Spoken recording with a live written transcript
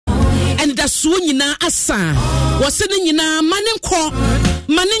and da so nyina asa wose ne nyina manenko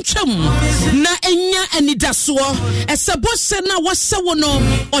manentwam na enya anidaso esebo se na wose wo no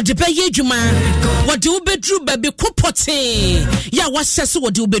ode beye adwuma wode wo bedru baby kopote ya wose se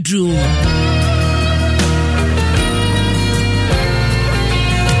wode wo bedru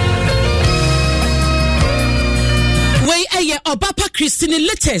Eye Obapa Christine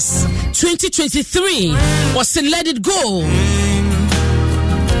latest 2023 was Let It Go.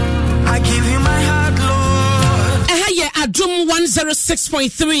 I give you my heart, Lord. Eye Adum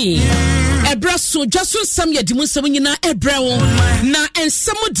 106.3. Ebraso Dwaso Nsem ye dimu nsem nyina ebrawo na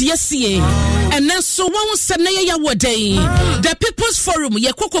ensemo diesie enen so won se na ye wodai the People's Forum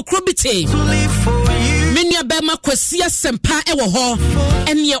ye kokokro bite Minya bema kwasia sempa ewo ho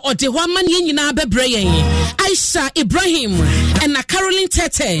ene ode ho amane nyina bebre yen Aisha Ibrahim ena Caroline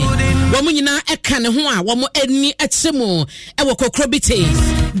Tete wo nyina eka ne ho a wo ani akyemu ewo kokro bite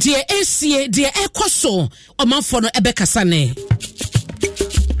de esie de ekoso omanfo no ebekasa ne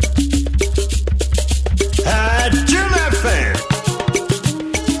Jim FM.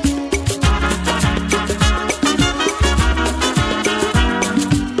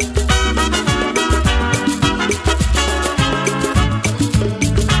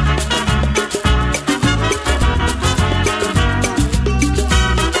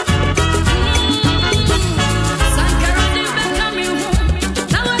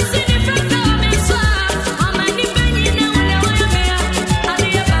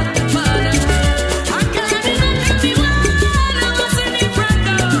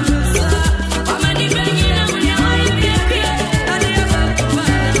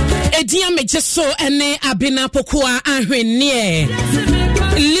 So ene abina pokoa ahwennie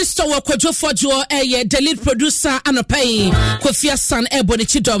listo wa kwajofojo the lead producer anopai Kofia San Ebony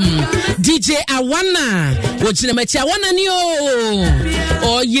Chidom DJ Awana wojina machi Awana ni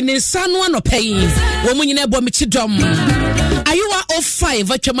o yinisanu anopai wo munyina ebo Chidom Ayuwa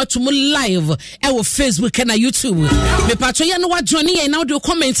 05 atwamatumu live ewo Facebook na YouTube me patro ye no wa join ye na do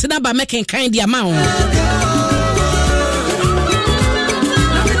comment na ba making kind the amount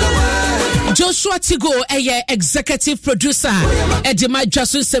Joshua Tigo executive producer Edima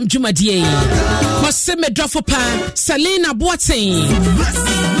Dwaso Nsem Jumadie Moseme Drofopa Selena Boateng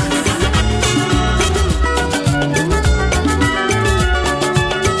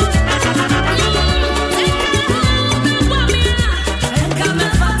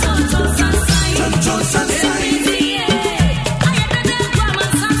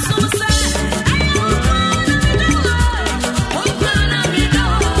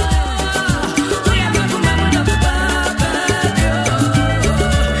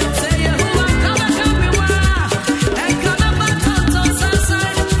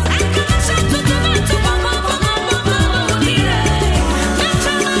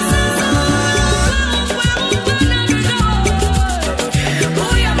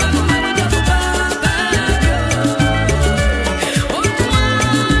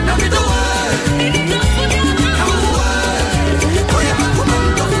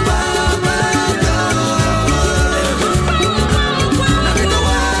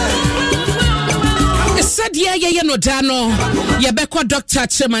no dano yebekwa Dr.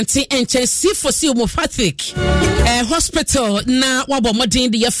 Chemanti enche sifosi homopathic hospital na wabo modin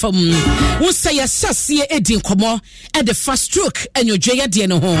de yefam wo say yasasie edin komo e the fast stroke enyoje yade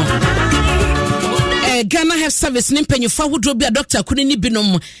no ho Ghana Health Service ni mpanyufo ahudro bia Dr. Kunini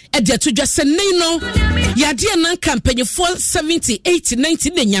binom e de atodwa senei no yade na kampanyufo 70 80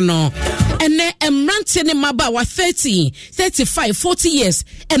 90 nenya no ene emrante ne maba wa 30 35 40 years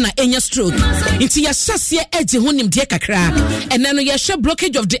ena enya stroke inti ya sasie eje honim de kakra ene no ya hwe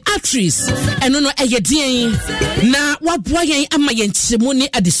blockage of the arteries eno no eyedien na waboa yen ama yen chemu ni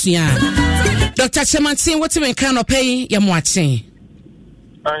adesua Dr. Chemantin what we can pay ya moachen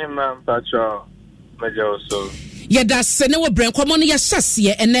I'm Pacho Majoso yeda sene wo brenkomo no ya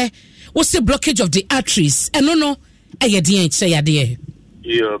sasie ene wo se blockage of the arteries eno no eyedien che yade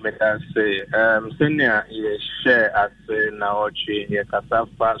Yo, me say, senior, you share as na ochi, ye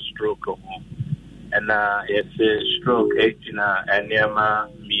kasafa stroke, and yes, stroke 18 and yama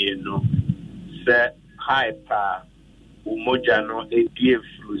mienu, se hyper, umojano, a dear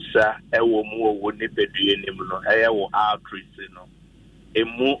flusa, a woman would nip a dream, a wo arteries, no, a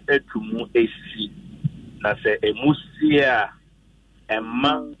mu etumu a sea, na se a musia, a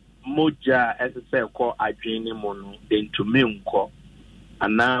man moja, as I say, call a dream mono, into minko.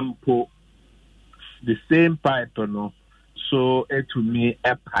 Anampo the same pipe no so to me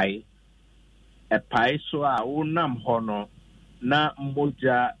a pie so a unam hono na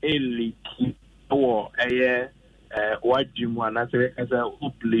moja eliki wo eye wajimu anase as a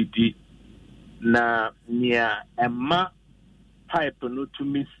upledi na nia emma pipe no to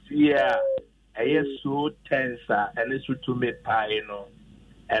me see so tense and it's to me pie no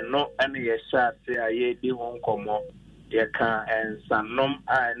and no any shot say I di won komo ye can and sanom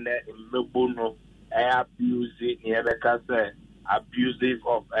and mebuno abuse it near the abusive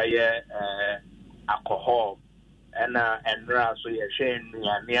of alcohol and so ye share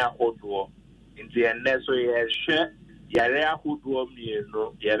near hodo in the end so ye share yare ahodo mi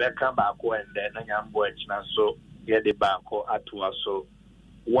no ye beka ba ko ende na nyambo achina so ye de ba ko atwa so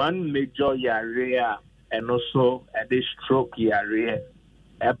one major yare and also a stroke yare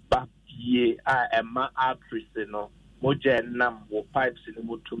eba ye ema actress no moja nam wo pipes ni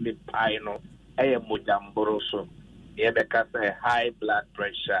mutumi pai no eye mojamboro so ye beka say high blood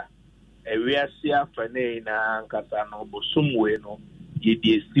pressure we are afane na nkata no bosumwe no ye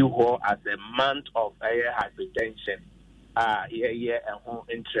dey see ho as a month of hypertension yeah ho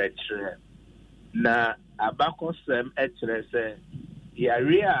interest na abakosem etrese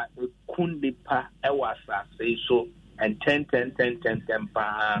yarea kundipa ewasa say so and 10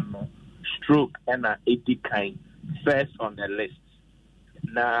 pa no stroke and 80 kind first on the list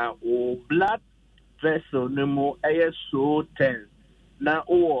na o blood vessel nemo so 10 na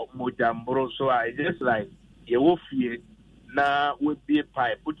o mojambro so I just like ye wo fie na we be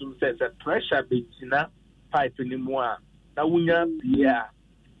pipe put says a pressure betina pipe anymore na wunya bia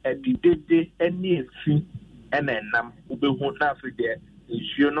edidede any fi enenam ubehu na fi there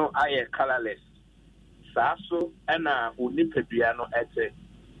you know I colorless saso na onipadua no ete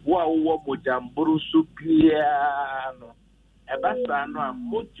wo mojamburu so bia no ebasa no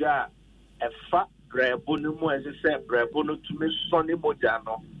amoja efa brebo no mu ese brebo no to me sonny moja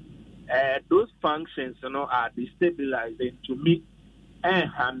no those functions are destabilizing to me and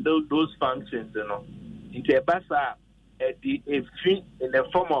handle those functions into a basa a fin in the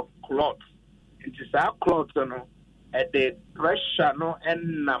form of cloth. It is our cloth at the pressure no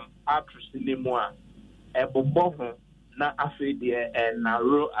and actress anymore a bobo na afedia and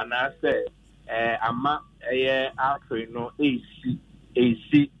narrow and I say ama actress no AC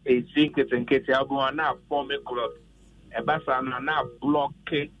kete abo na form a cloth a basa na block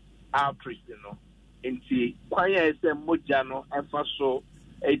actress nti kwanya ese moja no efa so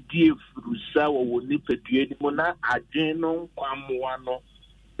edie furusa wo nipadua ni mo na adwen no kwamwa no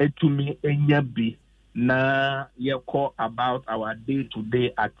etumi enya bi na yeko about our day to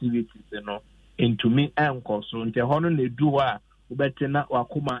day activities into me enko so nte hono na edu a ubetena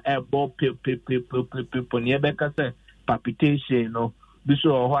wakoma ebo pe ne beka se palpitation no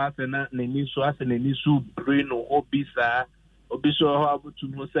biso ho ase na nani so brain no obisa obiso ho abutu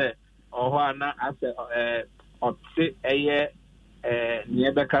mo se oho ana ase otse eye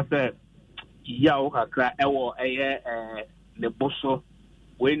ne beka se ya o kakra ewo eye ne boso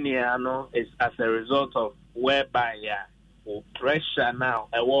when no is as a result of whereby pressure now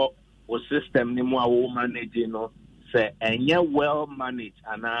ewo o system ni mo awo manage no say enye well managed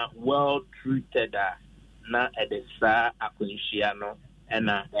and well treated na edesa akunshia no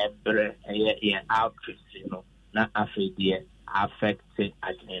na ebre eye outreach no na afedie affected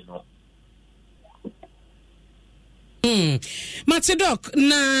again no Matedok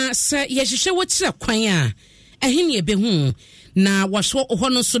na se yehihye wo kire kwan a ehine ebehu na wahwo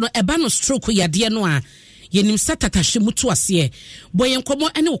ohono so no eba no stroke yade no a yenim satatahye mutu ase boyen komo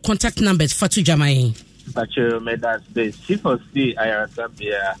ene wo contact numbers fatu jamae Pacho me that the C4C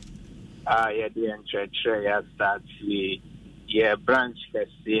ayarasabia yade enchechre ya start ye branch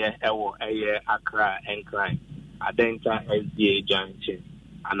kese ewo eye Accra Encline Adenta SDA junction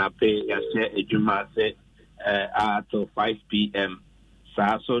anape ya se ejuma se at 5 p.m.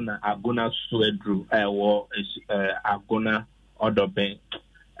 Saso na agona swedru ewo agona odoben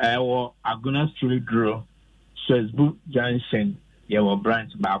ewo agona swedru Swesbu junction yewo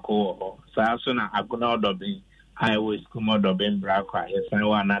branch bako Saso na agona odoben highway school odoben braka yesan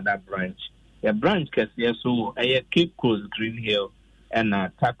wa another branch the branch kese so Cape Coast Green Hill and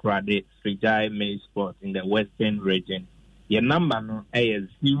Takrade Fijai Main Sport in the western region your number no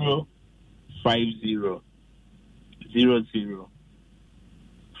 050 00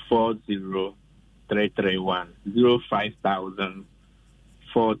 40331 05000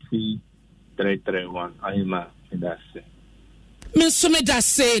 40331 Ayima Medase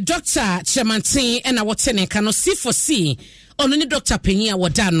Medase Dr. Chamantin and Awotene Kano C4C ono ni Dr. Penya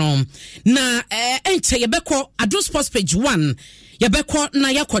wodano na ente yebeko Ado Sports page 1 yebeko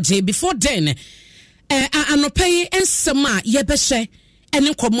na yakoje before then anopai ensema yebehye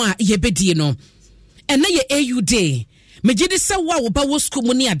ene komo a yebedie no ene ye AU day megidi se wa wo ba wo school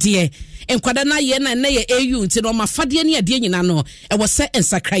mu ne ade enkwada na ye na ye AU nti no mafade ne ade nyina no e wo se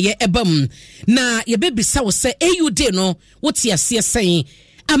ensakraye ebam na ye bebisa wo se AU de no wo tie ase sen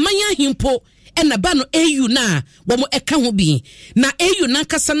amanya himpo ena ba no AU na wo mo eka ho bi na AU na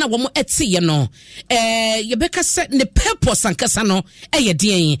kasa na wo mo etiye no ye beka se ne purpose ankasa no ye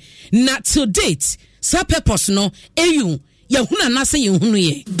den na to date sa purpose no AU ye huna na se ye hunu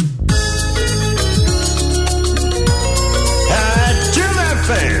ye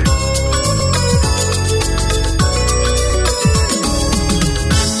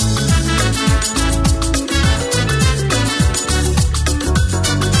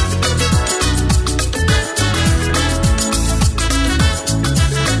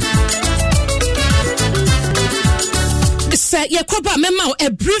Yakoba memo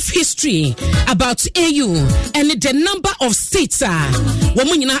a brief history about AU and the number of states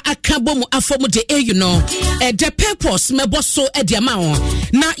womunyina akabo mu afomu de AU no the purpose meboso e de ma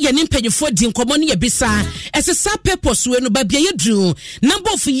na ye nimpanyefo di nkomo ne yebisa esesa purpose we no ba bia yedru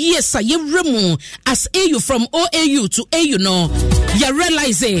number of years ye remu as AU from OAU to AU no ye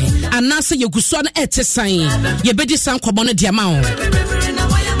realize anase ye guso na etesan ye bedi san nkomo no de ma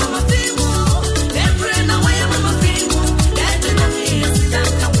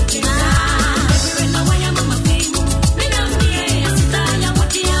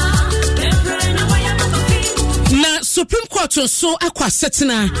Supreme Court so akwa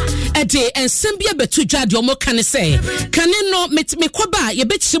setena ede ensembia betu dwade omo kane se kane no mekoba ye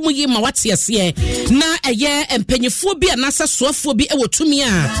bechimu yi ma wate ase na eye empanyefo bi anasa soafo bi ewotumi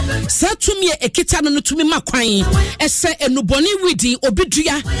a sa tumi ekita no tumi makwan ese enuboni widi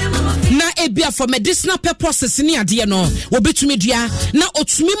obidua na ebia for medicinal purposes ni ade no obetumi dua na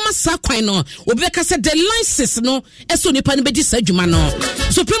otumi masa kwan no obeka se the license no eso nipa ne bedi sa adwuma no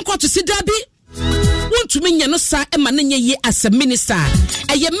Supreme Court si dabi want me no sa emanenye ye as a minister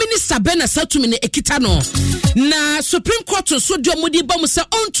minister bena satumi ne ekita no na Supreme Court so dio mudi ba mu se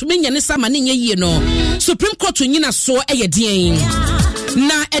ontumi nya ne sa manenye ye no Supreme Court nyina so den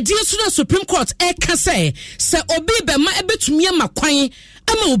na edin so na Supreme Court ka se obi be ma ebetumi amakwan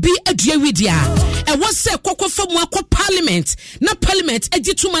ama obi adua widia was se kokofo mu akọ parliament na parliament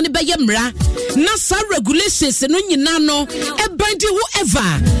agituma ne be yemra na sa regulations no nyina no bandi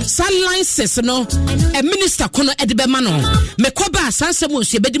whoever sa license no a minister kono edebe ma no mekoba sansem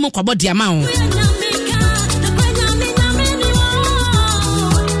onsu ebedi mu kwabo dia ma ho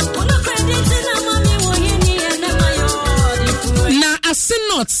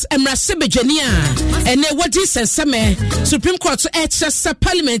Not Emrasebejania and Wadi Sensame Supreme Court at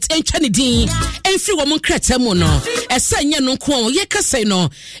Parliament and Kennedy and free woman Cretamono a sanya no quo ye casino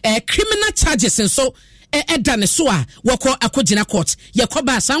criminal charges and so dane so a woko akogina court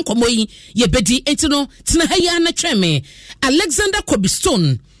Yakoba sankomoyi ye bedi entino tinahaya na tweme Alexander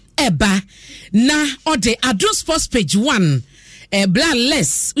Kobistone eba na ode Adon Sports page 1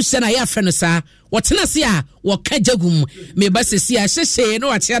 blandless usana ya fenosa Whatena sia waka jagum me ba sesia hyehyɛ no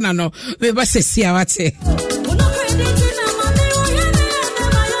wate ana no me ba sesia wate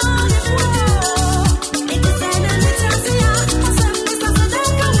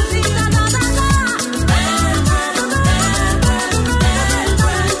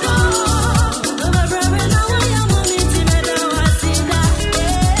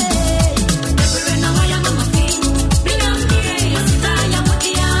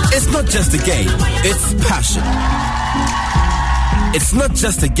Just a game, it's passion. It's not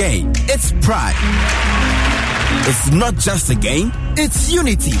just a game, it's pride. It's not just a game, it's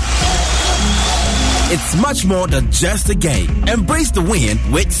unity. It's much more than just a game. Embrace the win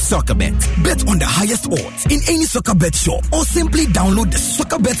with SoccerBet. Bet on the highest odds in any SoccerBet shop or simply download the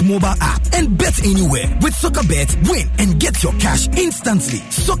SoccerBet mobile app and bet anywhere. With SoccerBet, win and get your cash instantly.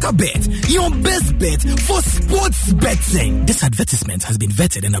 SoccerBet, your best bet for sports betting. This advertisement has been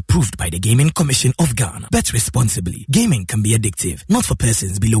vetted and approved by the Gaming Commission of Ghana. Bet responsibly. Gaming can be addictive. Not for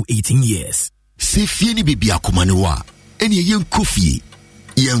persons below 18 years. Se fieni bibi akumanewa. Eni yen kofi.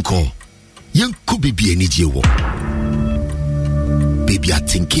 Yenko. Yen ko bibi eni jewo. Baby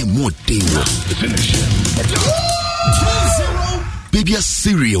atinke more day wo. Baby a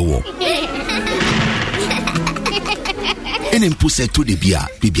cereal wo. Eni mpuse to de bia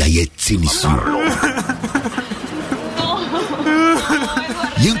baby a yeti ni su.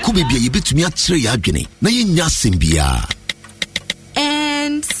 Yen ko bibi a yebetumi akyere ya adwene na yen nya sembia.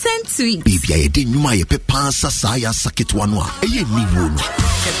 And send sweet. Baby a yede nyuma ye pepa sasa ya saketwa no a eye ni wo no.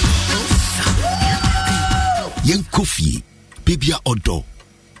 Yen kofi baby a odo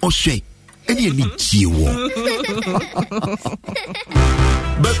oshe eni jiwo.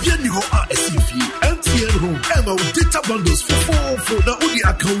 Baby, you go SCV, MTN Home, Emma with data bundles for now only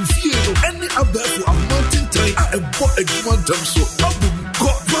account fee, any other for a mountain time, and bought a quantum so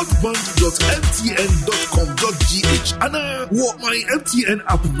broadband.mtn.com.gh and what my MTN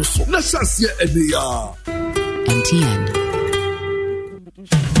app no so. Nasasia MTN.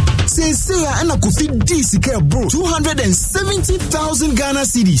 Say and Kofi DCK bro 270,000 Ghana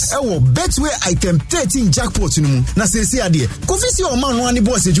cedis. Betway item 13 jackpot no. Na say there. Kofi see your man one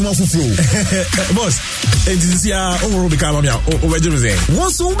boss ejuma fufu. Boss, this is over become me over Jerusalem.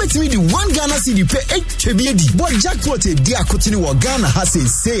 Once you bet me the 1 Ghana cedi pay HBD. But jackpot dey akotini wo Ghana ha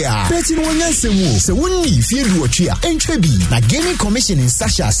say betting one Nsem wo. Se wonni fie du otwa. Entwebi na gaming commission in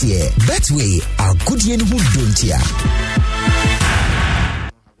Sasha here. Betway are good yen who don't here.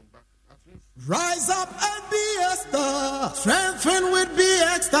 Rise up and be a star. Strengthen with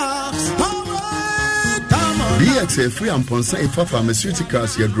BX stars. BX free and ponsa ifa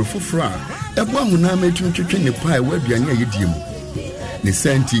pharmaceuticals ya grofo fra. Ebo amuna metwetwe ne pai wa aduane ayedie mu. Ne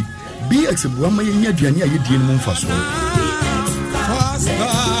senti BX bo ama yenya aduane ayedie mu mfaso.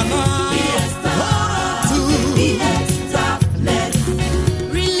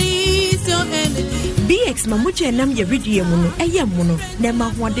 Release your energy. BX mamuche nam ye redie mu no eye mu no na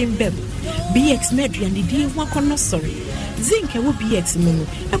ma hoden bem. BX medri and the one no sorry. Zinc will BX mono.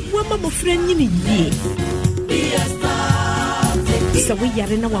 A poor mamma friend in a year. So we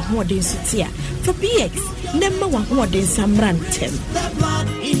are in our more than Sutia. For BX, never one more than some rantem. The blood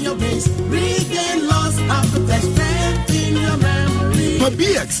in your veins, regain lost after the strength in your memory. For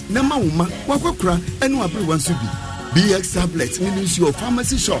BX, Namauma, Wakokra, and Wabu Wansubi. BX tablets means your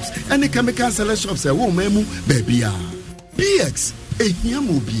pharmacy shops and the chemical seller shops at Womemu, baby. BX, a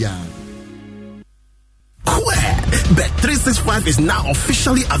Yamubia. Bet365 is now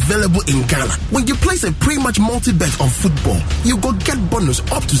officially available in Ghana. When you place a pre-match multi-bet on football, you go get bonus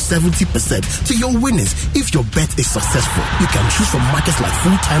up to 70% to your winnings if your bet is successful. You can choose from markets like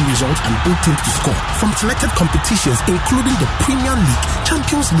full-time results and both teams to score from selected competitions including the Premier League,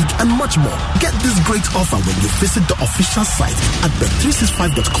 Champions League and much more. Get this great offer when you visit the official site at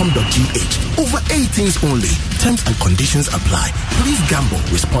bet365.com.gh. Over 18s only. Terms and conditions apply. Please gamble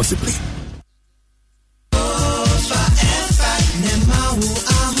responsibly.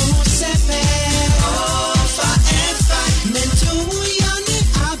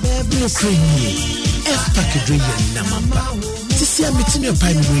 Sisia meeting your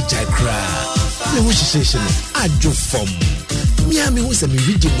pine way jakra. Me wish session ajo form. Me who say me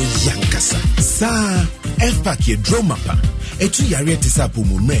reading with yankasa. Sa F-pack ye dromapa. Etu yare tisapo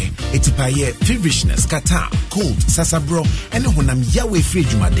mumre. Etipaye feverishness, kata, cold, sasabro, and honam yawe free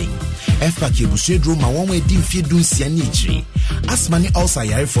jumading. F-pack ye bushe droma one way dim fie dun sianichi. Asmani also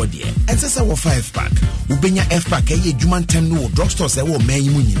yare for dear. And sasa wa 5-pack. Ubenya F-pack ye juman tem no drugstore se wo me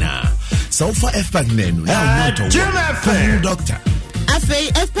yimunina. So for F-pack nenu. Now doctor.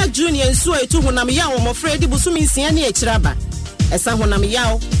 Afe F-pack junior nso etu honam yawo mo fredi busumi siani echiraba. Esa honam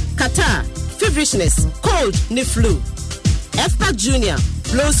yawo kata, feverishness, cold, ni flu. F-pack Junior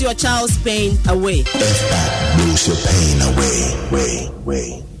blows your child's pain away. F-pack blows your pain away.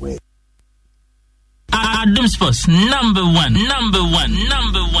 Adam Sports number one.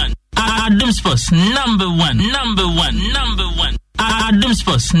 Adam Sports number one. Adam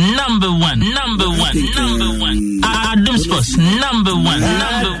Sports number one. Adam Sports number one.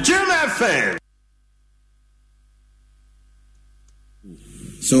 Jim FM.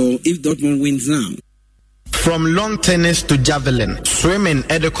 So if Dortmund wins now, from long tennis to javelin, swimming,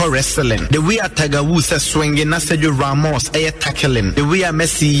 edical wrestling, the way a Tiger Woods is swinging, Sergio Ramos is tackling, the way a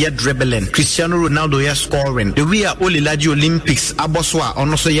Messi is dribbling, Cristiano Ronaldo is scoring, the way a Olilaji Olympics, Aboswa,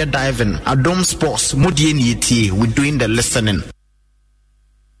 also is diving, Adam Sports, Modieni Eti, we're doing the listening.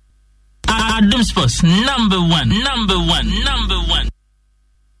 Adam Sports number one.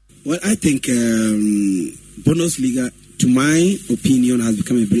 Well, I think Bundesliga, to my opinion, has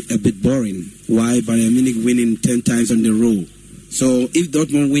become a bit boring. Why? Bayern Munich winning 10 times on the row. So if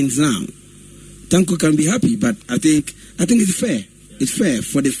Dortmund wins now, Tanko can be happy. But I think it's fair. It's fair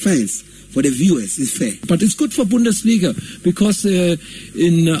for the fans, for the viewers. It's fair. But it's good for Bundesliga because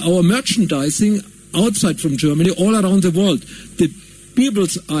in our merchandising outside from Germany, all around the world, the people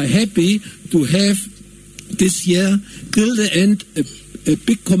are happy to have this year till the end a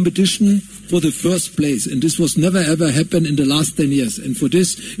big competition for the first place, and this was never ever happened in the last 10 years. And for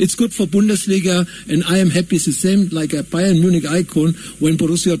this, it's good for Bundesliga, and I am happy. It's the same like a Bayern Munich icon when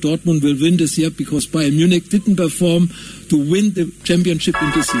Borussia Dortmund will win this year, because Bayern Munich didn't perform to win the championship in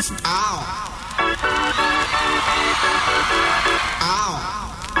this season.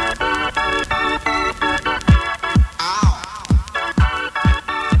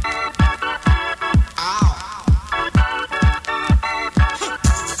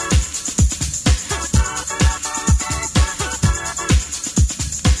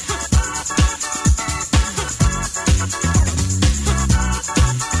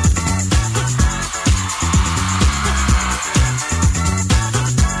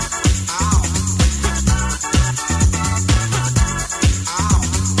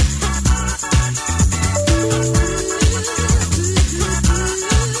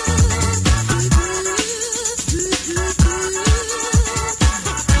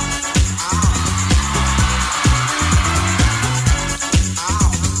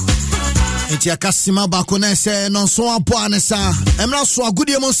 Enti akasima bako na se no so apo anesa emra so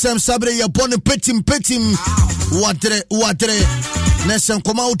agudie mo nsem sabre ye bone petim wadre na se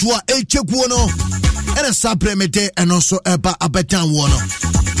nkoma otu a echekuo no ene sabre mede eno so eba abetan wo no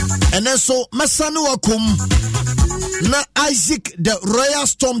ene so mesane wakum na Isaac the Royal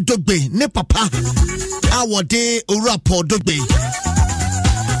Storm Dogbe ne papa awode owrapo Dogbe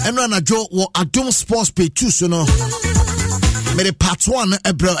eno na jo wo Adom Sports Pay 2 so no mere part 1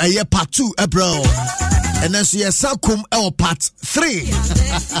 ebro eye part 2 ebro and then so yesakum e part 3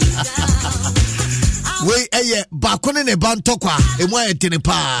 we eye bakone ne bantokwa emu ayetene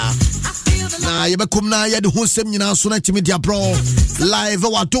pa na yebekum na yede honsem nyina so na timi dia bro live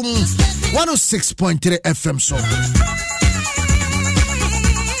Adom 106.3 FM so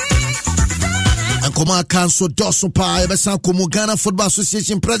and koma kanso doso pa yebesa komu Ghana Football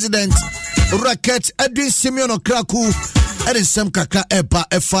Association President Racket Edwin Simeon Okraku and some kaka eba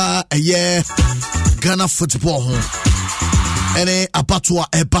efa eye Ghana football ho ene abatwa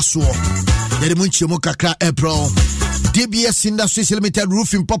ebaso yede munchi mo kaka ebro DBS Industries Limited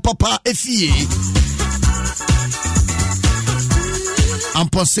roofing papa efie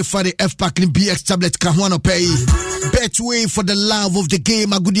amponse for the F-Pack in BX tablet kahwano pay betway for the love of the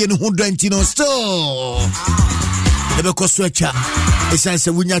game agudie no 120 no still ebe ko switcha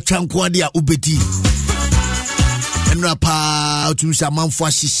esanse wunya chanko ade a ubedi and rapa to say manfo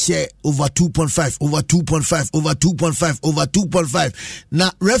share over 2.5 over 2.5 over 2.5 over 2.5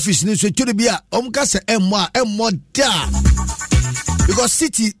 na referees ni so to be a omka se emmo da because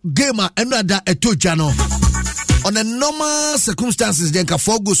City gamer and that etoja no on a normal circumstances then ka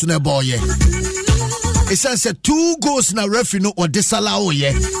 4 goals na ball ye it says 2 goals na referee no or disallow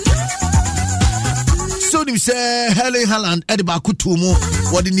ye so ni say Helen Haaland e de ba kutu mu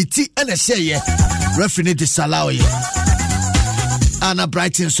what the niti and a share ye referee disallow ye Anna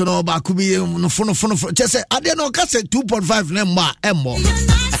Brighton so no ba ku bi no fono just say ade no ka say 2.5 na mma emmo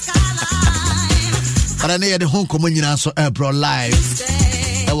para na ye de hon komo nyina so bro live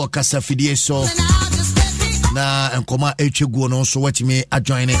e wo kasa fidie so na enkoma echegu no so watimi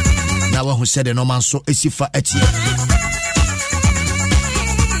adjoin na wa hu said no man so esifa etie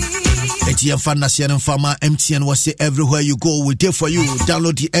fan nation fama MTN was say everywhere you go we there for you.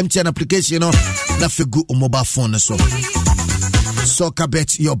 Download the MTN application no na fegu mobile phone so Soccer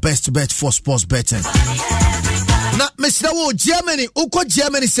Bet, your best bet for sports betting. Na mesina wo Germany uko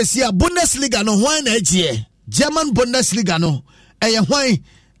Germany sesia Bundesliga no hwan na egie German Bundesliga no eye hwan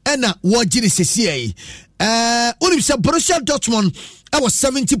ena wo gini sesia yi unimse Borussia Dortmund was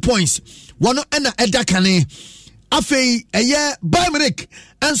 70 points wano ena edakane afei eye Bayern Munich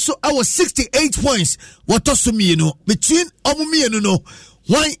and so I was 68 points watosumi no between omumienu no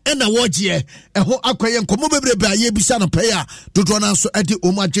why ena wogie eho akwaye nkomo bebrebe aye bisa no paya dodo na so ade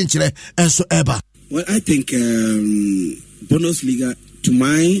omu adwenkyere enso eba. Well, I think Bundesliga, to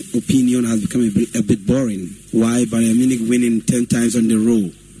my opinion, has become a bit boring. Why? Bayern Munich winning 10 times on the row.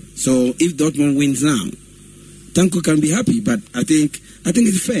 So if Dortmund wins now, Tanko can be happy. But I think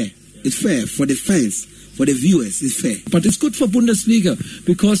it's fair. It's fair for the fans, for the viewers. It's fair. But it's good for Bundesliga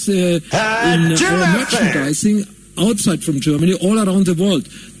because in our merchandising outside from Germany, all around the world,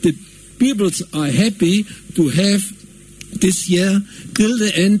 the people are happy to have this year till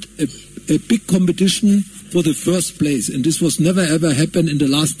the end a big competition for the first place, and this was never ever happened in the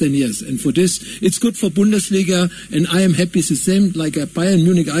last 10 years. And for this, it's good for Bundesliga, and I am happy. It's the same like a Bayern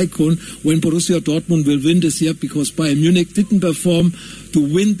Munich icon when Borussia Dortmund will win this year because Bayern Munich didn't perform to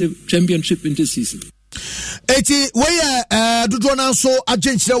win the championship in this season. Eti weye dodo na so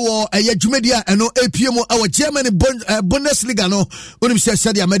agenchire wo dwumedia eno APM our Germany Bundesliga no onim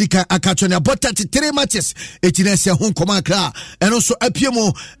se the America akacho na about 33 matches eti na se hon koma kra eno so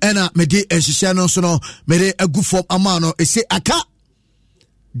APM ena mede ehihye no so no mede agu form amano ese aka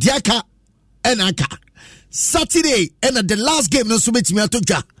diaka ena aka Saturday ena the last game no so betimi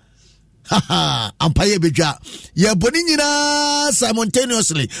atodwa ampaye bedwa ye boni nyina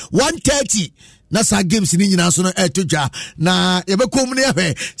simultaneously 1:30 Nasa games ni nyina so no etodwa na yebekom ne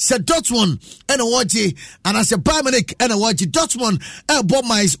ehwe se Dortmund ena woji and se Bayern Munich ena woji Dortmund bomb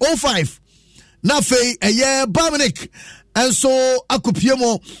miles 05 na fei eye Bayern Munich enso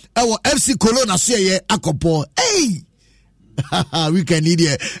akopiemo ewo FC Cologne aso ye akopo We can need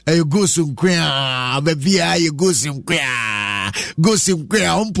a go some queer, baby. You go some queer. Go some queer,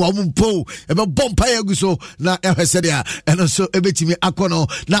 umpo, about Bompire Guso, na Ehesedia, and also a bit me Aquano.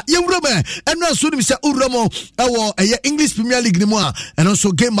 Now, young Roman, and now soon Mr. Uramo, our English Premier League Nimoa, and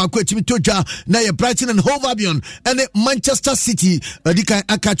also game Marquette Toja, now Brighton and Hove Albion, and Manchester City, Dika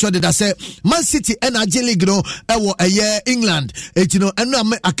Akacho that I say, Man City and AJ League, no, our England, you know, and now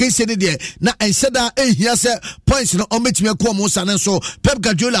I can't say it now, and said that here say points no omit me Kwamos and so Pep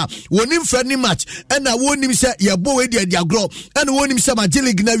Guardiola won him friendly match, and I won him say, ya boy, dia grow. And when him say my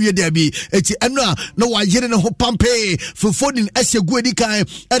jelly gna we there be eti enna no wa yere no pampe for Foden ese guedi kan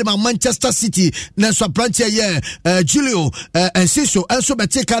at my Manchester City na so branch Julio and Siso and so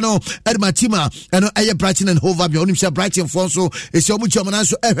beteka no at my team and aye Brighton and Hove Albion him say Brighton for so is your much man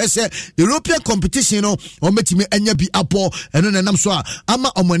so say European competition no o metimi enya bi apo and no nam so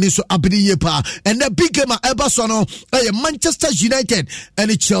ama omani so abiri ye pa and the big game ever so no Manchester United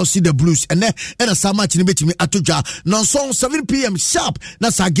and Chelsea the Blues and a some match ni betimi atoja no so 7 p.m. sharp na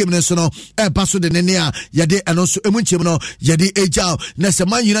sa game ne so no paso de nenia yade and also emunchim no yade eja na se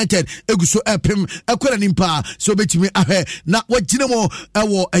Man United eguso epem ekwara nimpa so betimi ahwe na wagina mo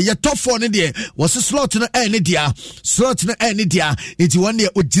ewo ye top 4 ne de was slot no ne dia slot no ne dia enti one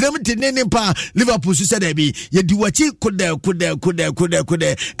year oginam de nimpa Liverpool so said be ye di wachi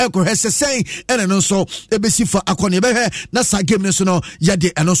kude ekohese sen ene no so ebesi fa akone behwe na sa game ne so no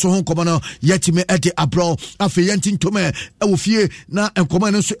yade eno so ho komo no yatime ede abro afi yantin tome awofie na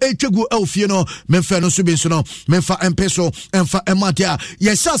enkoma no so etwegu awofie no memfa no so bi so no memfa empeso emfa ematia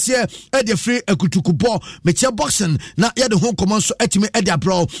yesase ede free akutukubo mechia boxing na yade ho komo so etime ede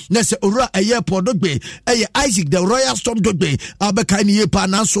abro na se ora airport dogbe eye Isaac the Royal Storm dogbe abeka ni yepa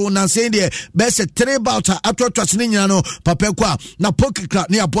na so na say de be se 3 bout atwatwase ni nyina no papa kwa na pokikra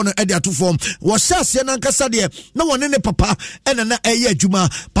ne abono ede atofom wo sase na nkasa de na wone ne papa ena na eye adwuma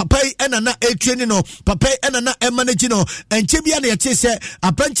papa ena na etraining no papa ena na manage no enche bia na ye se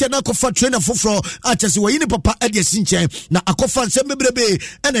aprenche na kofa trainer foforo achese wo yini papa ede sinche na akofa nsem bebrebe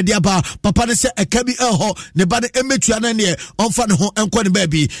ena de aba papa ne se ekabi eho ne ba ne emetua na ne onfa ne ho enko ne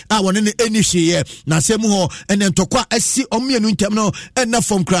baabi a wone ne eni hweye na semu ho ene ntokwa asi omienu ntem no ena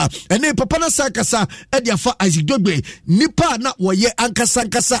fom kra ene papa na sakasa ede afa Isaac Dogbe nipa na wo ye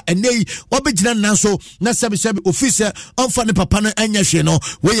ankasa ene obegina na so na sebi office onfa ne papa no enya hwe no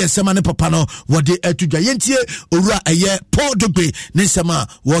we ye sema ne papa no wo de atudwa yentie owura eye Paul Dogbe ne sema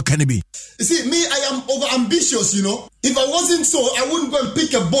wo kan be. You see, me, I am over ambitious, you know. If I wasn't so, I wouldn't go and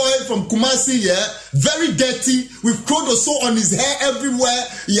pick a boy from Kumasi, very dirty, with Krodoso on his hair everywhere,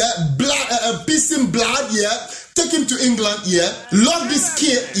 blood, pissing blood, take him to England, lock this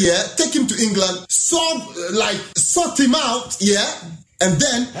kid, take him to England, sort him out, and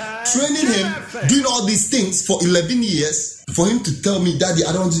then training him, doing all these things for 11 years, for him to tell me, Daddy,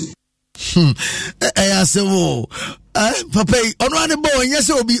 I don't... I say, oh, Papa, onwane bo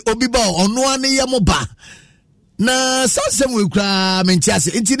nyese obi ba onwane yamoba na sasem we kra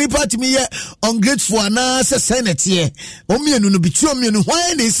mentiase enti ni party me ye ungrateful na se senate ye omienu no bitu omienu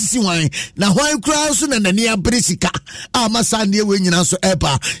hwan na esisi hwan na hwan kra so na nani abresika amasande we nyina so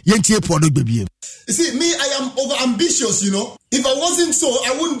epa yentie podo gbebie. You see, me, I am over ambitious, you know. If I wasn't so,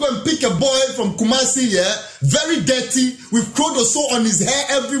 I wouldn't go and pick a boy from Kumasi, very dirty, with Krodoso on his hair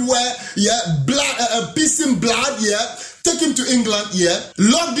everywhere, blood, pissing blood, take him to England,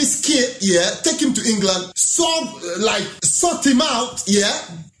 lock this kid, take him to England, sort him out,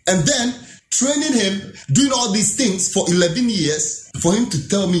 and then training him, doing all these things for 11 years, for him to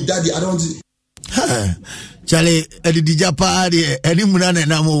tell me, Daddy, I don't... Charlie, Edidija Party, any munane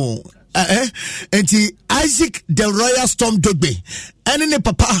namo. Enti Isaac the Royal Storm Dogbe ene ne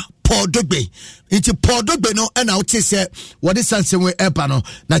papa Paul Dogbe enti Paul Dogbe no na o say what is something we epa no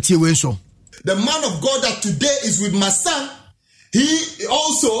na tie we so the man of God that today is with my son, he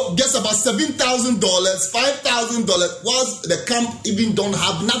also gets about $7,000, $5,000 whilst the camp even don't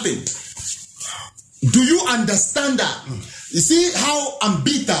have nothing. Do you understand that? You see how I'm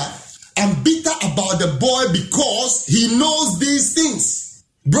bitter about the boy because he knows these things.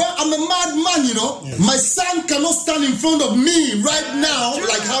 Bro, I'm a madman, you know. Yes. My son cannot stand in front of me right now,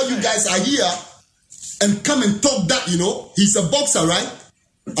 like how you guys are here, and come and talk that, you know. He's a boxer, right?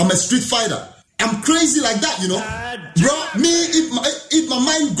 I'm a street fighter. I'm crazy like that, you know. Bro, me, if my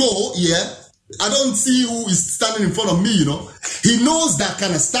mind go, I don't see who is standing in front of me, you know. He knows that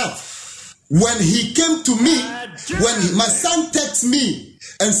kind of stuff. When he came to me, my son texted me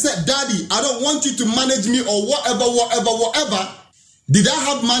and said, Daddy, I don't want you to manage me or whatever. Did I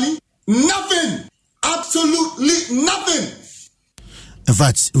have money? Nothing. Absolutely nothing. In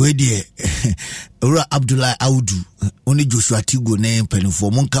fact, we dear Ura Abdullah Audu, only Joshua Tigo name penny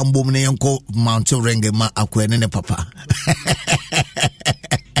for Monkambo Neanko Mountain Rengema Aquene papa.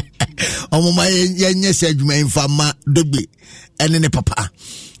 Omo my yenye said me infama dobe ene papa.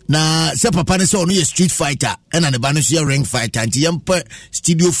 Na se papa ne se onu ye street fighter and an banu se ring fighter anti yempe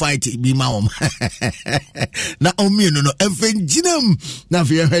studio fight bi ma om na omi no enfen jinam na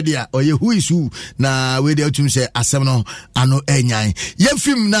fe hwede o ye who is who na we dey otum say asem no ano enyan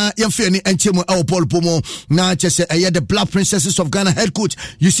yemfim na yemfe ni enchemu e Paul Pomo na chese eye the Black Princesses of Ghana head coach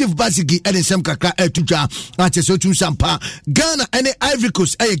Yusuf Basigi Nsem kakra etuja na chese otum sampa Ghana ene Ivory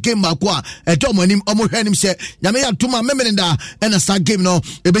Coast eye game ma kwa e domanim omo hwanim se nyame ya tuma memenenda ena sa game no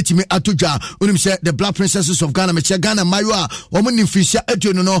betimi atuja unim say the Black Princesses of Ghana meche Ghana mayo a omo nimfisha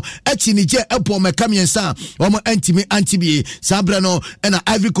aduno no echi ni je epo mekamiensa omo antimi antibie sabra no na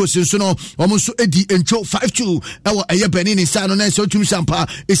Ivory Coast nso no omo so edi encho 5-2 ewo eye Benin nsa no na so tum sampa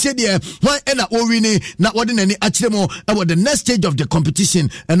ese de wan na owini na wode nani akiremo ewo the next stage of the competition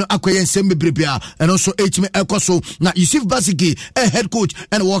eno akoye nsem bebrebia eno so etimi ekoso na Yusuf Basigi head coach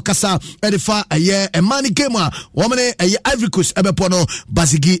and wakasa edifa eye emani game a womene eye Ivory Coast ebepo no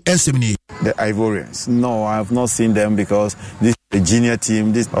Basigi. The Ivorians, no, I have not seen them because this is a junior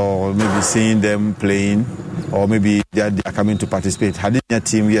team, or maybe seeing them playing, or maybe they are coming to participate. Had a junior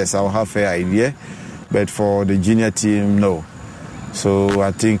team, yes, I'll have a fair idea, but for the junior team, no. So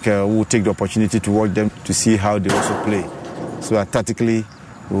I think we'll take the opportunity to watch them to see how they also play. So tactically,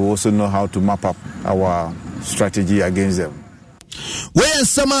 we'll also know how to map up our strategy against them. Where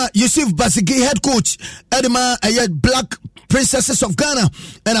Sama Yusuf Basigi head coach Edema Black Princesses of Ghana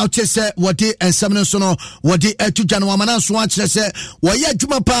and I'll just say what they and some sono what they to Janwamana Swatch say why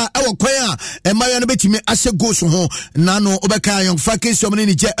Jumapa our choir and my betime as a go so nano obeka young fucking so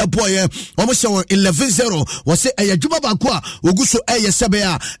many jet a boy almost 11-0 was say a Jumaba kwa Uguso a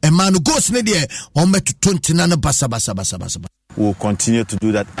Sabea and man goes nedia on met 29 basa. We'll continue to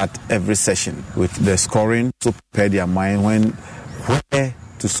do that at every session with the scoring to prepare their mind where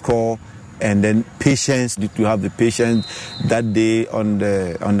to score. And then patience, to have the patience. That day on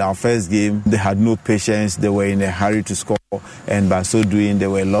our first game, they had no patience. They were in a hurry to score, and by so doing, there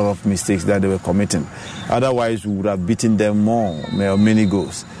were a lot of mistakes that they were committing. Otherwise, we would have beaten them more, many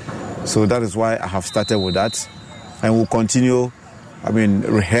goals. So that is why I have started with that, and we'll continue.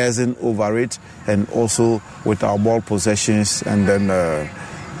 Rehearsing over it, and also with our ball possessions, and then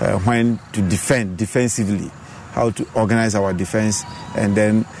when to defend defensively, how to organize our defense, and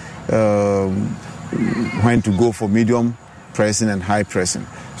then when to go for medium pressing and high pressing.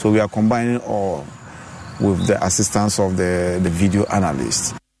 So we are combining all with the assistance of the video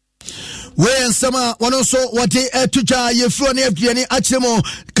analyst. Where Sama one also what they tuja ye fro ne aduane achemo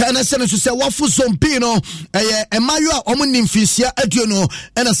kana se no so se wafo sompino emayo omunim fisia aduano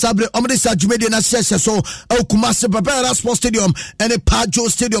ena sabre omde sa dwumede na hyehyɛ so Kumase Babara Sports Stadium ene Pajo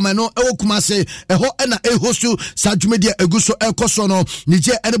Stadium eno Kumase eho ena hostu sa dwumede eguso ekoso no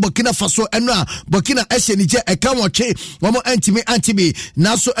nije ene Burkina Faso eno a Burkina ehye nije eka wotwe omo antimi antibi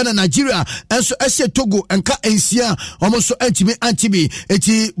naso ena Nigeria enso ehye Togo enka ensia omo so antimi antibi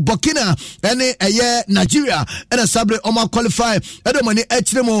eti Burkina ene Nigeria ena sabre omo qualify edo mani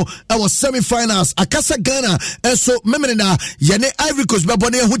echiremo our semi-finals akasa Ghana enso memenena yene Ivory Coast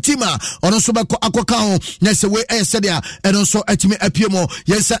babone hutima ono so beko akoka ho na se we esedia eno so atimi apiemo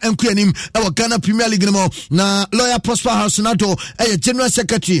yensa enkuanim ewa Ghana Premier League no na lawyer Prosper Harsonato general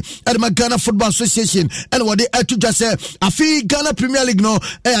secretary at Ghana Football Association and what they to just say afi Ghana Premier League no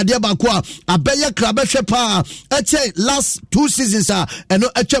ade ba ko abeye krabe hwepa last 2 seasons eno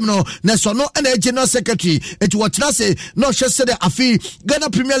atwam no na so no na general secretary it what na say no hwe say afi Ghana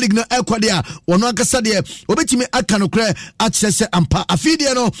Premier League no ekwade a wono akasa de obetimi aka no kre achese ampa afi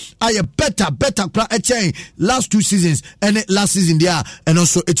de no aye better pra last 2 seasons and last season there and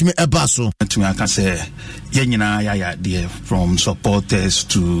also etimi ebaso to I can say yenyina there from supporters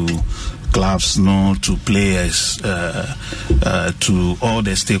to clubs, to players, to all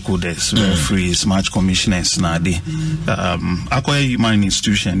the stakeholders, referees, match commissioners. Acquire human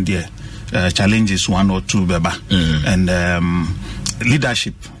institution there. Challenges 1 or 2, beba, and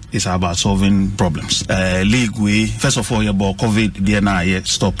leadership is about solving problems. League we first of all about COVID there now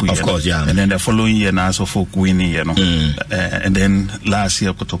stop of course, yeah, and then the following year now so folk winning, and then last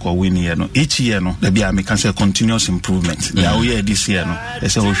year kotoko winning, each year there be a can say continuous improvement. Now year this year they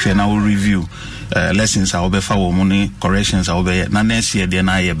say we now review lessons are over for money corrections are over now next year there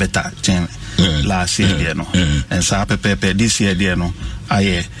now better last year there and so pepe this year there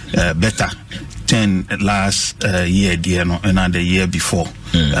I better 10 last year there and the year before.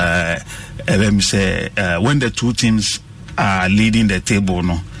 Let me say when the two teams are leading the table,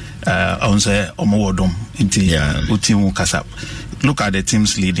 no. On say Omowodom into Utimu Kasap. Look at the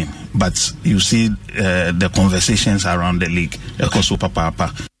teams leading, but you see the conversations around the league.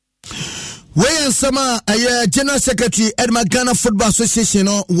 Papa. Where Sama, General Secretary Edma Ghana Football Association,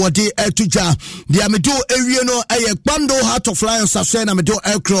 Wadi Tuja, the Amedo area, no, Bando Heart of Lions, Safsen, Amedo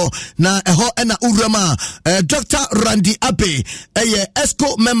Elcro, na Eho Ena Urama, Dr. Randy Abe,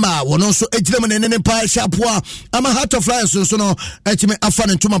 ESCO member, one also Ejleman and Empire Shapwa, Ama Heart of Lions, so no, Etime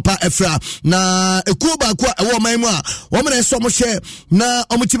Afan and Tumapa Efra, na Ekuba Kwa, Wamaima, woman and Somoshe, na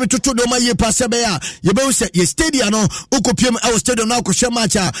Omutibe Tutu Doma Ye Pasabea, Yebose, Ye Stadium, Ukopim, our stadium now,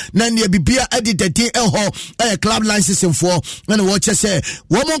 Koshamacha, Nanya Bibia. Edi the DL club license for and watch say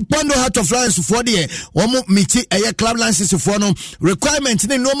one more Bando Heart of Lions for the one more meet club license for no requirement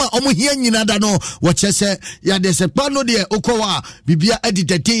in normal here in no watch say ya there's a Bando there Okowa Bibia Edi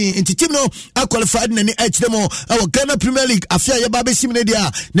the team into team no I qualified in any H demo our Ghana Premier League after ya baby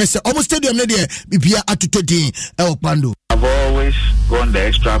Simidia Nessa almost stadium there Bibia Atuto Dean El Bando. I've always gone the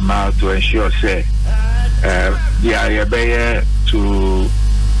extra mile to ensure say to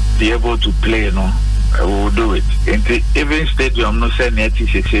be able to play, we will do it. Even stadium, no say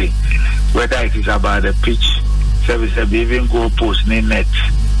whether it is about the pitch, service, even goal post, net,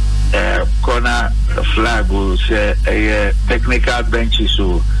 corner flag, will say technical benches,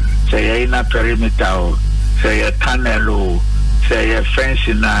 say inner perimeter, say a tunnel, say a fence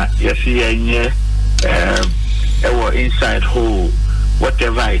in you see inside hole,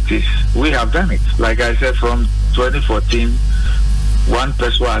 whatever it is, we have done it. Like I said, from 2014. One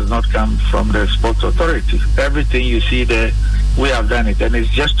person has not come from the sports authority. Everything you see there, we have done it, and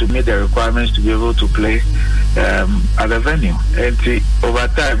it's just to meet the requirements to be able to play at the venue. And over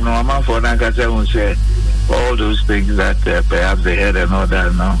time, no amount for Nankasa will say all those things that perhaps they had and all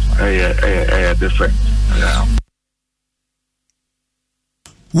that. No, are different. Yeah.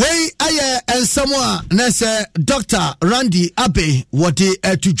 Way and someone Nessa Dr. Randy Abe Wadi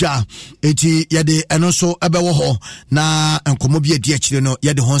Etuja Eti Yade and also Abewoho na Nkomobia Diachino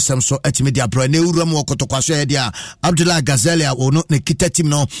Yade Honsam so Etimedia Brane Uramo Kotokwaso Edia Abdullah Gazelia or no Nikita Tim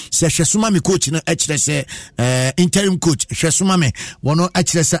no se Shesumami coach no HRS interim coach Shesumame wono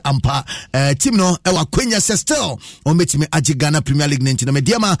HRS ampa team no ewa Quenya se still on metime Aji Ghana Premier League nintino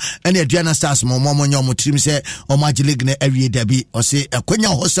mediama and Adriana Stars mo nyomo team se o Maji League ne area derby or say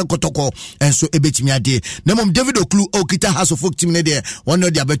Quenya Hose Kotoko and so ebetimi ade nemom David Oklu okita House of Folk team ne de one no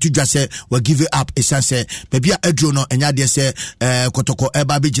dia betu dwa se we give it up esanse bebia adro no enya de se Kotoko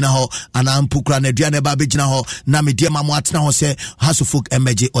eba begina ho ana mpukura na dua na eba begina ho na media mamo atena ho se House of Folk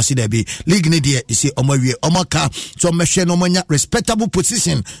emerge o se debi league ne de isi omawie omaka so mehwe no manya respectable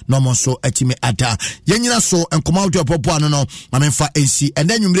position no mo so atimi ada yenyina so enkoma audio popo ano no mamemfa NC and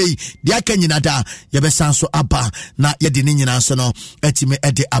then nwumre de aka nyina da yebesan so aba na yede ne nyina so no atimi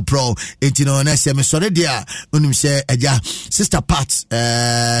ede abro etino na se me sore dia unim se eja sister Pat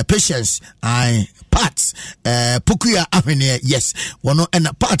Patience I Pat Pukuya Avenue yes wono and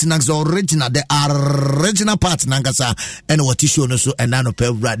Pat na original the original part nangasa and what issue no so and no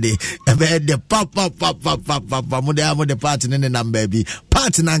pe brade ebe de papa mo de part ne nam baby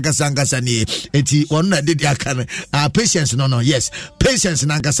part nangasa ni enti wono na de dia kan Patience no yes Patience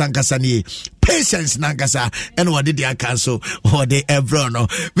nangasa ni Patience nangasa and what did they cancel or they ever no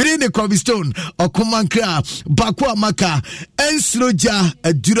within the Cobblestone or Kumankra Bakwa Maka and Sloja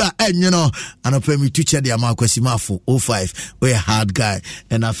Dura and you know and a me teacher the Amakwesimafu 05 we a hard guy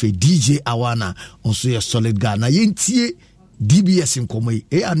and I feel DJ Awana also a solid guy na yentie DBS in Komai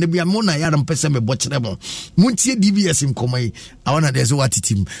and be a mona yaram pesa me botchremo muntie DBS in Komai Awana there's what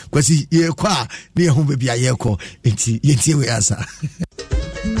team kwesi ye kwa ne ho be bia ye ko enti yentie we asa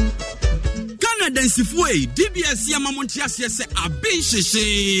Densifue DBS Yamamontia says a bench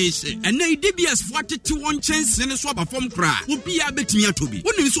and nay DBS 41 chance in a swab from cry would be a bit near to be.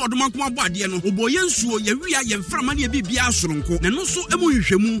 When you saw the Makwa Badiano, Oboyensu, Yaria, Yamframania Bibia Sronko, and also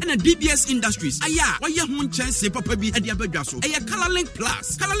Emushemu and a DBS Industries. Aya, why you won't chance Papa be at the Abedaso, a Color Link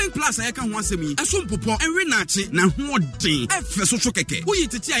Plus, I can once me, a swamp popo and Renachi, now what day, F. Sokeke, who you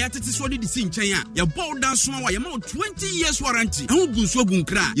to tea at this one in China, your bow down small, your 20 years warranty, and who goes so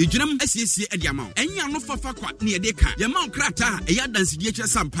bunkra, you jam SCC at Yamau. And you no fafa kwa near deka. Yamau krata, a yadansi DHS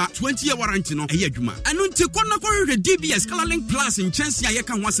sampa, 20-year warranty no, a yajuma. And until corner for the DBS Color Link Plus in Chelsea, I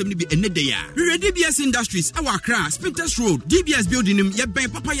can once be a nedaya. DBS Industries, our craft, Spinters Road, DBS Building, Yabay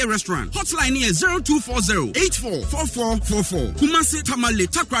Papaya Restaurant, hotline here 0240-844444. Kumasi Tamale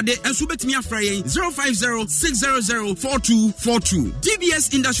Takrade and Subetimia Fraye 050-600-4242.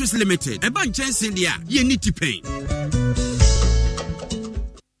 DBS Industries Limited, a bunch Chelsea India, you need to pay.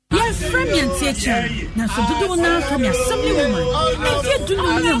 from your teacher. Now, so do now from your assembly woman. If you do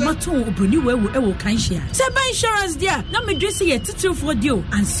not know what to open you will can share. Seba insurance, dear. Now, me dress here to for you.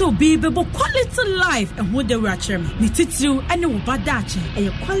 And so be able quality life and what they were me. Titu and no bad dacha. A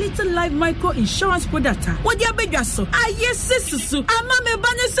quality life micro insurance product. What your big so? Ah, yes, sister. I'm a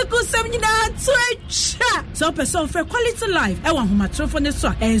banner 79 so person for quality life. I want my phone is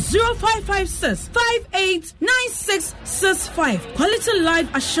 0556 589665. Quality life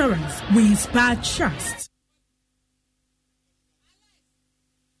assurance. We inspire trust.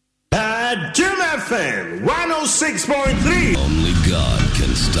 At Jim FM 106.3. Only God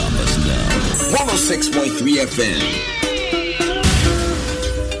can stop us now. 106.3 FM.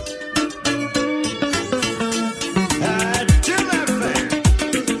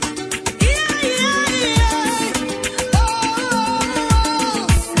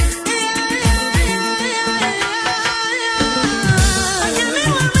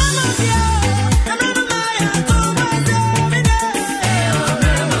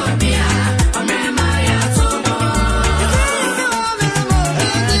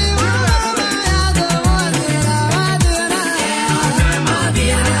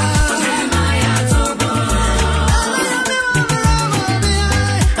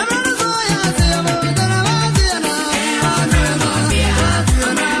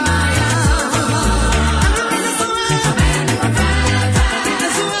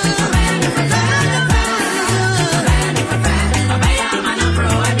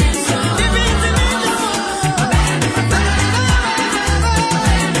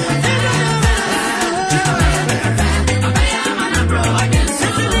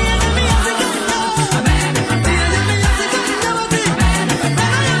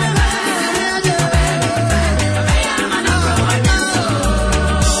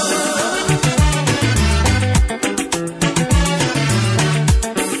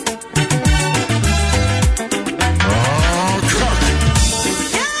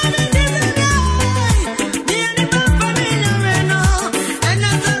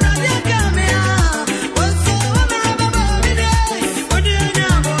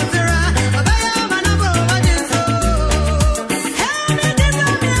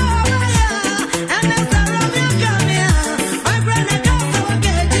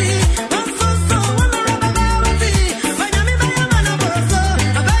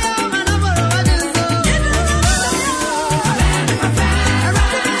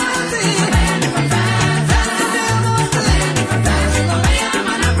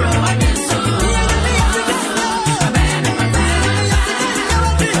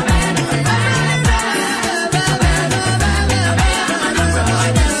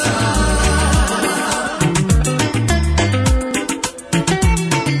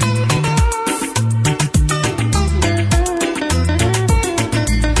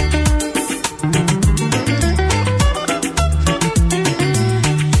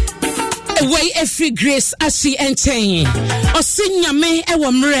 Grace Asi Enten Osinyame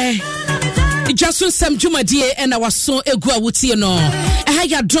ewo mre Dwaso Nsem Dwumadie and our son egu awutie no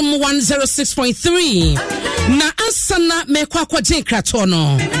ehaya drum 106.3 na ansana me kwakwaje krato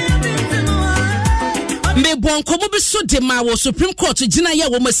no me bonko mo biso de ma wo Supreme Court gina ye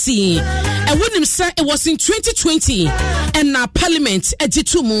wo masi ewonim sa it was in 2020 and na parliament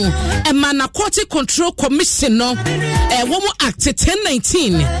agitumu e ma na Court Control Commission no wo mo act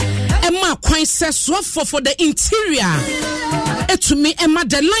 1019 Emma Quine says for the interior. To me, Emma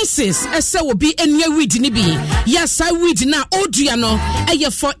the license as will be any weed nibi. Yes, I weed now Odriano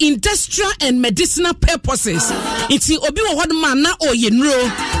for industrial and medicinal purposes. It's obi one man na or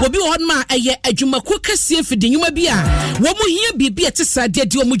yenro, will be one man a jumakuka see for the Numabia. What will here be at a dear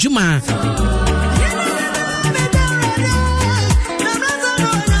Mujuma?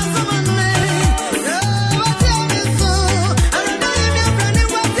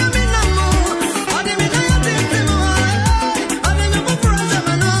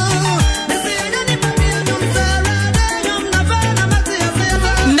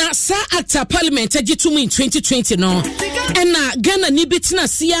 Parliament agitum in 2020 no and Ghana ni betina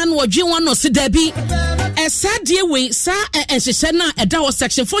sia no odwe wan no se dabi sadie we sa enhyehyɛ na ɛda wɔ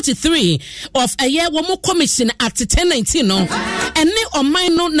section 43 of a year wo commission act 1019 no ɛne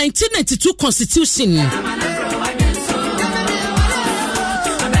ɔman no 1992 constitution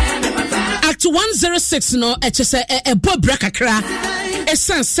act 106 no ɛkyɛ ɛbɔ brakakra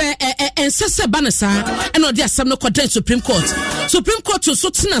esan say ensese banasa and odi asam no kɔdan Supreme Court so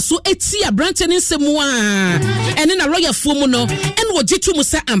tena so eti abrante ne nsemu a ene na royal fo mu no ene wogitu mu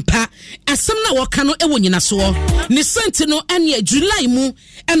se ampa asem na wɔka no ɛwɔ nyina so ne senti no ɛne July mu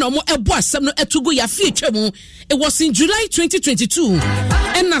ɛna ɔmo ɛbɔ asem no ɛtugo ya fie twam. It was in July 2022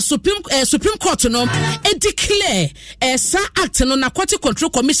 and the Supreme Court no declare sa act no Narcotic Control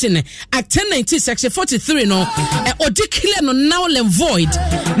Commission Act 1019 Section 43 no or declare no null and void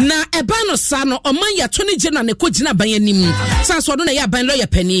na eba no sa no oman ya Attorney General ne ko gina ban anim san so do na ya ban lawyer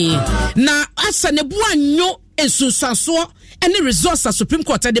pani na asa ne bu anyo ensunsanso any resource Supreme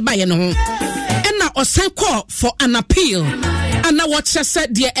Court de ba ye no ho and na osan call for an appeal. And now what she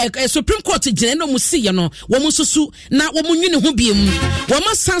said the Supreme Court general musi ye no wo mususu na wo munwini ho biem wo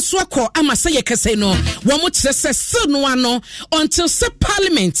masanso akọ amasa ye kese no wo mu kire se still no ano until se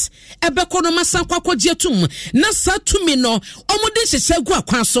parliament ebekọ no masanko akọje tum na sa tumi no omude hyehye gu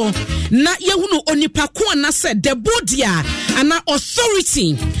akwan so na yehunu onipa ko na se the body ana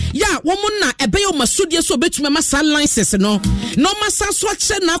authority ya wo mu na ebeye o masudie so betumi masa license no masanso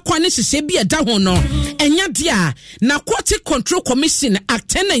akye na akwan hyehye bi eda ho no enya dia na Narcotic Control Commission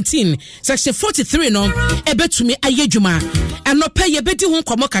Act 1019 Section 43 no ebetumi ayedwuma anopa ye bedi ho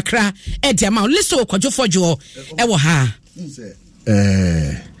nkomo kakra e dia ma liso okwadwofojo e wo ha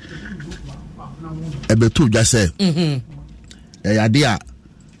ebetu dwa se yade a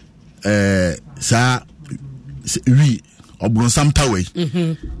sa wi obronsam tawe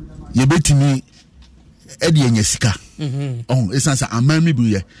ye betumi e de enya sika esansa amami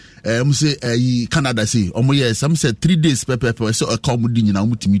buye say Canada say some said 3 days per so come di nyina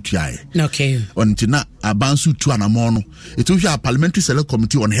mutimi tuae okay ontina abansu tu anamo no it will be a parliamentary select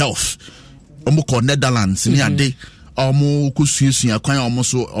committee on health ko Netherlands ni ade ko suesu akwan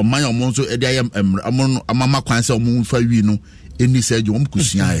so oman so e dey amama kwan se fa wi no eni se jo ko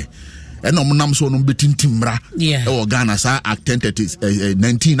suae e no nam so no betintim mra e wo Ghana sa act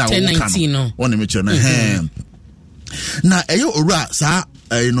 19 na wo kan me che na na eyo ora sa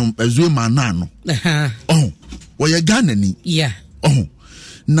ezue manano we Ghana ni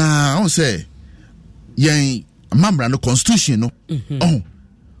na on say yen mamra no constitution no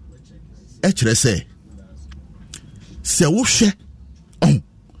e kire say wo hwe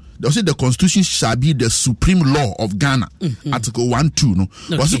they say the constitution shall be the supreme law of Ghana. Article 1-2 no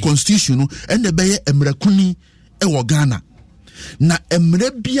was the constitution no and the beye emrakuni e wo Ghana na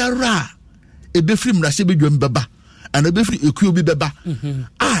emre biara e be free mra se be dwam baba and a befri ekuo bi beba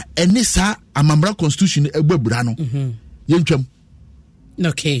eni sa amamra constitution egbabura no yentwam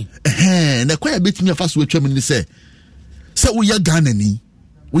okay na kwa betimi afa so atwam ni se wo ye Ghana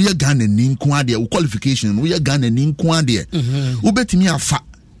ni nko ade wo qualification wo ye Ghana ni nko ade wo betimi afa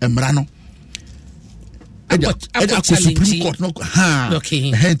emra no Ako Supreme Court no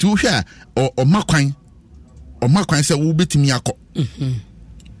okay to hwa o makwan se wo betimi akọ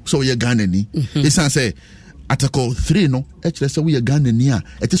so ye Ghana ni esan say Article 3 no actually say we Ghana ni a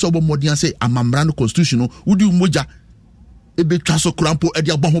it is obo modern say amamra no constitution no wudi moja ebe twa so krampo e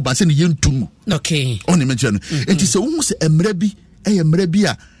de abɔ ho ba say ne yentum okay oni me chano enti say wo say emra bi emra bi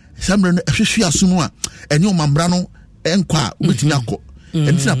a samra no hwehwe asum a ene amamra no enkwa wetimi akɔ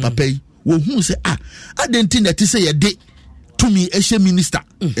enti na papa yi wo hu say adenti na ti say ye de tumi ehye minister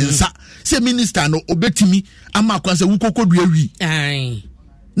ensa say minister no obetimi ama akwa say wukokodua wi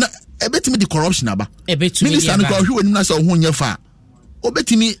na ebetimi the corruption aba minister no ko hwe na so ho nyefa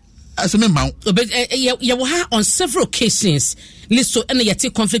obetimi aseme maw ye wo ha on several occasions listo and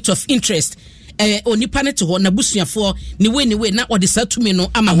yet conflict of interest onipa ne to ho na busuafo ni we na ode sa tumi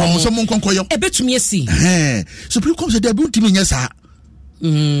no ama ho so mon konkoyo ebetumi asi Supreme Court say dey buntimi nyesa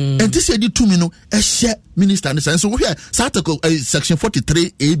and this say the tumi no ehye minister ne so we article section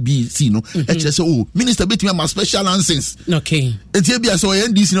 43 ABC no ehye say minister betimi ma special license okay etie bia so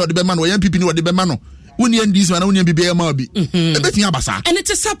NDC no de be man no NPP no de be man no woni NDC na woni NPP e ma bi ebetimi abasa and it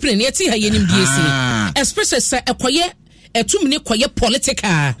is happening yet here yenim DSC especially say ekoye etumi ne koye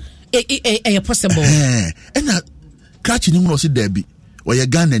political possible and catch ni no see there bi we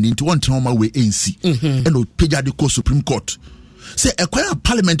Ghana ni nti won tena ma we ANC and o pagya de Supreme Court say a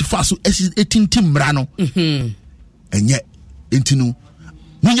parliament faso 18 mra no enye entinu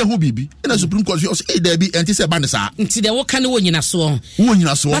munya ho bibi na Supreme Court say there be enti say ba ne sa enti de wo kan wo nyina so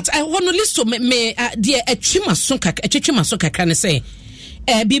but I want to list me de atwima so kakra ne say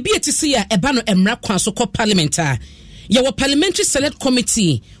bibi etisi ya eba no emra kwan so ko parliament a ye wo parliamentary select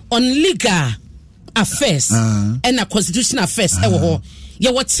committee on legal affairs and a constitutional affairs e wo ho ye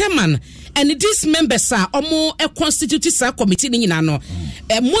wo chairman and these members are omo a constituted committee ni nyina no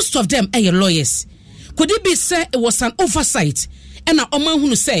most of them are lawyers. Could it be say it was an oversight and a omo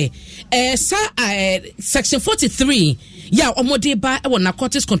hunu say section 43 omo de ba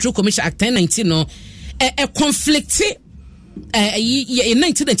Narcotics Control Commission Act 1019 no conflict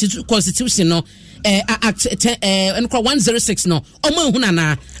 1992 constitution no act 106 no omo huna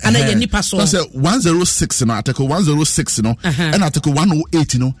na ana ye nipa so. So 106 no article 106 no and article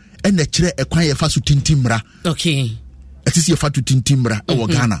 108 no and the kire ekwan ye fa so tintimra. Okay. It is ye fa to tintimra e wo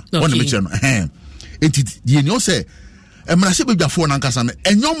Ghana. One me kire no enti ye no say emra se bedwafo na nkasa no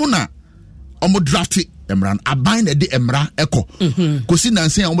enyom na omo draft emra aban na de emra eko kosi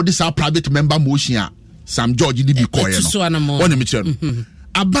nansen omo de sa private member motion a Sam George di bi koye no one me kire no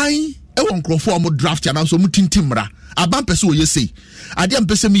aban e won krofo omo draft ya na so mutintimra aban pese wo yesi ade am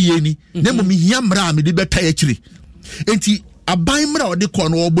pese mi yeni na mo mi hia mra me de beta ya kire enti aban mra ode ko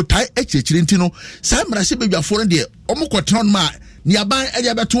no obotai ekirikiri enti no sa mra se bedwafo no de omo kwotron ma ni aban e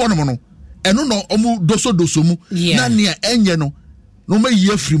de beto no no eno no omo doso mu na ne enye no no ma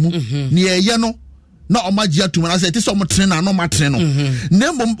yi afiri mu ne eye no na omagia tuma na say ti so mo trene na no ma trene no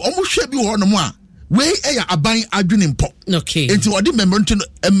na omo hwe bi wo no mo a we eya aban adwene mpo. Okay. Enti odi memorandum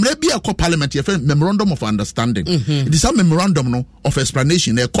emre bi akọ parliament ye memorandum of understanding. It is a memorandum no of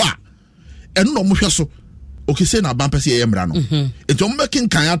explanation e kwa eno no mo hwe so okay say na aban pese ye emra no. Enti omo making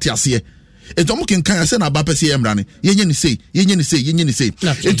kan atiase enti omo kin kan say na aban pese ye emra ne yenye ni say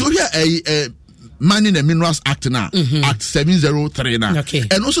enti ohia Mining and Minerals Act now, Act 703 now. Okay.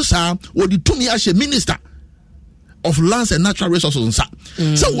 And also, sir, what the Tumi Ashe Minister of Lands and Natural Resources, sir.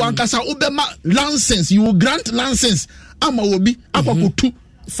 So, one can say, Obama license, you grant license. Ama wobi, apa two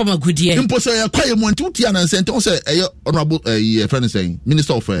from a good year. Impose a quiet one, 2 tier and sent on say, honorable friend saying,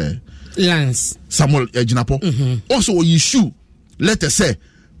 Minister of Lands Samuel Jinapo. Also, issue, let us say,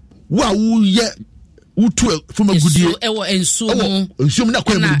 wow, yeah. From a good year, and so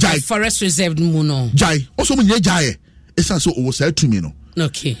forest reserve muno. Jai, also when you jai, it's also was said to me. No,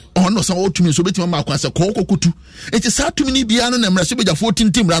 okay. Oh, no, some old to me, so better my class a cocoa kutu. It is sad to me, Biano and Rasibia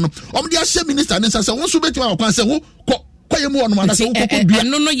 14 team run. The Asha minister, and I want to bet my class a quite more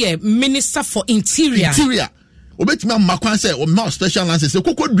no, yeah, Minister for Interior. Obet my Macquanse or more special lances, so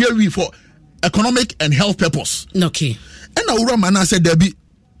could be for economic and health purpose. Okay. And I would man said there be.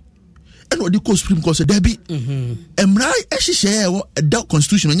 And what the Supreme Court said, Debbie, Emra, she share a dark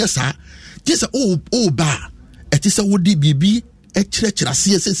constitution, and yes, sir, this ba, it is a woody BB, a church,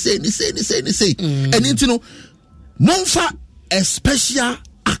 say, and you know, Monfa, a special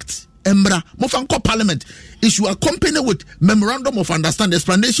act, Emra, Monfa Parliament, issue accompanied with memorandum of understanding,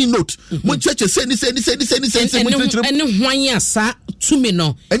 explanation note, when churches say, and 1 year, sir, 2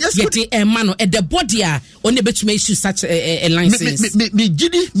 minutes, and yes, get a man at the body, only bet to issue such a license. Me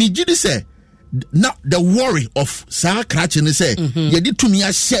Gidi say, now the worry of Sir Cratchin say, you did to me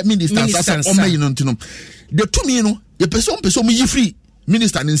a share minister, the 2 minutes, the person me free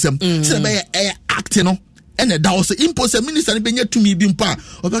minister in some, say, acting. And that was the impose a minister to me being part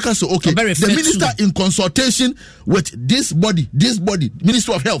of okay. The minister in consultation with this body,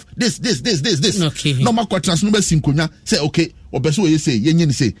 Ministry of Health, this. Okay. No more transnumer sinkunya say okay, or beso you say,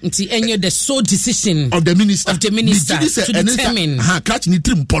 yen say. The sole decision of the minister to determine. Catch ni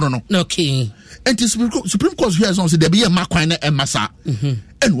trim pono. Okay. And the Supreme Court here on say there be a makwana and massa.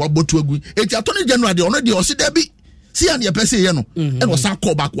 And what botu agui. It's Attorney General the already or see there be. See and your person, and was a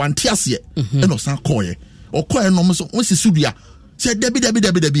call back 1 tier, and was a call ye. Or call no so once Subia said Debbie.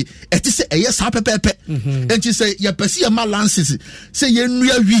 It is a yes, happy pepe. And she say, ya persia my lances. Say ye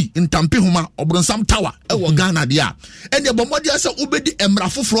we in Tampihuma or Bronsam Tower, or Ghana dia. And the Bombardia say Ubedi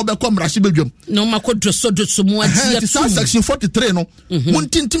Emrafu Frobe come Rasibum. No Mako Drosso Sumo. Section 43 no.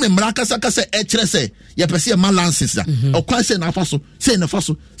 Muntintim Mrakasaka say Etrese, ya persia my lances. Or quite say Nafaso, say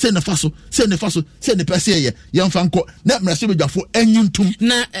Nafaso, say the persia, young Fanco, not Rasibia for Enyuntum.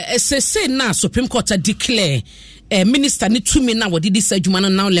 Na say na Supreme Court declare. Minister ni tumi na wodi di adwuma no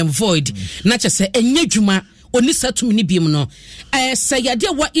now lem void na che se enye adwuma oni sa tumi ni biem no say yade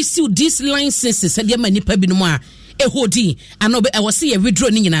wa issue these licenses say de ma nipa bi no a ehodi ano be e wose ye withdraw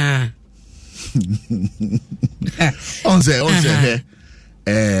ni nyina on say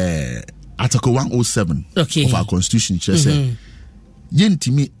article 107 of our constitution say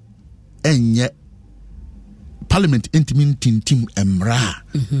yentimi enye parliament intimi tintim emra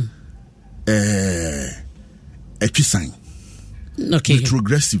sign. Okay.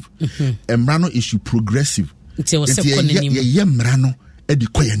 Progressive. Emrano issue progressive. It's Yemrano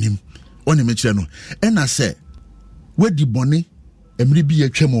edikoyanim. One mention. And I say, where the bonnet emri be a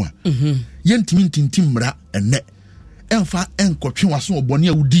chemoa. Yentimin timra and net. Enfa enko was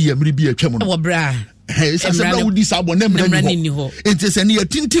bonnia would be a chemoa. Bra. Hey, Sabra would this abonem. It is a near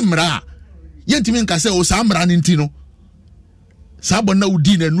tintimra. Yentimin can say, oh, Sam ran in Tino. Sabo na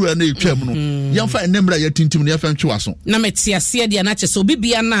udi na nura na etwam no yamfa enemra ya tintim na yafa ntwe aso na metiasie dia na chese obi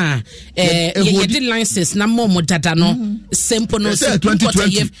bia na ye de license na mo dada no sempo no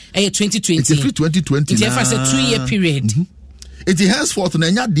 2020 it's 2020 na yafa say 2-year period it henceforth na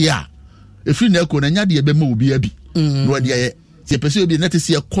nya dia efi na ko na nya dia be ma obi abi no dia ye se pese obi na te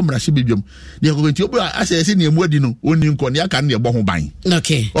se komra hye bebiem dia ko nti obi ase se ne emu adi no oni nko ne aka ne bo ho ban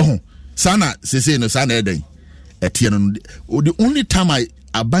okay sana sese no sana eden the only time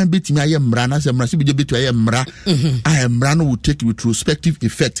I bind bit me I am mra na se mra se bi bit I am mra I am mra no will take retrospective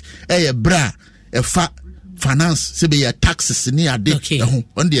effect bra fa finance se be your taxes ni ade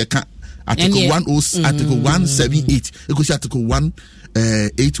on the account article 10 article 178 e go see article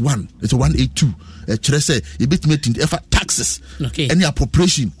 181 it's 182 chere say e bit me tin fa taxes any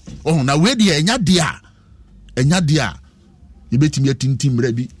appropriation na we dey enya dia you bet me tintim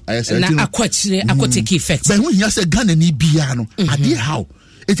rebi I say na akotake effect but when you say Ghana ni bia no ade how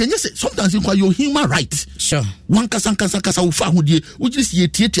it just sometimes in your human right sure one kasa ufa hodie wo just ye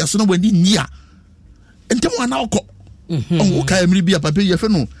tietia so no wani nia entem wana okọ o ka emri bia papa ye fe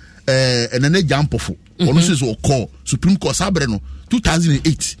no enene jampofo ono so so call Supreme Court sabre no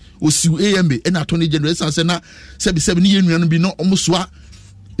 2008 o si AMB and attorney general say na 77 ni yenu bi no omosoa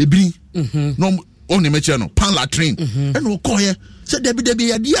ebiri no on the mechano pan latrine and we call here said debi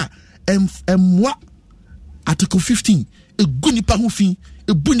ya dia moi article 15 e guni pa hufin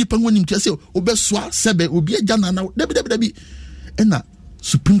e buni pa woni mtia se obeswa sebe obi agya na debi na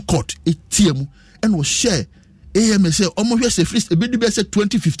Supreme Court etiemu and we share AM say omo hwe se free e be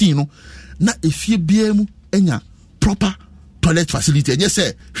 2015 no na efie biemu enya proper toilet facility and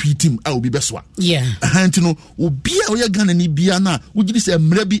say hwitim a obi beswa no obi a oya Ghana ni bia na ugiri say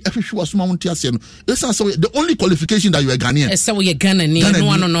mra bi ahwehwe asoma wonte ase no esa say the only qualification that you are Ghanaian esa we Ghana ni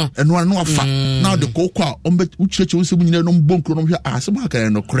no afa now the kokwa ombe uchireche won se munyina no bonkro no hwe asema aka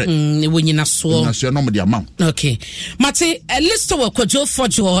no kore wonyina so no mo de amount okay mate list we kojo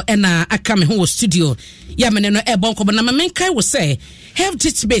fojo na aka me ho studio ya mene no bonko na menkai wo say have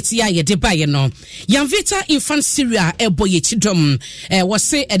debate ya ye de baye no Yanvita infant cereal boye chidom was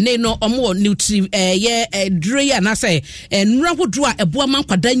say ene no omo nutri ye dre na say nra hodo a eboa man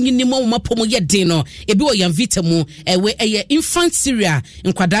kwada nyini mo mapomo ye de no ebi wo Yanvita mu we ye infant cereal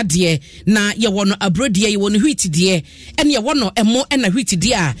nkwada de na ye wono abrode ye wono wheat de ene ye wono emo na wheat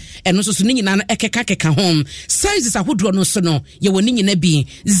de a eno so ni nyina no ekeka home sizes ahodo no so no ye woni nyina bi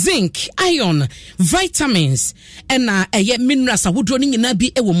zinc iron vitamins na ye minerals ahodo ni nyina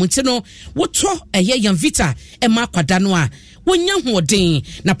bi ewo munte no woto Yanvita ma kwada no a wonya hoden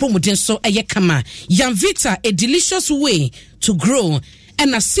na promoden so kama Yanvita a delicious way to grow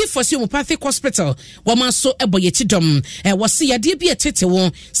and a see for homeopathic hospital woman so eboyetidom was see yade bi etete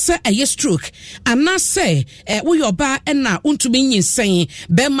won say stroke and na say wo yoba na untumi nyinsɛn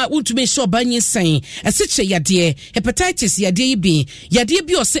bema untumi sure ba nyinsɛn asiche yade hepatitis yade bi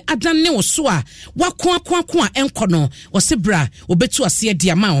o se adanne wo so a wako a enkono o se bra obetu ase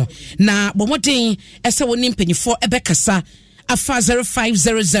dia ma na bomoden ese woni mpanyifo ebekasa afa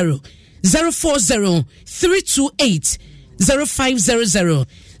 0500 040 328 0500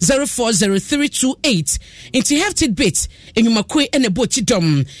 040328 into hefted bit in Yumakwe and a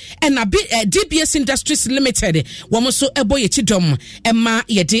bochidom and a DBS Industries Limited wamoso eboye chidom emma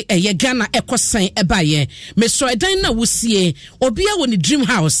yede Ghana ekosan ebaye meso edan na wusie obia woni dream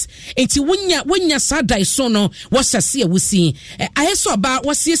house enti wonya sadai so no wasase wusi ayeso ba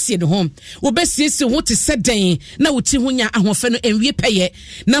wasiesie ne ho obesiesie ho te seden na wuti honya ahofe no enwie peye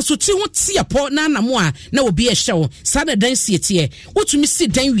na so ti ho tiapo na anamo a na obi ehyew sada dan sietie wotumi si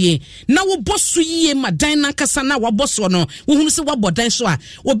dan wie na wo boso yie madan na kasa na wo boso no wo hunu se wo bodan so a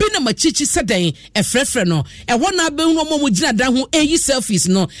obi na machichi seden efrefre no wo na be hunu mo gina dan ho eyi selfies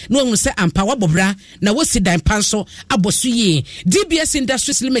no na wo hunu se ampa wo bobra na wo si dan panso aboso yie DBS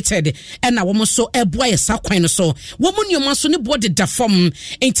Industries Limited na wo mo so eboa yesa kwan no so wo mo nyoma so ne bo de da fom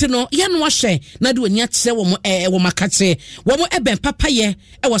enti no ye no ahwe na de onya kire wo mo wo makache wo mo eben papaye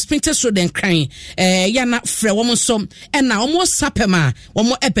wo Sprinters Road and Cran ya na frɛ wo mo so na wo mo sapema wo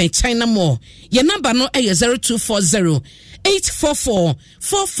mo eben China more your number no 0240 844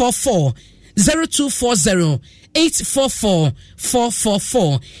 444 0240 844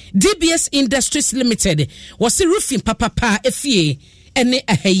 444 DBS Industries Limited was the roofing papa efie ene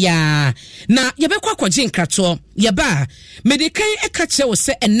ahya na yebekwa kwaje nkrato yeba medikan ekache wo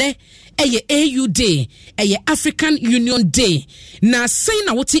se ene AU Day African Union Day na say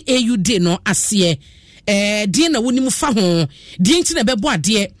na wote AU Day no ase die na woni mu fa ho die nti na bebo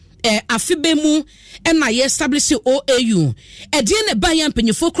ade afibe mu na ye establish OAU ede na ba ya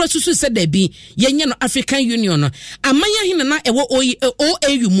mpanyefo kura susu se da bi yenye no African Union no amanya hina na ewo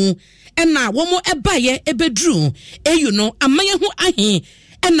OAU mu na womo eba ye ebedru AU no amanya hu ahe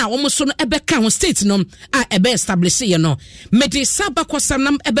na womo so no ebeka ho state no a ebe establish ye no mede saba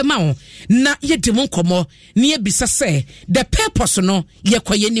kwasanam ebe ma ho na ye di mo nkomo na ye bisa se the purpose no ye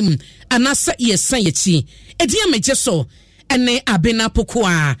kwayenim anasa ye san ye chi edi ameje so ene abena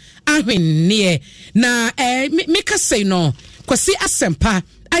pokoa ahwennie na meka say no kwasi asempa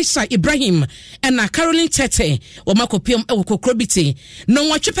Aisha Ibrahim na Caroline Tete o makopium e kokrobiti no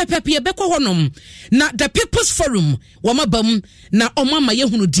watwe pepepe ebekọ honom na the People's Forum wo mabam na omama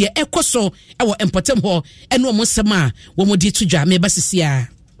yehunu de ekoso e wo empotem ho ene o mosema wo modi tudwa me basisia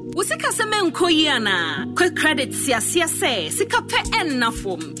Usika seme nkoyiana quick credit siasia se sika pe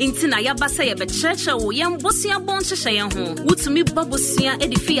ennafom intina yabasa ye becheche wo yambosia bonchehye ye ho wutumi babosia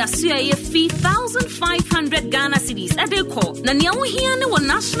edifi asia ye fee 1500 Ghana cedis edeko na nia wo hia ne wo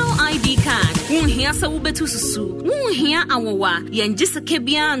national ID card wo hia se wo betu susu wo hia awowa ye ngiseke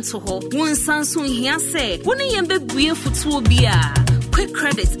bia nto ho wo nsanso hia se wo ne ye bebue futuo bia quick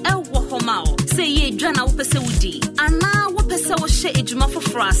credit wo homao say ye dwana wo pese wudi ana wo pese wo hye ejuma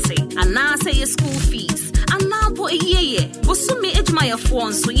frase ana say ye school fees ana bo eyeye bosumi ejuma ye fo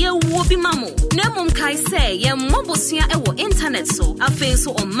nso ye wo bi mamo na mom kai say ye mobosia wo internet so afen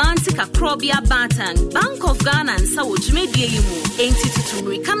so omantic akrobia batan Bank of Ghana nsa wo dwumedie yi mu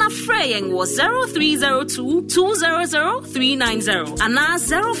entitutumri kana freyen wo 0302 200 390 ana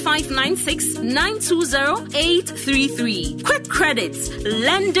 0596 920 833 quick credit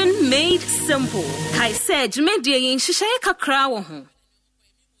London made simple. Kai said, "Jumedie shishaye kakra wo ho."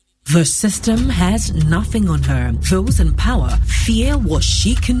 The system has nothing on her. Those in power fear what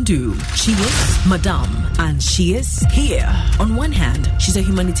she can do. She is Madame, and she is here. On one hand, she's a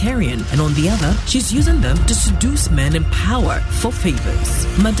humanitarian, and on the other, she's using them to seduce men in power for favors.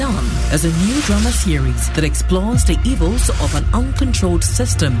 Madame is a new drama series that explores the evils of an uncontrolled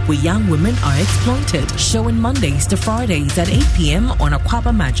system where young women are exploited. Showing Mondays to Fridays at 8 p.m. on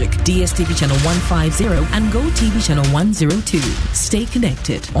Aquaba Magic, DSTV channel 150, and Go TV channel 102. Stay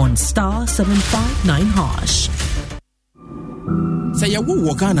connected on star 759#. Say ya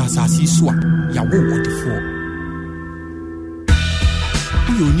wo Ghana asasi so a ya wo wodefo.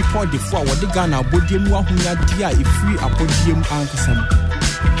 Uyo nipa defo a wode Ghana abodiem ahonya dia efiri abodiem ankasam.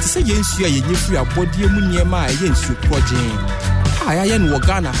 Ti say yensu a yenye firi abodiem niema a yensu projen. A ya no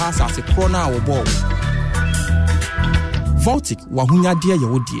Ghana ha asase pro na wo bo. Voltic wahonya dia ye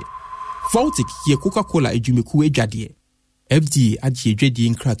wodie. Voltic ye Coca-Cola edwumeku edwade. FDA aji edwedi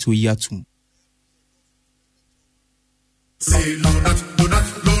nkrato yi atum. Say donut, donut,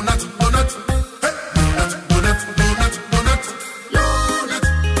 donut, donut. Hey, donut, donut, donut, donut. Donut,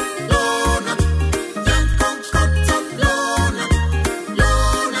 donut. Young concoct of donut.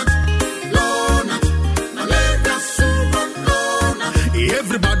 Donut, donut. Malaria super donut.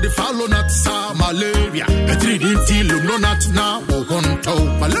 Everybody follow not sa malaria. A 3D till donut now. Ogonto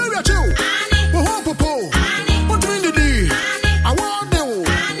malaria chill. Oho popo.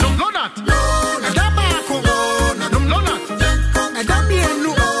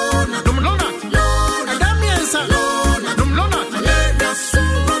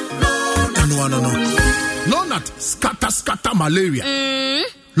 Scatter malaria.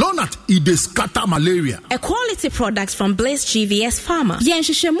 Lonat ide scatter malaria. A quality product from Blaze GVS Pharma. Yen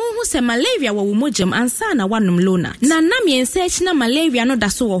hwehwemu hu se malaria wo mojam ansa na wanum Lonat. Na nam yen search na malaria no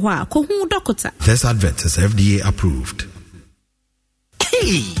daso wo ho a ko hu doctor. This advert is FDA approved.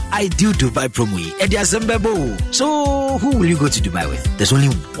 Hey, I do Dubai promo. Eddie Asembebo. So, who will you go to Dubai with? There's only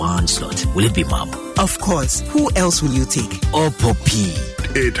one slot. Will it be Mom? Of course. Who else will you take? Or Poppy?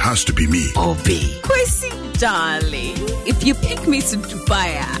 It has to be me. Or B. Kwesi, darling. If you pick me to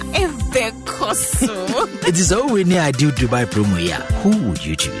Dubai, it is already I do Dubai promo. Yeah. Who would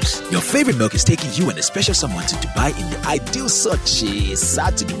you choose? Your favorite milk is taking you and a special someone to Dubai in the ideal Sochi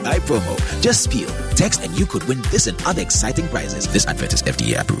Sad to Dubai promo. Just spiel, text, and you could win this and other exciting prizes. This advert is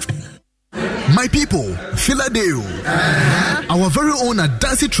FDA approved. My people, Philadelphia. Our very own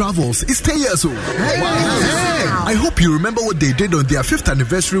Adansi Travels is 10 years old. Wow. I hope you remember what they did on their 5th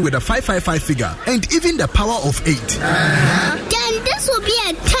anniversary with a 555 figure and even the power of 8. Then this will be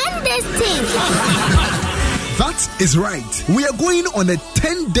a 10 days thing. That is right. We are going on a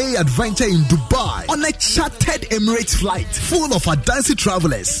 10-day adventure in Dubai on a chartered Emirates flight full of Adansi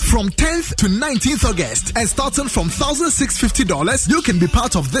travelers from 10th to 19th August. And starting from $1,650, you can be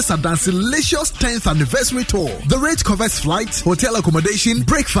part of this Adansi-licious 10th anniversary tour. The rate covers flights, hotel accommodation,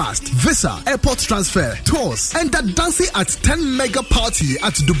 breakfast, visa, airport transfer, tours, and a dancing at 10 mega party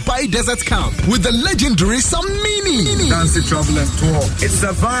at Dubai Desert Camp with the legendary Samini. Dancing Travelers Tour. It's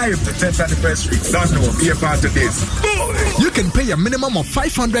a vibe. The 10th anniversary. That's what be a part of this. You can pay a minimum of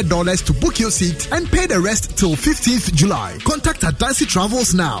 $500 to book your seat and pay the rest till 15th July. Contact Adansi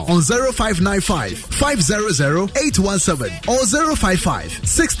Travels now on 0595 500 817 or 055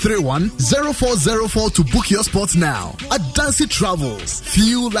 631 0404 to book your spot now. Adansi Travels.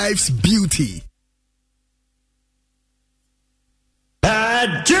 Feel life's beauty.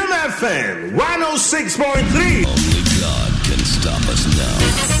 Jim FM 106.3. Only God can stop us now.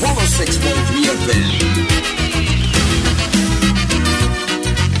 106.3 FM.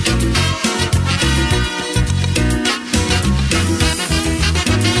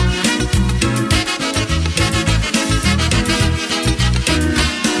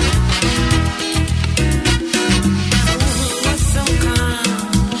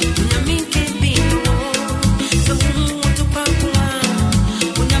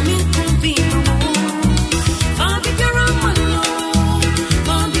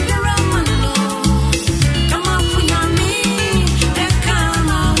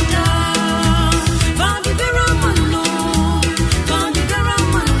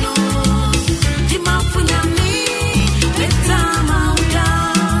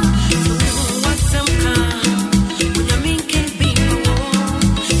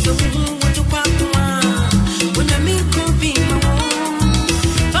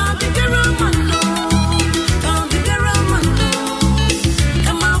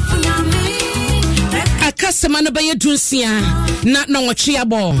 Semana Baye Dunsia, not no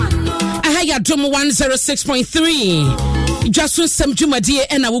Chiabo. I had Drum 106.3. Dwaso Nsem Jumadie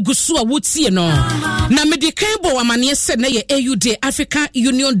and Awugusua Wutsi no. Na medikabo amane se na ye AU Day, African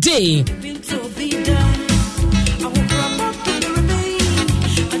Union Day.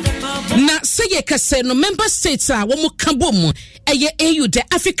 Na say ye kase no member states a wo mu kabom eye AU Day,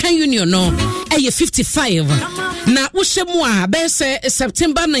 African Union no eye 55. Na wohwemu a be se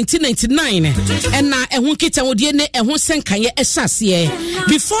September 1999 and na ehun kita wodie ne ehun senkaye esase.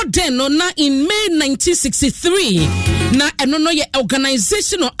 Before then no na in May 1963 na eno no ye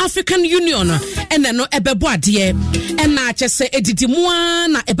Organization of African Union and no ebebo ade and na chese edidimu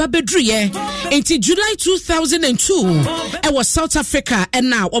na ebabedruye until July 2002 e was South Africa and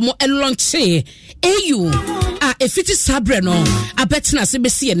now omo launche AU a fiti sabre no abetina se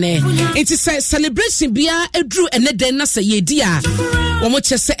besie ne it is a celebration bia edru ene den na se yedi a omo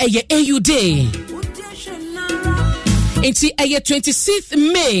chese eye AU Day. It's a 26th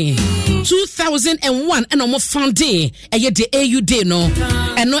May 2001 and almost found day a the AU Day no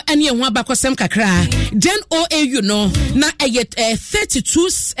and no any one back sem kakra then OAU no na a 32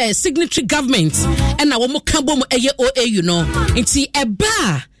 signatory government and now mo kabo a OAU no it's a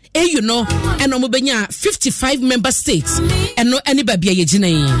bar AU no and no benya 55 member states and no any baby a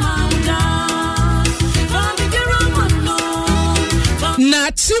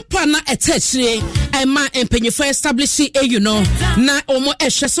na tipa na etechire ema empenyefo establish AU no na omo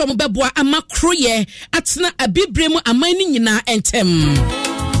ehwese omo beboa ama kroye atena abibremu amani nyina entem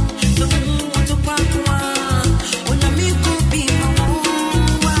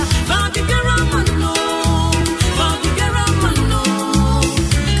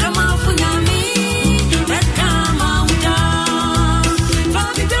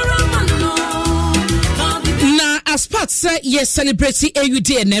as part say yes celebrate AU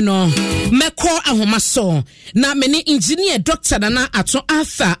Day no meko ahomaso na many engineer doctor na ato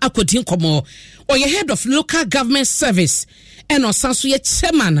Arthur akodin komo or your head of local government service and osanso ye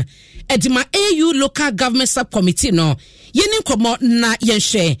chairman edima AU local government subcommittee no yeni komo na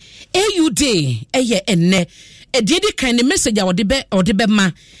yenhwe AU Day eye enne edidi kind message a odebe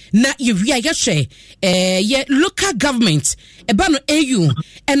ma na yewia yehwe ye local government eba no AU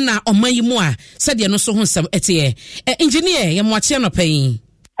na omayi mu a sade no so ho nsem etie engineer ye mo ache no pai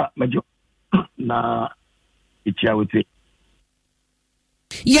majo na itia wote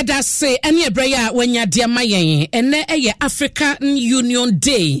yeda se ene ebreya wanya de mayen ene eye African Union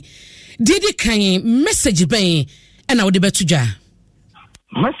Day didi kan message ben na wo de betuja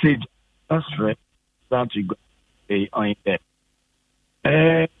message that's right that you go on there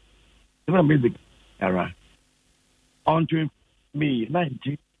the music era on to me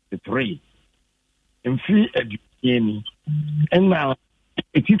 1993 in free education and now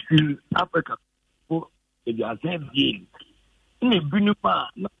it is Africa for a If I said ye, in a Binuma,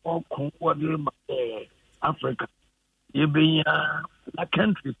 not all water Africa. You be a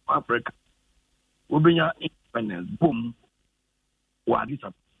country for Africa. We be independence. Boom. What is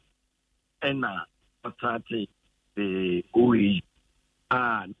up? And party the OE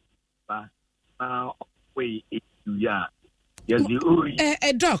and way yeah. Yes, the OE.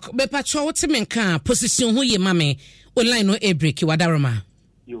 Doc, be patrol what men can position who ye mammy or line no a break you wadaroma.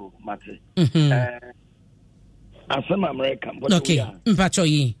 You matter. As some American, okay, patrol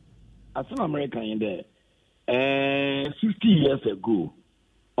ye. As some American in there. 50 years ago,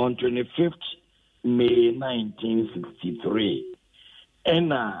 on 25th May 1963,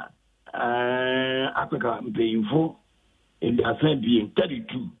 and Africa painful in the assembly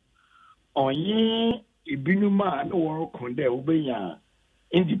 32. On ye, Ibinuma and war conde obey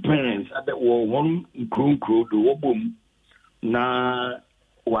independence at the war one crow the wobum na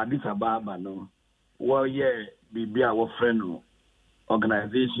Wadis Ababa no. Well, yeah, be our friend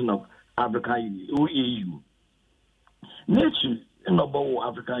Organization of African Union, OAU. Nature in the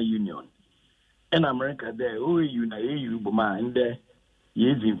African Union in America there, OAU na AU Buma in there,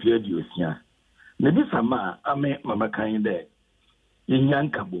 yes, in Field Yosia. Maybe some I met Mama kind there. In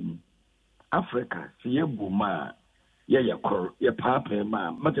Yankabum, Africa, see a Buma, ya papa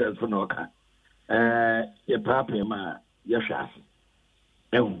ma, Matters for Noka, ya papa ma, ya shafi.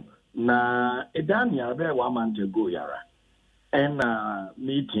 Na Edania, there 1 month ago, Yara, and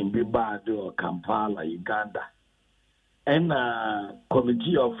meeting be bad or Kampala, Uganda. And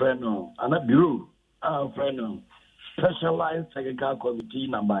committee of friend and a bureau of friend specialized technical committee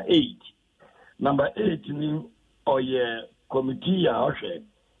number 8. Number 8 means committee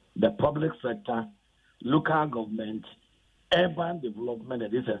the public sector, local government, urban development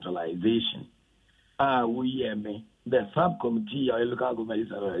and decentralization. We the subcommittee or local government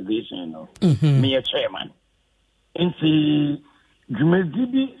decentralization, me a chairman. And see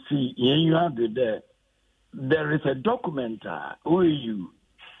Jumedibi see you have there. There is a document, OAU,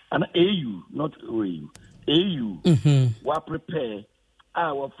 an AU, not OAU, AU, what prepare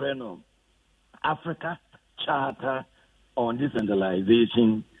our friend of Africa Charter on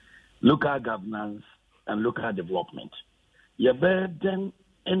decentralization, local governance, and local development. You burden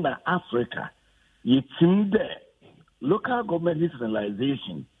in Africa, you think that local government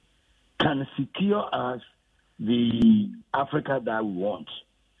decentralization can secure us the Africa that we want.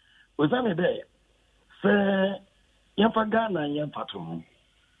 Was that there? Ghana Yampatum.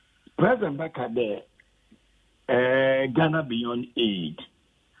 President Baka there, Ghana Beyond Aid.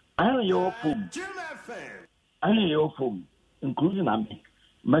 I am your phone, including Ami,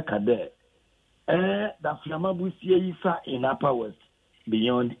 Maka there. The Flamabusia Isa in Upper West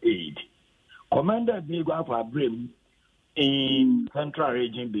Beyond Aid. Commander Diego for Brim in Central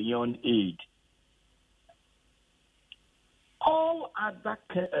Region Beyond Aid. All other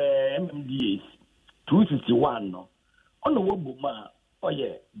MMDAs. 261 no on the wobuma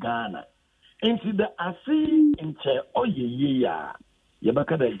Ghana into the asi into ya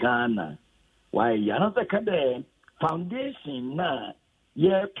yabaka the Ghana why another kade foundation na ye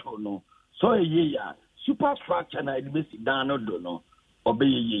no so ya superstructure na edibesi dano do no obey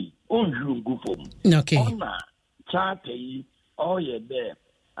ye onju ngufom okay ona charter yi there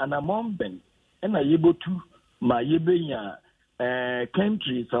and among ben na yebotu ma yebenya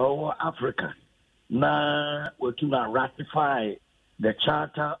countries or Africa na we're to ratify the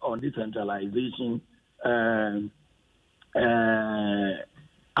Charter on Decentralization, Africa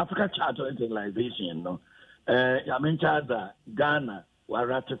Charter on Decentralization. No, I mean, Ghana will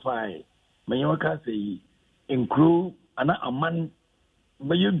ratify. Mayoka say include a man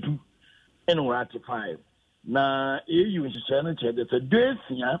may do and ratify. Na EU is there's a day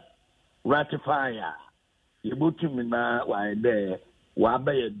ratify. You put him in why there. Wabe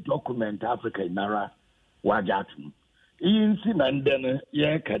a document Africa Nara Wajatum. In Sinandana,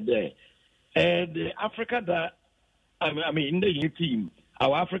 Yakade. The Africa that I mean, in the team,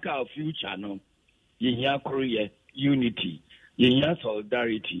 our Africa of future, no, Yenya Korea unity, Yenya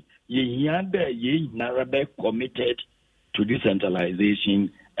solidarity, Yenya de Ye Narabe committed to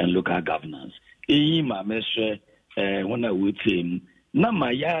decentralization and local governance. Ma Meshe, when I would say, Nama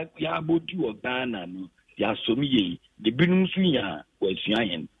Yabudu or Ghana, no. The Binusuya was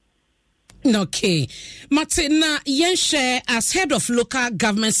Yayan. Okay. Martina Yenshare as head of local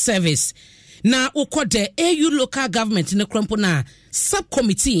government service. Na ukode AU local government in the Krampona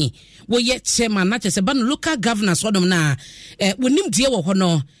subcommittee where yet chairman not just about local governance wadom na when him dear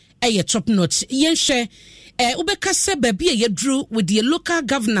hono a top notch Yenshare ubeka se baby ye drew with the local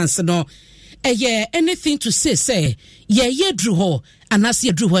governance no anything to say ye drew ho and as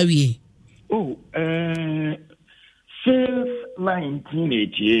ye drew where we. Since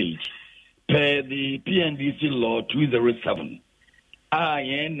 1988, per the PNDC law 207,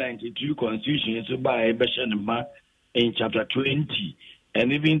 IN 92 Constitution is by Beshanima in chapter 20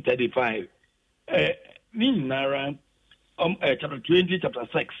 and even 35. Nara, chapter 20, chapter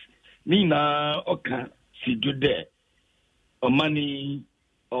 6. Nina Oka si do there. Or money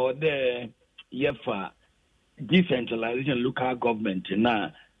or there, yefa decentralization local government na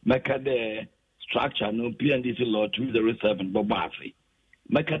meka the structure no PNDC law 207 bobafi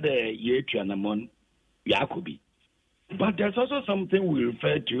meka the yetu anamon yakobi. But there's also something we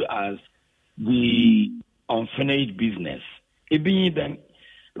refer to as the unfinished business. It being then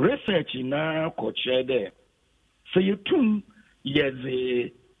research in our culture there. So you too, yes,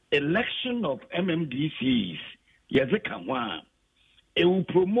 the election of MMDCs, yes, it will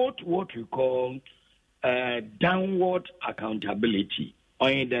promote what we call downward accountability.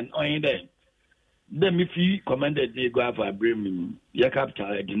 Then if you commanded the go for Bremen, your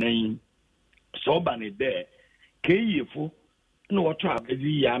capital denying so banny there, Kayfo, no what trap is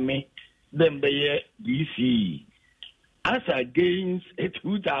the yame, then the DC. As against a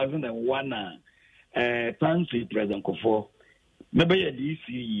 2001 fancy President Kofo, maybe a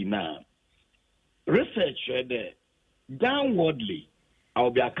DC now. Research there, downwardly,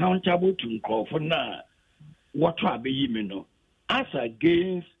 I'll be accountable to Kofo now. What be you as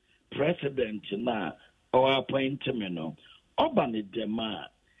against President now or appointment no, Obani Dema,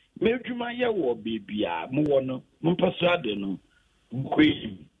 Mejumaya will be Bia, Muono, Mumpasado,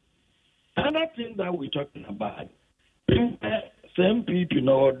 Queen. Another thing that we're talking about. Some people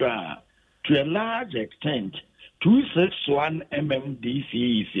know that to a large extent, 261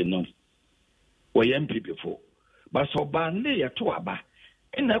 MMDCs, or MP before. But so Banley at Tuaba,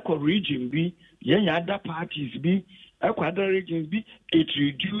 in a region be, young other parties be, other regions be, it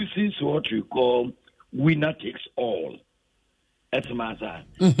reduces what we call winner takes all. As a matter.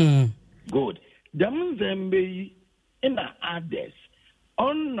 Good. Them be in others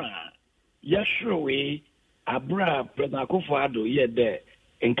on Yashua. Abra President Akufo-Addo ye there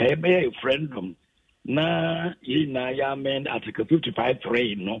in Kayebe referendum na ya amend Article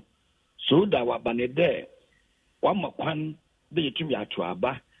 55(3) no so that wabane there wamakwan de yetumi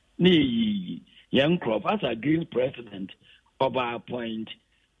atoaba ni young crop as against president of our point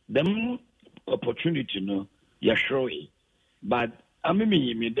them opportunity no yashroe but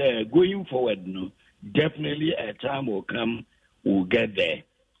me there going forward no definitely a time will come we'll get there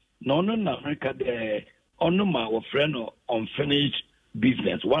no America there. On my friend unfinished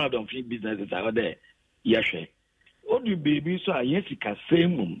business. One of the unfinished businesses out there. Yes, what do baby so I yes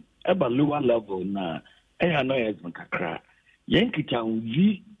same about lower level na I know as Makakra. Yankee town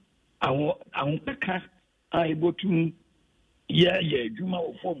V I want I able to Juma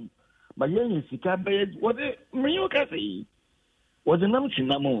form. But yen sika bed what the Mayoka say was a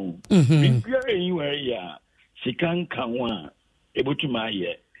namchinamo. Anywhere ya Sikan Kanwa able to my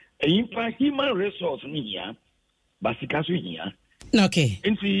year. In fact, human resource here, basically here. Okay.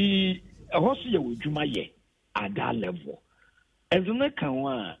 And see, a horse you would do my year at that level. As a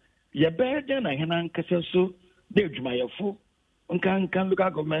Nakawa, you're better than I can anchor so, they'll do my full. Can look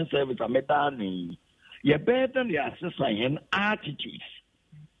at government service a medani. You're better than the assassin attitudes.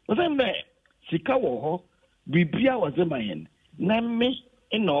 But then there, Sikawo, Bibia was a man. Name me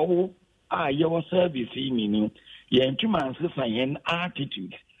in all, your service in you're into my assassin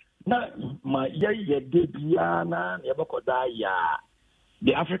attitudes. Na my debiana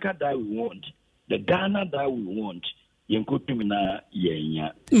the Africa that we want, the Ghana that we want, yenkotumina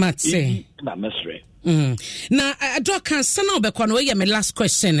yenya. Matse. Na mesre. Na Doka sana obekwa we my last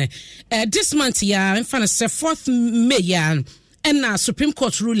question. This month ya in fact say 4th May ya and Supreme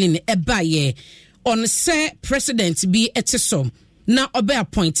Court ruling ebaye on say president be etisom na obe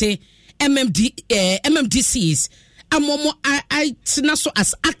appointed MMDCs amomo I so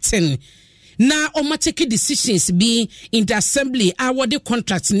as acting na take decisions be in the assembly award the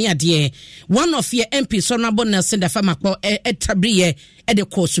contract near there one of your MPs honorable Nelson Dafamakpo etabriye at the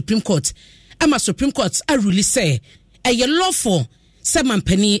court Supreme Court ama Supreme Court a rule say a lawful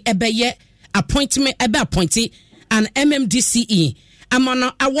semampani ebeye appointment ebe appointed an MMDCE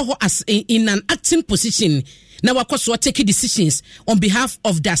amana awo as in an acting position. Now, of course, we're taking decisions on behalf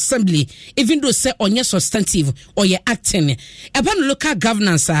of the assembly, even though say on your substantive or your acting. About local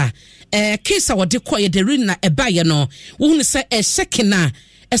governance, case our decoy the rina a buyer no, won't say a second,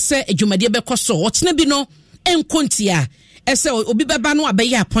 say a Jumadia Becoso, what's nebino, and Contia, say Obibano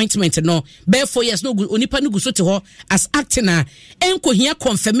abey appointment no, bear 4 years no good, Onipanu Gusoto as acting, and cohere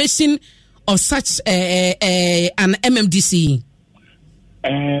confirmation of such an MMDC.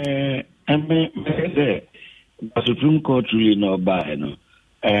 And me the Supreme Court really no by no.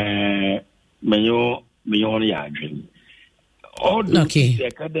 Me only arguing. All the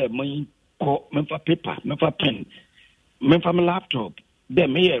academy call me for paper, me for pen, me for my laptop. They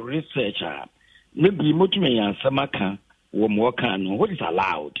may a researcher. Maybe much me and Samaka or more can what is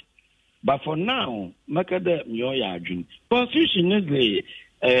allowed. But for now, make the me arguing. Constitution is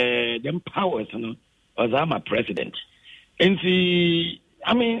the powers, as I'm a president. And see,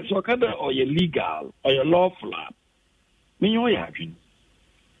 I mean, so kada or your legal or your lawful. Me arguing.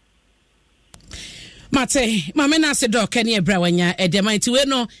 Mate, mama na se do Kenny Brawanya edemai we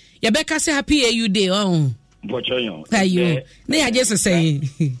no ye beka say happy AU day on. Bochoyo. Ayo. Ne I just say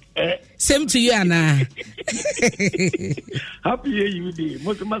same to you Anna. Happy AU day.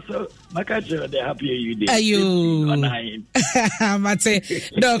 Most makacho the happy AU day. Ayo.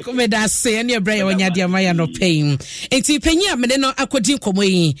 Mate, doc me da say any Brawanya dia maya no pain. Enti panyi amene no akodi nkomo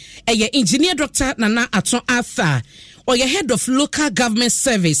yi eye engineer Dr. Nana Aton Arthur or your head of local government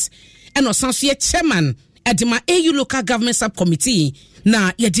service. And also chairman at the AU local government subcommittee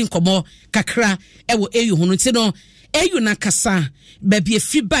na yedin komo kakra ewo AU hunu no AU na kasa baby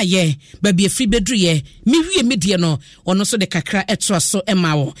free baye baby free bedruye mi wie medie no ono so de kakra etro so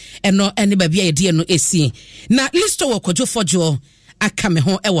emawo eno ene baby yedie no esi na listo wo kojo fojo aka me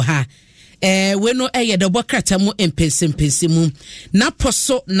ho ewo ha we no eye de bokrata mu empesimu na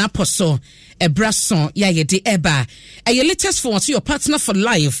poso ebrason ya yede eba eye latest for your partner for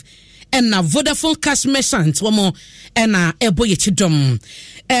life and na Vodafone cash merchant womo and na ebo ye chidom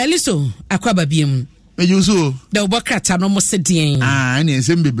liso akwaba biem you so the bokrata no mo sedien any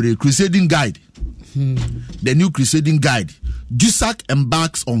nsem bebre crusading guide the new crusading guide Jusak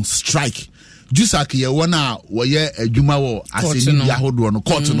embarks on strike. Jusak ye wana woye adwuma wo aseni ya hodo no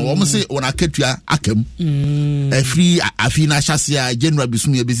court no wo se wona katua akam free afi na hyasia January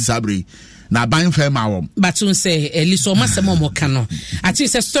bisum ye besi sabre na ban fa ma wom batun say liso masemo mo kano ati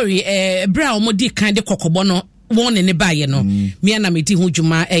say story bra o di kan de kokobo no won ne baye no me na me di ho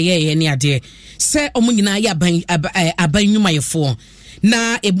dwuma ye ne ade say omo nyina ya aban nwuma yefo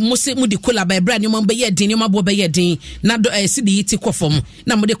na mose mu di kola ba bra nyoma be ye din nyoma bo be ye din na do sidi yiti kofom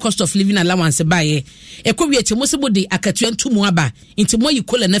na mo de cost of living allowance baye ekowi eche mose bo de akatua ntumu aba nti mo yi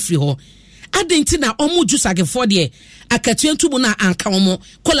kola na firi ho adenti na omu jusage for de akatua ntumu na anka omo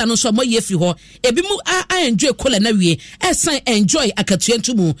kola no so mo ye firi ho ebi mu enjoy kola na wie esan enjoy akatua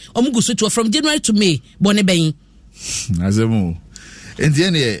ntumu omu gusu to from January to May bone ben azemu enti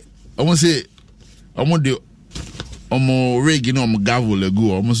ene omo se omo de omo regi no omo gavel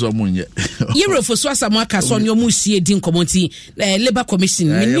egu omo so omo nye Euro for so asamo aka so nyo mu sie din community labor commission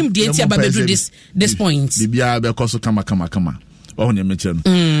minim de enti aba bedru this point bibia be koso kama oh ne meche no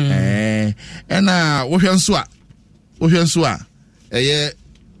na wo hwe nso a eye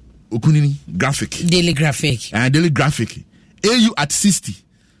okunini graphic daily graphic AU at 60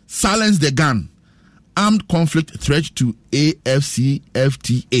 silence the gun armed conflict threat to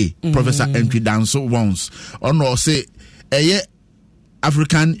AFCFTA Professor Entry Danso once ono say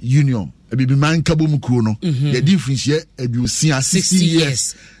African Union ebibi man kabomkuo no the difference here edusia 60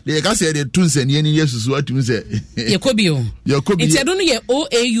 years they can say the tunse ne ni yesu so atum say yakobio it's I don't know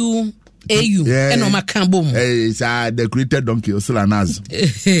OAU eno makambom the created donkey osalanaz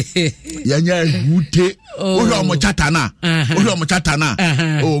yanya gute omo chatana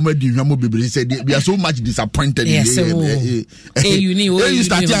oh me di hwamo bibiri say we are so much disappointed in AU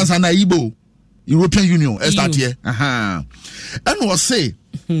start answer na Igbo European Union start here and was say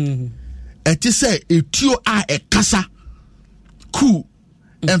it say etio a ekasa ku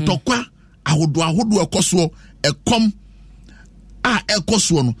entokwa ahodo ekoso ekom a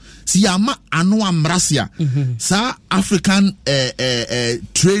ekoso no si ama ano amrasia sa African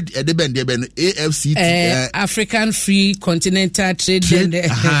trade edebende AFC African Free Continental Trade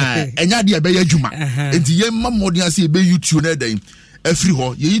enya de be yadwuma enti yemma modern say be YouTube na den afri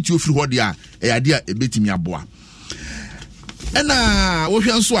ho ye YouTube free ho de a eyade a ebetimi aboa ena wo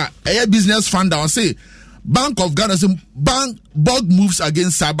hwe nso a business founder on say Bank of Ghana say bug moves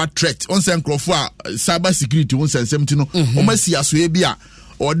against cyber threat on say nkrofo cyber security on say semti no o ma si aso e bia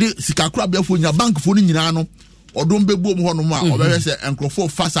o de sikakura biafo nya bank fo ni nyina no odom bebu mo hono ma o be say nkrofo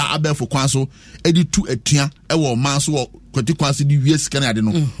fasa abefo kwan so edi tu atua e wo man so kwati kwan so di wie sika na ade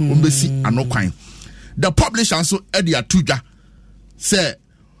no o be si anokwan the publisher so e de atudwa say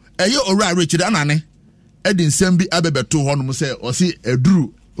eye ora Richard Anane edi nsem bi abebeto hono mo say o si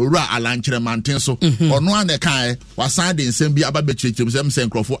eduru ora alankyere manten so ono ane kan wasan de nsem bi ababechirechim sem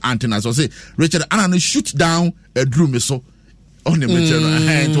nkrofo antenna so say Richard Anane shoot down eduru me so on the meter no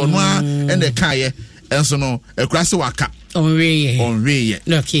and ono ane kan enso no ekrase waka On way.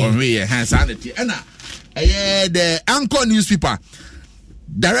 Sanity. And the Anchor newspaper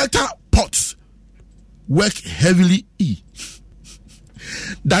director Potts work heavily.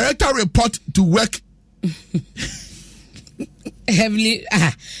 Director report to work heavily.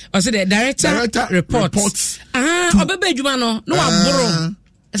 Also the director reports. Obebe Juma no aboro.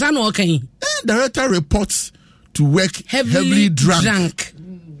 Is that no okay? Director reports to work heavily drunk.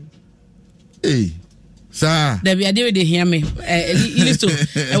 Hey, sir. There be a day they hear me. You need to.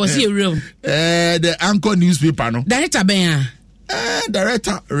 I was here real. The Anchor newspaper no. Director Ben.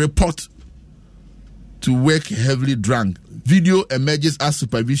 Director report to work heavily drunk. Video emerges as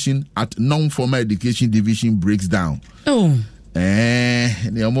supervision at non-formal education division breaks down. Oh.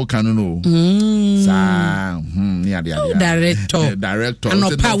 Niamo Kanuno. Director.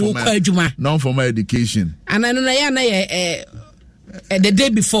 Non-formal education. And I know the day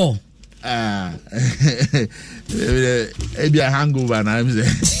before. Maybe a hangover now. And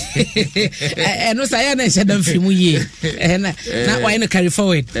no say na say dem film ye. Na why no carry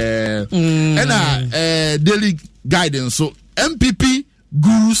forward. And daily guidance. So MPP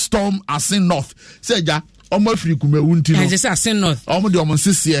Guru Storm Asin North. Say ja omo free kumewunti no. Just Asin North. Omo de omo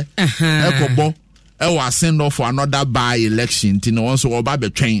sisi ekobo e was Asin North for another by election tin no so oba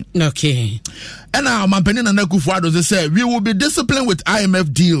betwen. Okay. And now Mampeni Nana Akufo-Addo say we will be disciplined with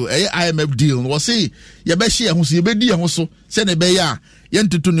IMF deal. IMF deal. We say ye be share ho so ye be di ho so say ne be ya ye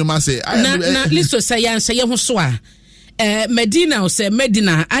ntutu ni ma say. Na listo say yan say ye ho so a Medina say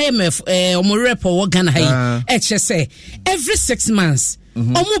Medina IMF omo rep o Ghana hai say every 6 months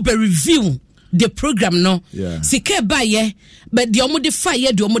omo be review the program no sika ba ye but the omo de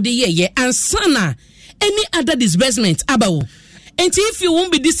fire the omo de ye ansana any other disbursement abawo. And if you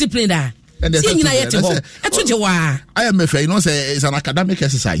won't be disciplined IMF, you know, say it's an academic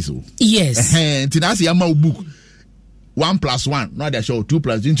exercise. Yes. And that's your book. 1+1, not that show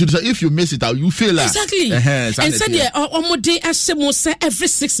 2+2. So if you miss it out, you fail. Exactly. And said every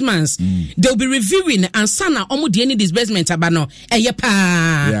 6 months they'll be reviewing and sana omudi any disbursement abano.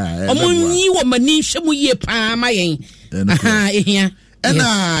 And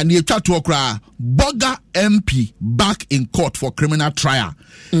near Chatwokra, Boga MP back in court for criminal trial.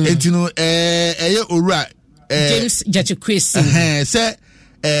 And you know, James Jachikwesi say,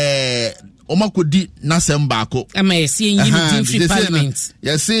 Omakodi Nsem Bako. Am I seeing you in free parliament?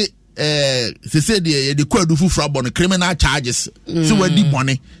 Yes, say, they said the court do for criminal charges. So where the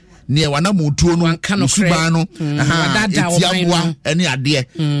money near Wanamu Tuno, Subano, Tiabua, any idea.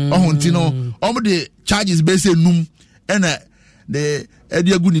 Oh, Tino, all the charges based num and the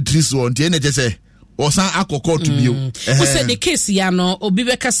Ediaguni Triso on TNHS or some alcohol to be. Who said the case, Yano, or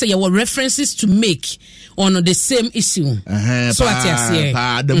Bibeka say our references to make on the same issue. So what you say?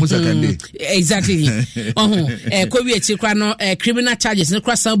 Exactly. Criminal charges, no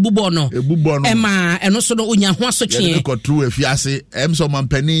cross bubono. Emma, and also the Unya Huasochi. True if you say, so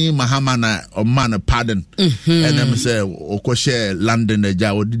Mampeni, Mahamana, or man a pardon. And them say, Okoshe, London, the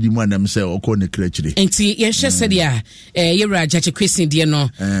Jaw, did you want them say, Okone Cretchy? And see, yes, said, yeah, you're a judge, Christian, dear no,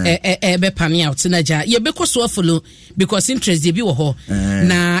 Bepani out, Sinaja, you because so follow because interest the view ho.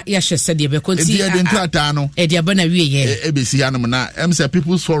 Na, yes, said, you because Ediabana ABC Anamana, MC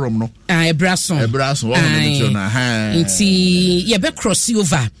People's Forum, no? A brasso, Inti Yabe cross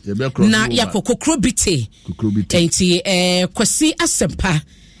over. Na Yakoko Krobite, Inti Kwasi Asempa,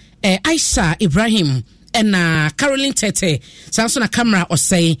 Aisha Ibrahim, and Caroline Tete, Samson a camera or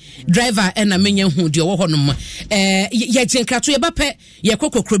say driver and a minion who do honum. Yajen Katu Yabape,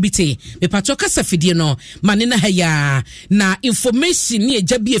 Yakoko Krobite, the Patoka Safidino, Manina Haya, na information near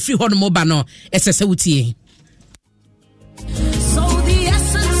Jabi a free honumobano, SSOT. So the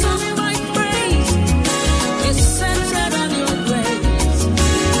essence of my praise is centered on your grace.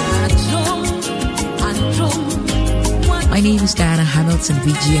 My name is Diana Hamilton,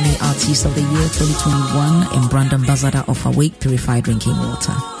 VGNA Artist of the Year 2021 and brand ambassador of Awake Purified Drinking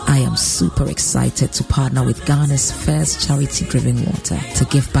Water. I am super excited to partner with Ghana's first charity-driven water to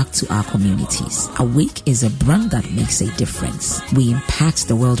give back to our communities. Awake is a brand that makes a difference. We impact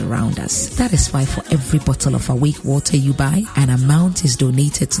the world around us. That is why for every bottle of Awake water you buy, an amount is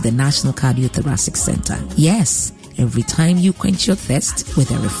donated to the National Cardiothoracic Center. Yes, every time you quench your thirst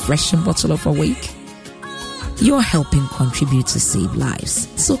with a refreshing bottle of Awake, you're helping contribute to save lives.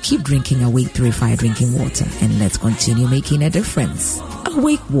 So keep drinking Awake Purified Drinking Water and let's continue making a difference.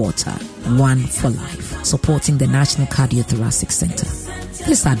 Awake Water, one for life. Supporting the National Cardiothoracic Center.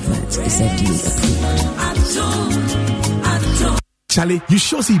 This advert is FDA approved. Charlie, you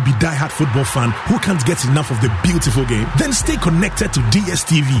sure see be die-hard football fan who can't get enough of the beautiful game? Then stay connected to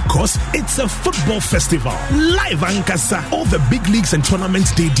DSTV, cause it's a football festival. Live Ankasa. All the big leagues and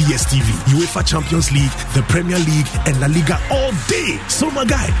tournaments day DSTV. UEFA Champions League, the Premier League, and La Liga all day. So my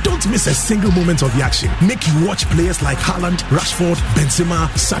guy, don't miss a single moment of the action. Make you watch players like Haaland, Rashford, Benzema,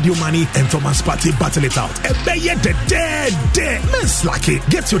 Sadio Mane, and Thomas Partey battle it out. Ebeye the dead. Miss like it.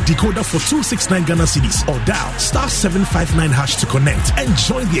 Get your decoder for 269 Ghana cedis or dial *759# to connect and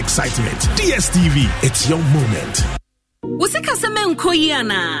join the excitement. DSTV, it's your moment. Usika seme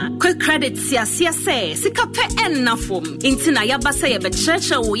nkoyiana quick credit siasia se sika pe ennafom intina yabasa ye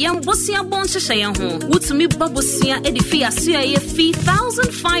becheche wo yem bosia bon hyehyɛ ho wutumi babosia edifi asoa ye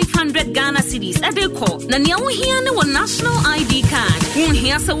 3500 Ghana cedis edeko na nea wo hia ne wo national ID card wo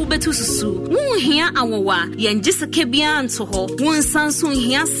hia se wo betu susu wo hia awowa yen giseke bia nto ho wo nsanso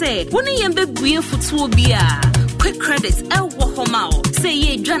hia se wo ne yen bebue futuo bia quick credits ewo homao say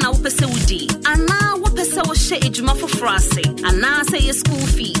ye dwana wo pese wudi ana wo pese wo hye ejuma frase ana say your school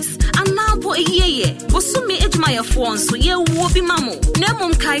fees ana bo eyeye bosumi ejuma ye fo nso ye wo bi mamo na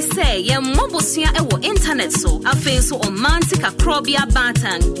mom kai say ye mobosua ewo internet so afen so omantic akrobia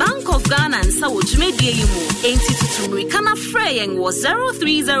batan Bank of Ghana nsa wo dwumedie yi mu enti tutumi kana freyen wo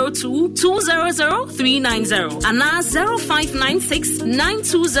 0302 200390 ana 0596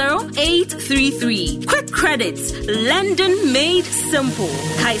 920833 quick credits London made simple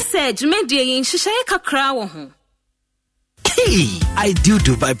kai say dwumedie yi nhyehyɛ kakra wo ho. Hey, I do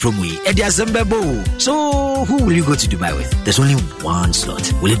Dubai promo. So, who will you go to Dubai with? There's only one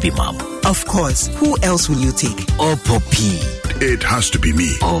slot. Will it be Mom? Of course. Who else will you take? Or Poppy? It has to be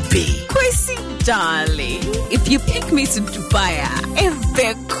me. Or B. Kwesi, darling. If you pick me to Dubai,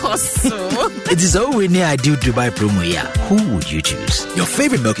 it is always near I do Dubai promo. Yeah. Who would you choose? Your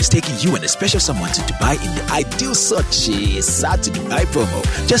favorite milk is taking you and a special someone to Dubai in the ideal Sochi Sad to Dubai promo.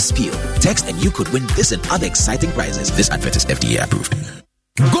 Just spill, text, and you could win this and other exciting prizes. This advert is FDA approved.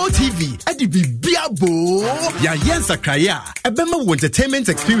 Go TV, Edibi Biabo, Ya Yensa Kaya, Ebema entertainment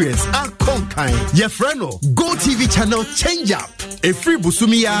experience, and Konkai, Ya Freno, Go TV channel change up. A free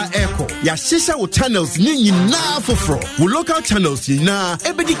Busumia Echo, Ya Shisha with channels Nini na for local channels Yina,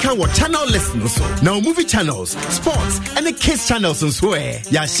 Ebedi can what channel lessons. Now movie channels, sports, and the kids channels and swear.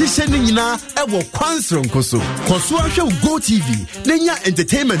 Ya Shisha Nina, Ewo Kwansron Koso, Konsuasha Go TV, Nenya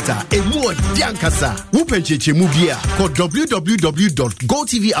Entertainment, a more Diankasa, Wupenche Mubia, call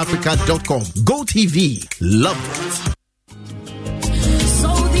www.gotvafrica.com. Go TV, love it. So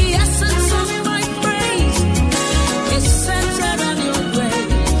the essence of my praise is centered on your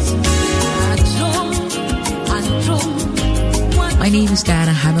grace. My name is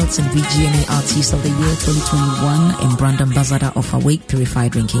Diana Hamilton, VGNA Artist of the Year 2021 and brand ambassador of Awake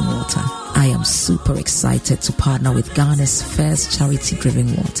Purified Drinking Water. I am super excited to partner with Ghana's first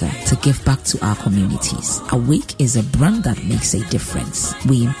charity-driven water to give back to our communities. Awake is a brand that makes a difference.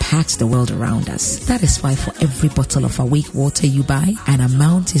 We impact the world around us. That is why for every bottle of Awake water you buy, an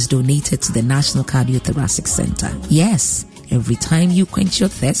amount is donated to the National Cardiothoracic Center. Yes, every time you quench your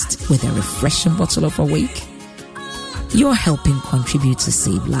thirst with a refreshing bottle of Awake, you're helping contribute to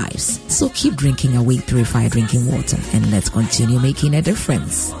save lives. So keep drinking Awake Purified Drinking Water and let's continue making a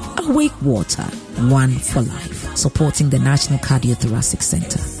difference. Awake Water, one for life. Supporting the National Cardiothoracic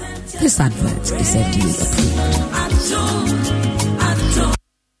Center. This advert is FDA approved.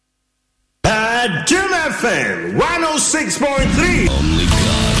 Jim FM 106.3. Only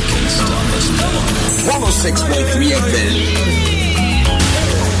God can stop us now. 106.3 FM.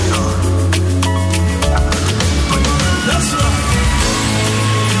 That's right.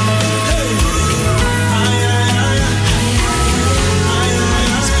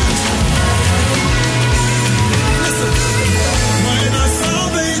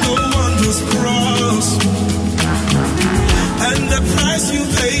 And the price you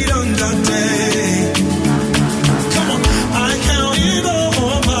paid on that day, come on, I count it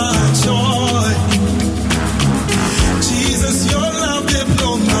all my joy. Jesus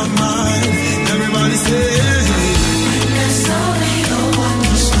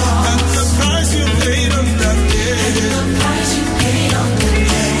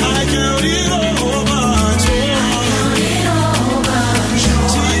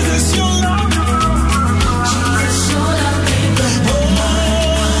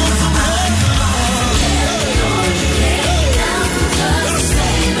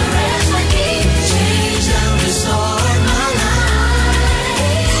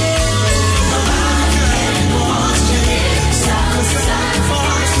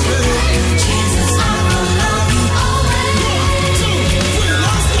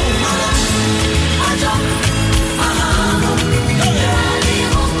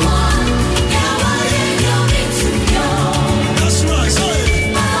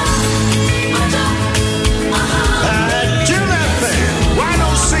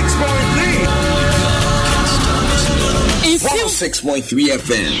 106.3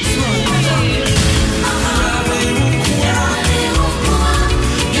 FM.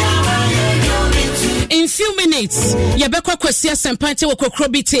 In few minutes, Yabeko Kwasia Sempante wo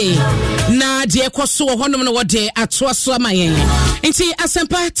Kokrobite na de ekoso wo honom no wode atoa so amayen. Nti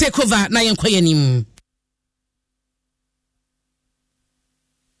Asempa take over na yenkoyanim.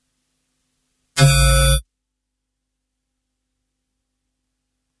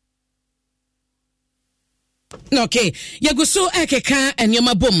 Okay, yaguso ekeka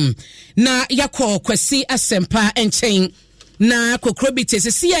enyoma bom na yakọ Kwasi Asempa enchen na Kokrobite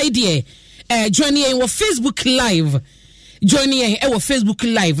se CID join ye wo Facebook live. Join ye wo Facebook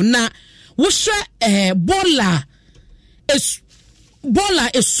live na wo hwe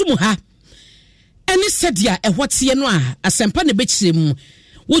bola esum ha. Eni sedia ehwote no a Asempa ne bekire mu.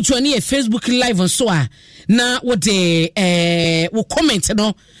 Wo join ye Facebook live nso a na wo de wo comment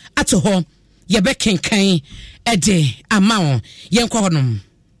no ato ho ye be kenkan ede ama yenkọ honom.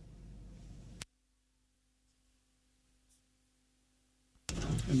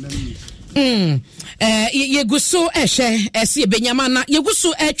 Yeguso ehwe esi benyama na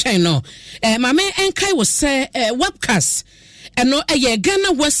yeguso etwen no mame enkai wo se webcast eno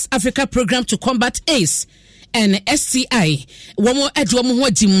Ghana West Africa Program to Combat AIDS and STI womo edwo mo ho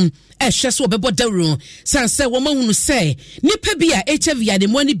adim ehwe so obebo dawru sanse womo hunu se nipa bi a HIV ya de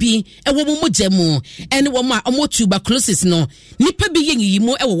mo ni bi ewo mo mogyamu ene womo a omo tuberculosis no nipa bi yenyi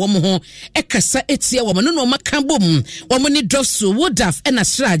mu ewo womo ho ekasa etie womo no maka bom womo ni Dwaso Wodaf ena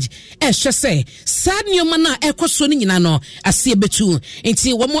Sraj ehwe se sad nyoma na ekoso ni nyina no ase betu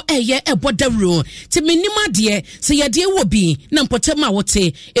enti womo eye ebo dawru ti menima de se yade wo bi na mpotema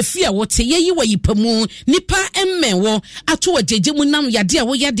wote efia wote yeyi wayipamu nipa emmenwo ato wajeje mu nam yade a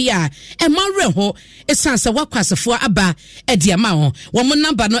wo yade a emawe ho esanse wakwasefo aba ediama ho wo mo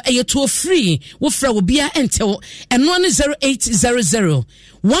number no eyeto free wo fra wo bia entew eno ne 0800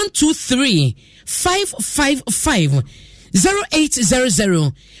 123 555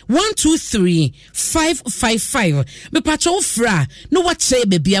 0800 123 555 me pacho fra no wache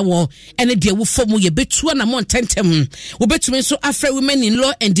bebia wo ene de wo fomu ye betua na mon tentem wo betumi so Afra Women in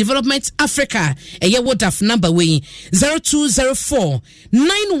Law and Development Africa eye wodaf number we 0204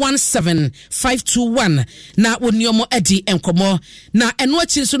 917 521 na woniomo edi enkomo na eno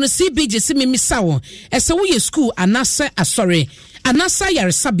achi so no CBG simimisa wo ese wo ye school anase asore anasa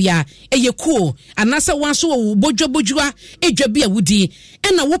yaresabia eye cool anasa wanso wo bodwabodwa edwabia wudi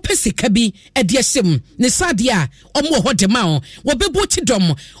ena wo pesika bi ediasem ne sade a omo ho de ma wo bebo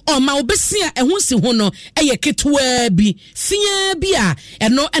tidom o ma obesia ehunsi ho no eye ketwa bi fia bi a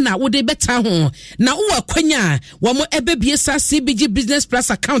eno ena wo de beta ho na wo akwanya wo mo ebebie sa CBG Business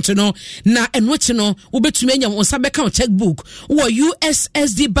Plus account no na eno chi no wo betumi anya wo sabe account checkbook wo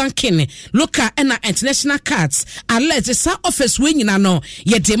USSD banking local ena international cards alert sa office nyina no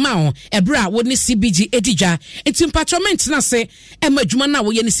ye dema ebra wo ni CBG edija etim patrolment na se emadwuma na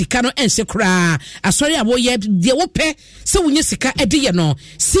wo ye ni sika no ense kra asori a wo ye de wo pe se wo nye sika ediye no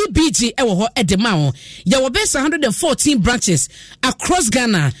CBG ewo ho edema ye wo base 114 branches across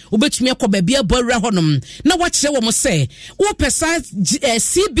Ghana obetumi akoba bia bawura honom na wa kire wo mo se wo pesa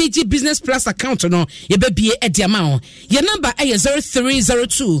CBG Business Plus account no ye be bie ediama ye number e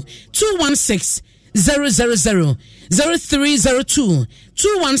 0302 216 000 0302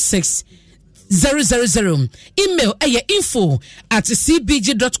 216 000 email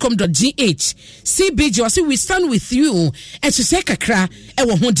info@cbg.com.gh CBG wasi we stand with you and to say kakra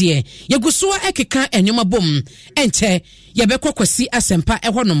ewo ho de yeguso ekeka enyoma bom enche yebekwa Kwasi Asempa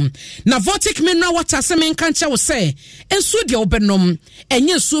ehonom na Vortic mineral water semen kancha wo say ensu de obenom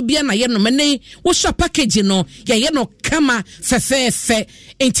enye ensu bia na ye no mene wo sha package no ye no kama fefefe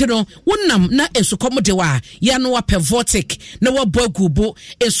entino wonam na ensu komode wa ya no wa Vortic na wa bogubo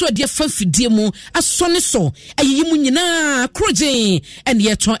ensu de fafidie mu asone so ayi mu nyina kroje and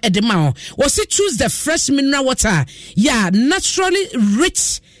ye ton edema wo say choose the fresh mineral water ya naturally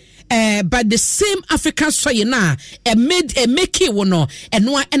rich by the same African soil na make it wono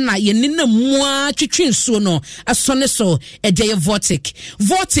eno na ye nina mua twitwen so no asone so dey Vortic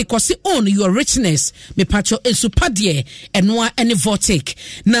was own your richness me pacho ensupade eno any Vortic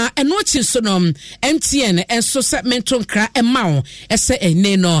na eno chin so no MTN enso segmenton kra ema ese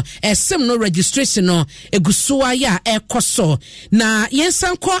ene no esem no registration no egusoa ya ekoso na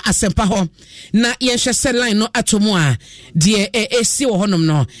yensan ko Asempa ho na yenhwese line no atomo a de esi wo honom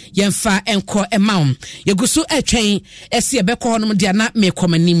no yemfa enko emaum yegusu etwen esi ebekọ honom dia na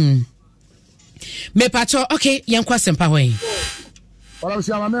mekomanim me pacho okay yenkwa Asempa hoy well I'm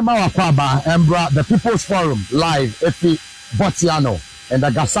saying member wa kwaba embra the People's Forum live efi Botiano and the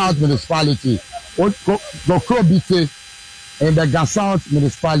Gasouth municipality go Krobite in the Gasalt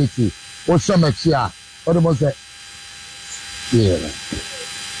municipality. Also, Mechia, what was that? Yeah.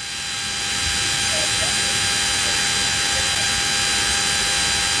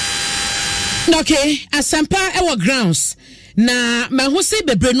 Okay, Asampa our grounds. Na mahose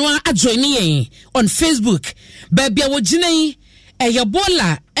bebrenoa adjoining on Facebook. Baby awojine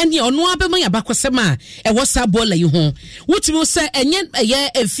Ebola and your no abema yabakosema e wasa bola yi ho. Wotumi say enye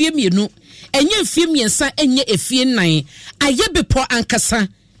efie mienu. Enye efie miensa enye efie nan. Aye bepo ankasa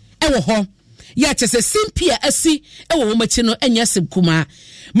e wo ho. Ya chese simpia asi e wo machi no enye sebkuma.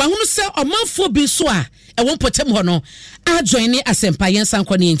 Mahunu se omanfo bi so a e won potem ho no adjoining Asempa yensan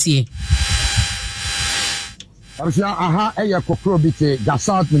kwani ntie. Aha, Kokro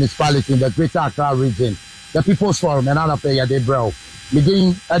Gasant municipality in the Greater Accra region. The People's Forum and other pay de bro.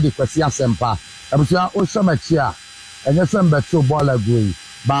 Begin at the Kwasia Sempa. Abusia Osamachia and the Semba to baller green.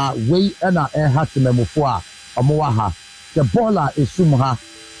 But we and our Hatimemufua, Omoaha. The baller is Sumha,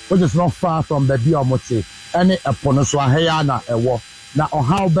 which is not far from the Biomoti. Any Aponoswa Hayana a war. Now, on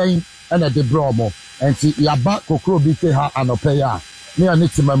how Bain and a de Bromo. And see Yaba Kokro ha Anopea. Near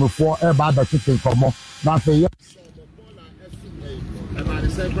Nitimemufua, a baba chicken como. Nothing.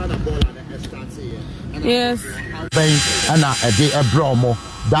 Yes. And a day a bromo,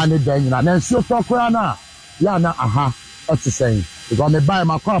 Danny Daniel, and so talk Rana. Yana, aha, what's the saying? You're going to buy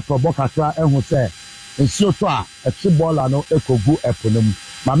my car for Bocatra and who say, and so far, a chip ball and no echo good eponum.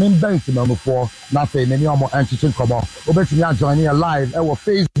 My main bank to number 4, nothing, any more antigen come on. Over to me, joining a live, our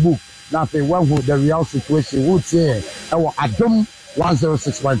Facebook, nothing, one who the real situation would say, our Adam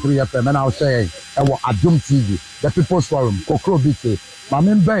 106.3 FM, and I'll say, our Adum TV, the People's Forum, Kokro BT. My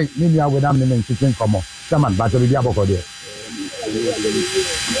main bank, Ninia, with them in chicken come on. Come on, but we'll be able to do.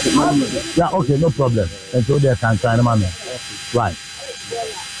 Yeah, okay, no problem. And so they can try the man. Right.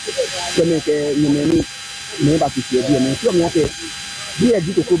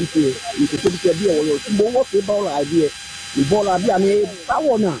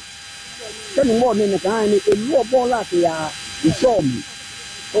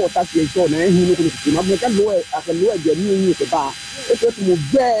 Oh, that's the show. Now, he knows to make a lawyer. I can lawyer the new to bar. If you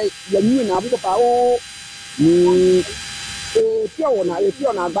move there, the new now with the power. If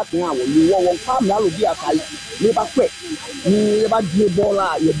you're not back now, you won't come now. Be a fight. Never quick. Never do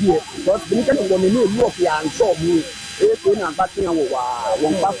baller. You do it. But we can go in New York and show me. If you're not back now, won't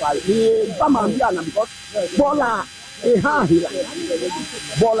pass. Bama because baller.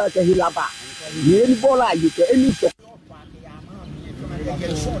 Baller to Hilaba. You baller, you can any.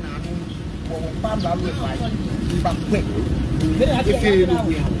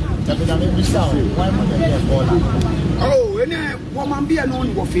 Oh, and woman be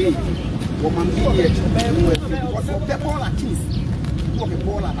alone with a woman be what for people at least. What a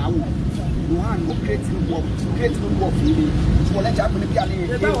ball and I will creating work for let you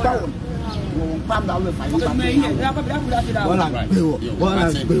be down. Pam down with fire. Your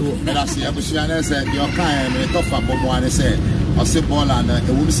kind of tough up one said, or say ball and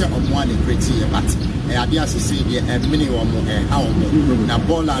a woman said on one pretty, but I dare to see the minimum how now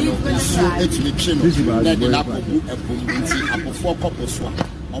ball and so actually chin, then the lap of a 4 couples swap.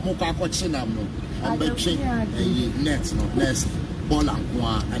 Or more cochinam, or betching a net, no less ball and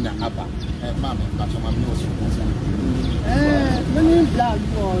one and a upper. Mamma, but my nose. I'm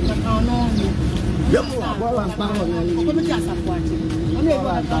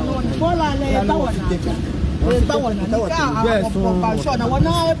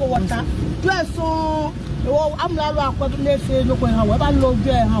not going to say, look when I love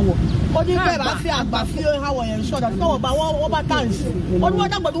there. How do you get? I feel how I am sure that no about what times. What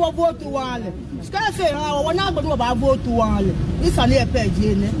about what vote to one? Scarce say how we're not going to about vote to one. It's a near page,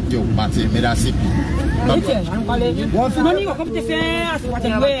 you, Martin, Medasi. I'm calling you. What's the money of the fair? What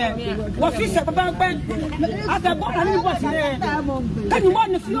I wear? What is it about? At the bottom, what's there? Can you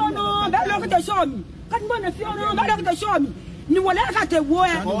want the Fiona? That look at the show me. Can you want the Fiona? That look at the show me. You will let the war. I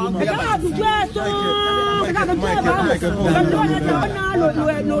have to dress. I have to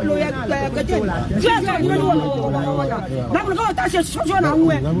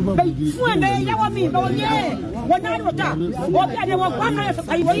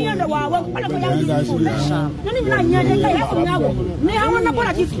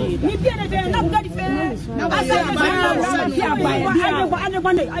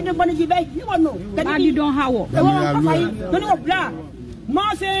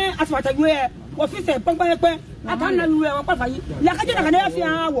Mose as what I wear, what is a pump. I can't wear what I like. I can't have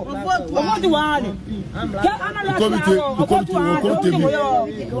you. What do I want?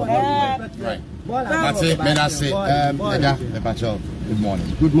 Good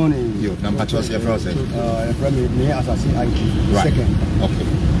morning. Good morning. Yo, number 2 your first. From me assassin IT. Right. Second. Okay.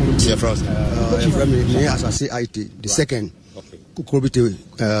 Your first. From me assassin IT. The second. Okay.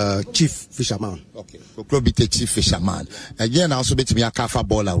 Kukrobite chief fisherman. Okay. Kukrobite chief fisherman. Again, also bet me a kafa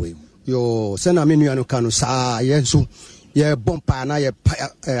ball away. Yo, send a menu and kanu sa yensu. Ye bompa na ye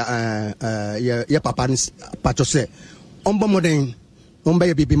papa patose. Ombo modern. Omba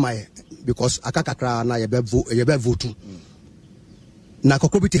ye bibi mai because akakakra na ye be vote. Na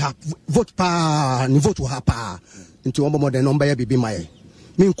Kukrobite ha vote pa ni vote ha pa. Into ombo modern omba ye bibi mai.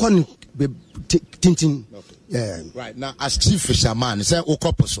 Me kon be tintin. Yeah. Right now, as chief fisherman, say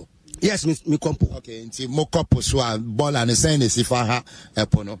Okoposo. Yes, me kompo. Okay, nti mo Koposo a ball and saying is if I ha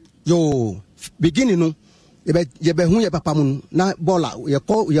epono. Yo, beginning no, ye be hu ye papa mun na bola ye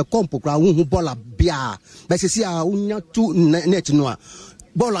kompo kra hu bola bia. Ba se si a unya tu net no a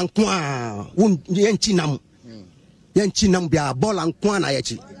bola nkwa un ye nchinam. Ye nchinam bia bola nkwa na ye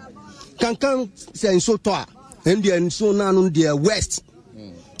chi. Kankan se nso to a ndi nso na no de west.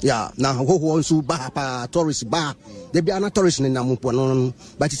 Yeah, now who wants to buy tourist bar? They be not tourist in Namupo,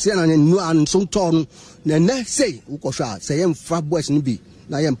 but it's an new and some ton. Then they say, Ukosha, say, I'm far boys in B,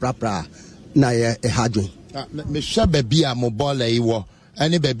 Nayam Prapra, Naya a hadron. Michelle baby a mobile,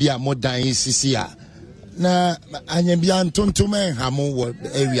 any baby a more dying CCA. Na Anyabian Tontume Hamu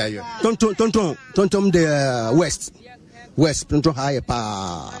area. Tontum the West, Tonto high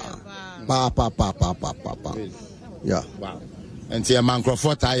pa. Yeah. Wow. And see a man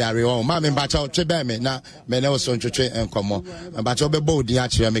Crawford tire on mammy bacha tribeme na men also to and come on but obe body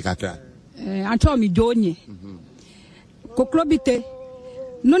actually make a crack. Antomi Donye Kukrobite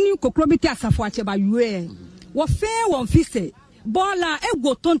no new Kukrobite asafuache ba yue wo fe won fise bola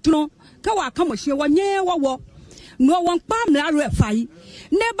ego tontron ka wa kamo hye wonye wo no won pa mla refai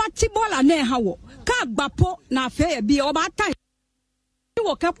ne ba ti bola na ha wo ka gbapo na fe bi o ba tai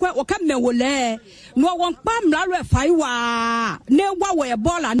waka mewole no won pam la refai wa ne wa we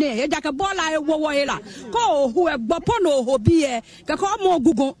bola ne e jaka bola e wo ila ko hu e gbopo no ho bi e ka ko mo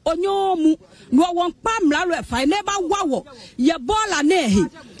gugun onyomu no won pam la refai ne ba wawo ye bola ne he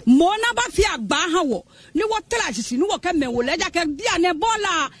mo na ba fi agba ha wo ni wo tela sisi ni wo ka mewole jaka dia ne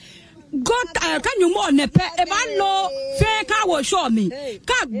bola God can you more nepe ebalo fe ka wo show me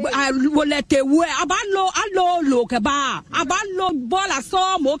ka wolete we abalo allo lo ke ba abalo bola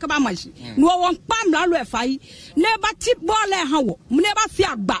so mo ke ba mashi no won pam la lo efai ne ba tip bola ha wo ne ba fi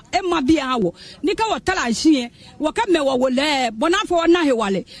agba e ma bi ha wo ni ka wo tala hie wo ka me wo wole bonafo na he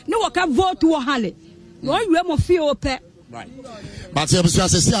wale ni wo ka vote wo hale no yue mo fi ope. Right. But you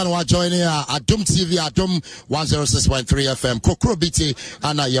are joining Adum TV, Adum 106.3 FM, Kukrobite,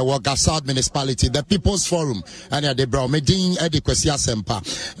 and Gasad Municipality, the People's Forum, and the Brown Medin Edikwesia Sempa.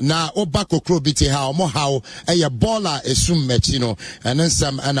 Now, Oba Kukrobite, how Mohau, a bola, a sum mechino, and then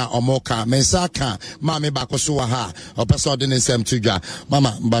some Anna Omoka, Mensaka, Mami Bakosuaha, or Pesodin Nsem Tuga,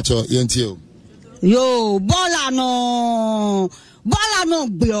 Mama Bacho Yentio. Yo, bola no. Bola no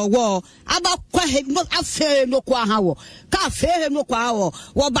biowo aba kwa he no afe no kwa hawo ka afe no kwa hawo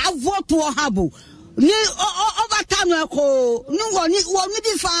wo ba vote wo habo ni over time ko ni woni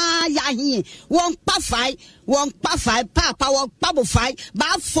bi fa ya hin won pa fai papa won pa bo fai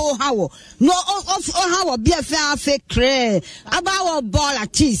ba fo hawo no hawo bi afe kre aba wo bola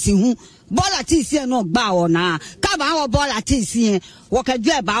tisi hu bola tisi no gba wona ka ba wo bola tisi wo ka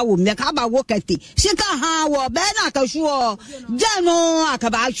dwe ba wo me ka ba wo kati sika ha wo be na ka shuo je no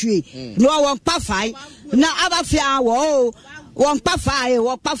akaba hwe no won pa fai na aba fia wo won pa fai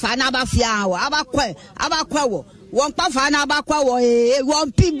na aba fia wo aba kwa wo won pa fai na aba kwa wo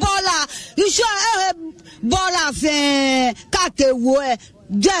won pi bola iso bola fe ka te wo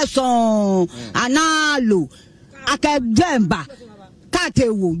Jason analo akademba ka te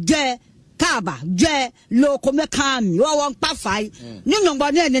wo je Kaba, je, lo come kam, you won't pafai. No,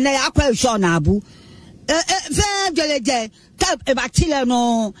 but then I quite sure nabu. Very tap a bacteria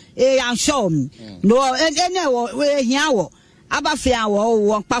no, and show me. No, and anyway, here, Abafia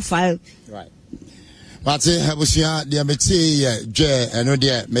won't pafai. Right. But Habusia, the Meti, J, and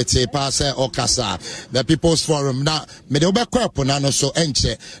Odia, Meti, Passe, Okasa, the People's Forum, now, Medoba Corponano, so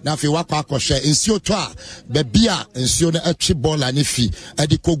enche, now if you walk back or share, in Siotwa, the beer, and Siona, a chibol and ifi,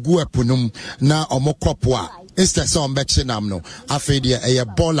 Ediko Guapunum, now Omokopwa. Instead, some betchinam no, Afadia, a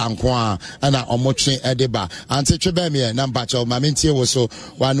ball and qua, and a omochi ediba, and Tichibemia, Nambacho, Maminti was so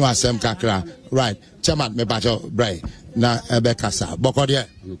one was some kakra, right? Chairman, me bacho, Bray. Na ebekasa bokodia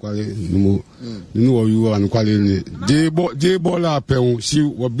numu ninu you and quality de bola pe si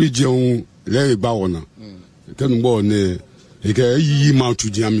wo bridge on le gba wona kenu bo ne e ke yi ma tu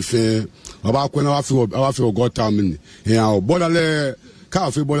di am fe baba ko na wa fi got time ni e a bola le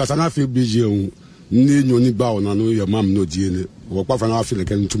car fe bola sana fe BG ni nyoni ba ona no your mam no die ne wo kwa fa na feel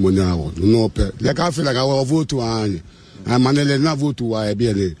like ntu money awo no pe like I feel like I will vote an manele na vote wa e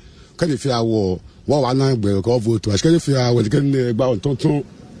be le ka dey feel awo wa na gbe ko vote wa ka dey feel awo ke ne gba tonton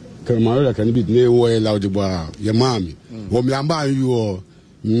ke ma re ka ni bi ne wo e la ojigba your mam wo mi amba you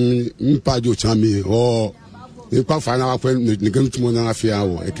mpa jo chami o e kwa fa na wa pe ni ke ntu money na feel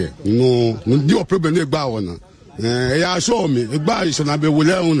awo eke no di o problem ne gba wona ya show me gba iso na be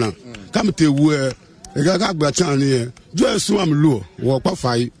wole una come te wu e ga gba chan ni jo esu am lo wo pa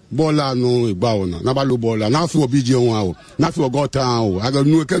fai bola no igba ona na ba lo bola na fi obi je won awo na fi ogota awo aga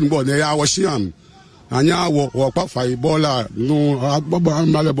nu ke nbo ne ya wo shiam anya wo pa fai bola no agbaba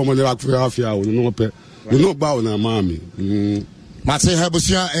ma le bomo le ba fi afia awo no pe no gba ona mami Mate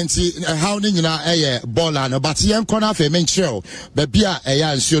Habusia enti how ni nyina eye baller no but yen kona fe menchel be bia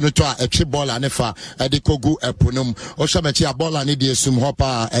eya nsuo no to a etwe baller ne fa de kogu eponum o hwamechi a baller ne de esum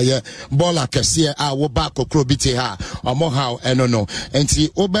hopa eye baller kese a wo ba kokro biti ha omo how eno no enti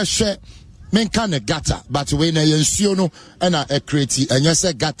obehwe menka ne gata but we na yensuo no na create enye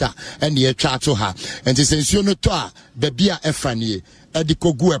se gata ene ye twa to ha enti se nsuo no to a be bia efa ne de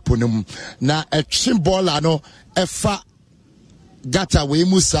kogu eponum na etwe baller no efa gata we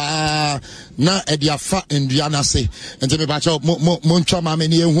musa na ediafa nduana se enti me bacha mo ntwa ma me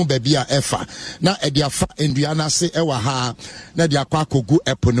ne ehu ba bia efa na ediafa nduana se ewa ha na dia kwa kogu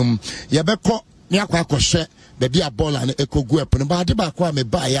eponum ye beko ne akwa akohwe baby a baller na ekogu eponum ba de ba kwa me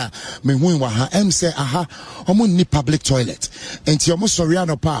ba ya me hu wa ha em say aha omo ni public toilet enti omo sorry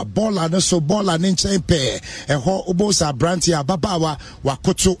anopa baller no so baller ne nchen pe eho obosa branti ababawa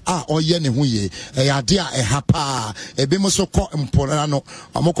wakoto a oye ne hu ye ade a ehapa ebe mo so ko mpona no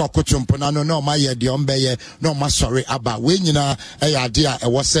omo ko koto mpona no na o ma ye de ombeye na o ma sorry aba we nyina ade a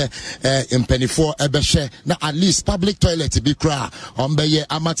ewo se mpanifo ebehwe na at least public toilet bi kra ombeye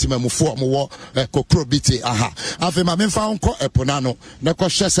amatimamufo omo wo kokro biti aha afi ma memfa onko eponano na ko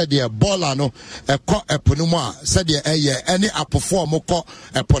hwese de baller no ekọ epono mu a se de eye ene apofo omko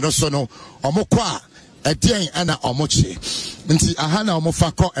epono so no omko a edien ana omochi nti aha na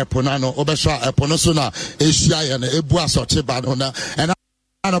omofa kọ eponano obehwa epono so na ehia ye na ebu asoche ba no na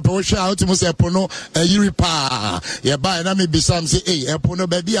ana promotion out mo se epono yiri pa ye ba na me bisam se epono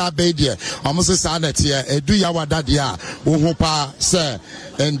ba bi abe de omo se sa na tie edu ya wadade a wo hu pa se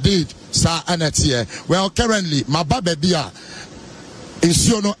indeed sa anatie well currently my baba bia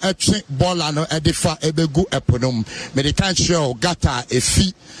nsuo no etwe baller no edifa ebegu eponom me de kan show gata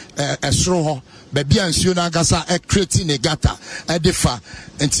efi esro ho ba bia nsuo na agasa create ne gata edifa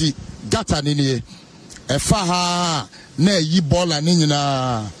enti gata ni ne efa ha na yi baller ni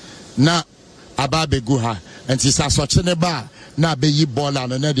nyina na ababegu ha enti sa soche ne ba na be yi baller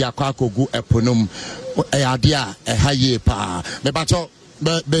no na de akwa akogu eponom ade a ehaye pa me bacho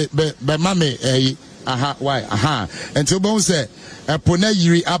be mame aha why aha enti obon se epona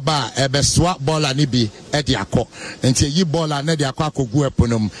yiri aba ebeswa baller ni bi e de akọ enti yi baller na de akọ akogu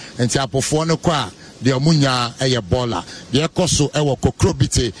eponom enti apofo no kwa de omunya eye baller de ekoso ewo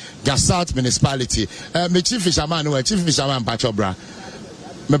kokrobite Gasat municipality me chief fisherman bacho bra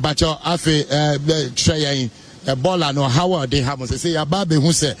me bacho afi treyen a baller no how they have say ya ba be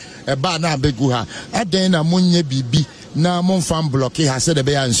hu se e ba na begu ha aden na munye bibi na mon fam block ha se de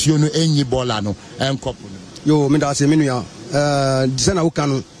be ansuo no enyi baller no enkopo yo me da se menu ya disana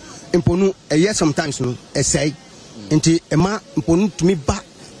ukanu imponu eye sometimes no esai nti ema imponu tumi ba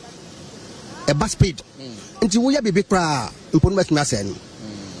e ba speed nti wo ya bibi kra imponu bet me asai no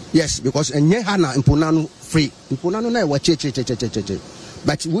yes because enye ha na imponano free imponano na e wa che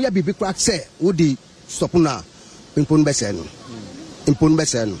but wo ya bibi kra say wo di stop na imponu besai no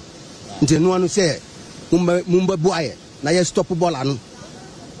nti no anu say mumba buaye na ye stop baller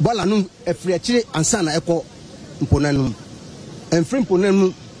no e free akire ansa na ekọ mponanu enfri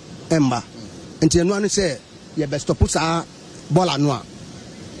mponanu emba nti enu anu se ye be stop sa baller no a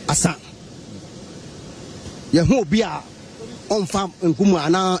asa ye hu obi a onfa nkumu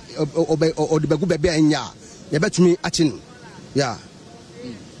ana odibegu bebe anya ye betumi achinu ya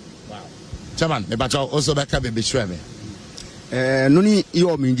chairman me bacha also be ka be shwe me noni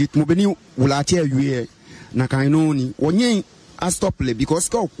yo minjit mo beni wulati awie na kan no ni wonyen a stop le because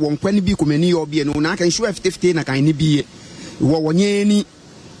ko won kwani bi komani yo bi no na kan show 50 na kan ni bi wo wonyen ni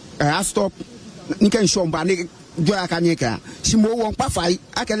a stop ni kan show mba ni jo aka ni ka shimo won pa fai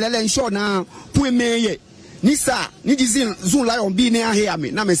aka lele show na pu emeye ni sa ni dizin zun lion bi ni ahia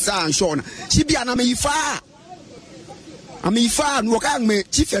me na me sa show na shi bia na me ifa no kan me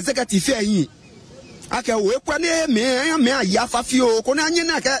chief executive yi aka we kwani me aya fafio ko na anye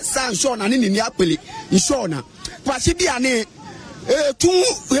na ka san show na ni apele show na kwa shi bia ne tu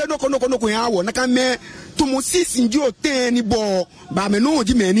he no kono ya wo na ka me to mo sisi nji o ten ni bo ba me no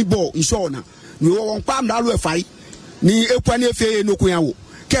ji me ni bo insona ni wo won pam da lo efai ni ekwa ni efe no ko ya wo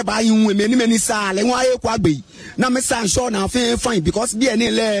ke ba yin we me ni sale won aye kwa gbe na me san insona fe fine because bi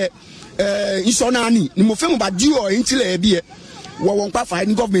eni le insona ni mo fe mo ba di o intile bi e wo won pa fa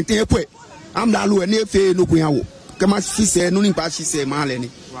ni government ekwe am da lo ni efe no ko ya wo ke ma sisi no ni pa sisi ma le ni.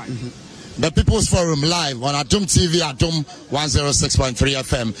 The People's Forum live on Adum TV, Adum 106.3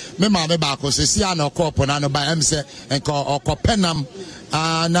 FM. Me mama Bako se si ana okopo na no ba emse enko okopenam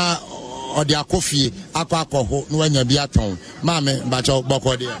na odi akofi akọ ho no anya bi aton. Mama ba cho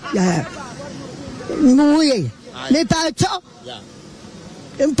boko de. Yeah. Muye. Me pa cho. Yeah.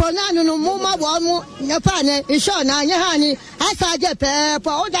 Impona no muma bo mu nyepa ne isho na anye ha ni asa je pepo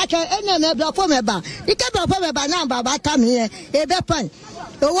o da ke ene me blofo me ba ike blofo me ba na baba ta mi e be pan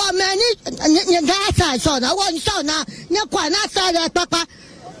o many gasa so na won so na ne kwa na sa le papa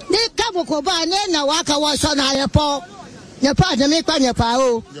ni ka boko ba ne na wa ka wo so na le po ne pa de mi kwa ne pa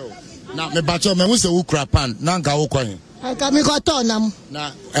o na me ba cho me hu se ukra pan na nka wo kwan ka mi ko to nam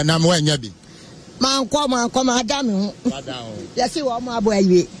na enam wa nya bi man kwa adam ho yesi wo ma abo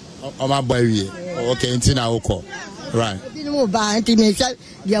awie o ma abo awie okay nti na wo ko right bi no ba nti me se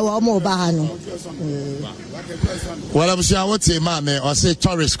ye wo mo ba ha no well I'm sure what mama or say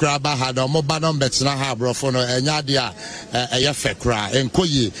tourist crab had or mo ba no betina ha brofo no enya de a eye fe kra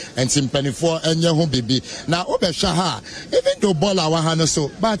enkoyi enti mpanifo enye ho bibi na obehwa ha even though ball awa ha no so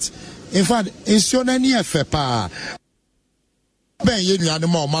but in fact insure na ni efe pa ben ye nuane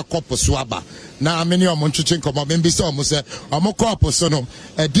ma o makopo so aba na ameni o mo ntwetwe nkomo me bi se o mo se o mo kopo so no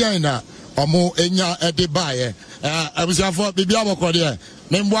edian na o mo enya ede bae abusiafo bibi abokọ de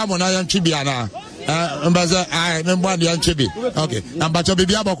me mbo amo na yan twibia na mbaza me mbo de yan twibi okay ambacho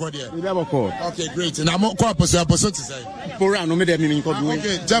bibi abokọ de bibi abokọ okay great na mo kopo so ti say pora no me de mi nko du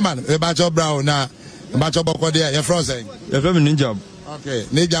okay german e bacho brown na mbacho bokọ de ye frozen ye fem ninja okay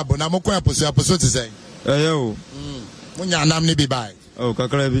ninja bo na mo kopo so ti say yo munya nam ni bi bai oh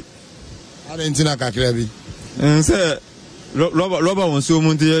kakra bi alentina kakra bi nse roba wonso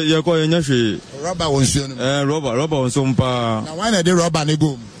mu nti ye ko ye nyahwe roba wonso no roba wonso mpa na why na dey roba ni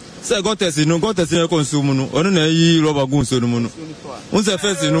go se gotes ye ko nso mu no ono na yi roba go nso no mu no unse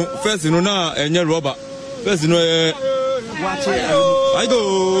first no na enye roba first no I go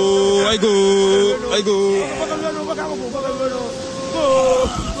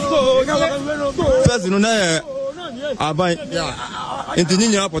first no na abai enti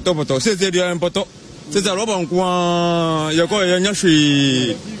nyinya poto se dia poto se za roba nkwa ye ko ye nyahwe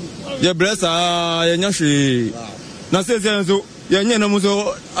ye blessa ye nyahwe na se nso ye nye na mu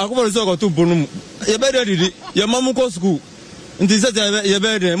so akoboro so ko to bonum ye be de didi ye mamu ko school nti se ye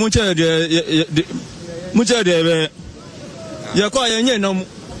be de mu che de be ye ko ye nye na mu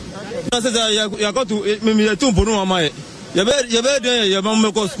na se za ye ko to me ye to bonum ama ye be de ye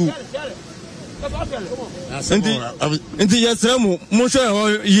mamu ko school Inti yesremu mushe ho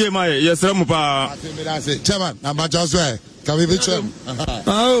ye mai yesremu pa chairman na majazwe can we be chairman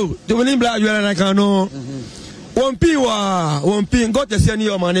oh the winning black you na kanu one p got the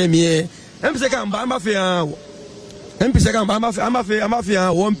senior your man me empise kan ba ma fe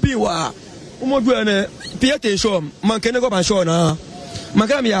one p wa umodu ene piete show man kene go ban show na man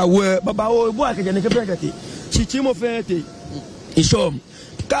kan ya we baba o bu akeje ne kepekati chichi mo fete ishom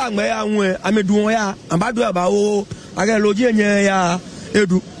ka ngbe ya nwe amedu ya ambadu aba o aga loji enye ya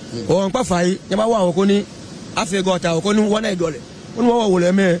edu o npa fai nya ba wa ko ni afi gota ko ni wona idole won wo wo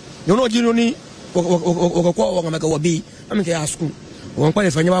le me yo no jinu ni o ko wo ngamaka wo bi am ke asku o npa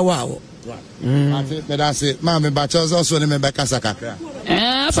le fanya ba wa wo ati pedase ma me ba chozo so ni me be kasa kakra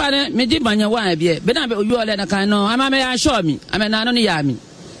fa ne me di banya wa bi be na be oyu ole na kan no ama me ya show mi ama na no ni ya mi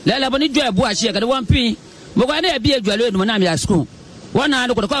lele bo ni dwa bu a hie ka de won pin mo kwa na bi adwale no na me ya asku wona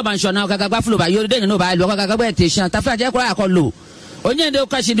no ko ba nso na ka gba flo ba yo de no ba lo ka gba attention ta fa je ko akolo onye de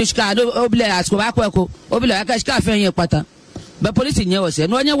ka shi dushka do obile asko ba ko obile aka shika fe yen pata ba police nye wo se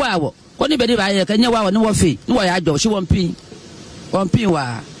no onye wa wo ko ni be di ba ye ka nye wa wo ni wo fe ni wo ya jo shi won pin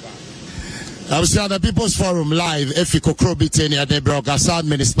wa I'm seeing the People's Forum live. If you could in the Brogasad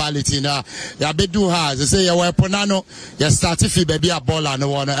municipality now, ya bedu has. They say ya weponano, ya start if you baby a baller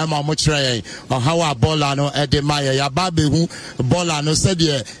no one, Emma Mutre, or how a baller no edemaya, ya baby who baller no said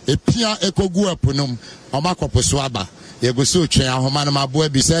ye, a pia eco guapunum, or Marco Poswaba. You go so chair, Homana, my boy,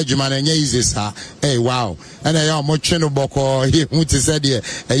 beside you, man, and yazes her. Hey, wow. And I am Mochino Boko, he who said ye, a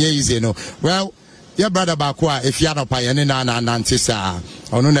yazy no. Well, your brother Bakwa, if you're not paying na nantisa.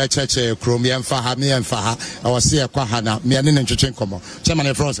 Ono na cheche krom ye mfa ha me ye mfa ha awose ye kwa ha na me ne ntwetwe nkomo chairman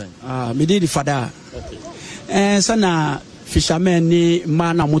e frozen me di fada okay so na fishermen ni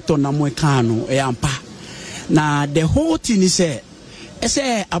mana moto na mwekano ampa na the whole thing is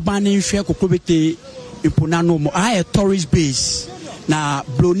say abandon share kokobete impunano mo a tourist base na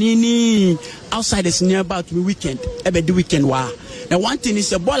blonini outside is near about the weekend ebe the weekend wa the one thing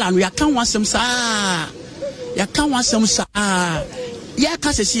is a ball and we can want some sa ya can want some sa ya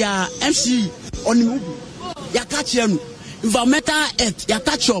ka se ya MC on ya catch him environmental earth ya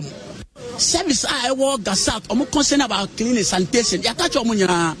catch him service I work gas out omo concern about cleaning sanitation ya catch him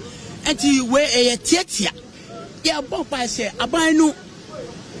nyina enti we e tietia ya bon pa say aban no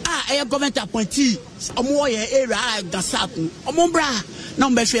a government appointee omo ye area gas out omo bra na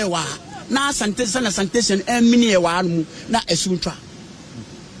mbe hwe wa na sanitation mini e wa no na esuntwa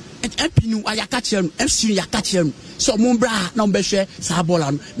empinu ayakache MC yakache so omo bra na mbe hwe sa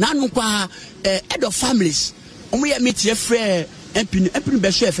bola na no kwa head of families omo ye meet ye frɛ empinu be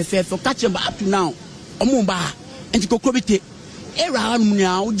hwe fefefo catch him up to now omo ba enti kokrobite era anu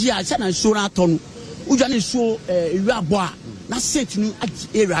nya odi a se na so na atɔ no udwa ne so ewi abo a na set no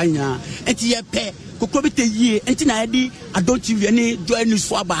era nya enti ye pɛ kokrobite yie enti na yedi adonti wie ne join news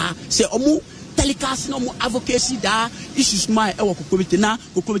for aba se omo telecast no mo advocacy da issues my e wo kokrobite na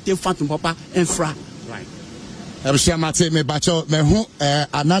kokrobite phantom papa enfra right Ebusha mate me bacho me hu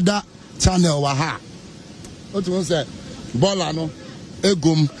another channel wa ha otu say bola no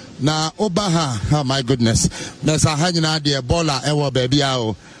egum na oba ha oh my goodness na sa ha nyina de bola e wo ba bia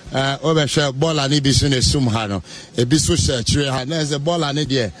o obehwe bola ni bi so ne sum ha no e bi so hye kire ha na ze bola ne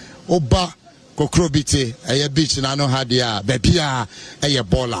de oba kokrobite eye beach na no ha dia ba bia eye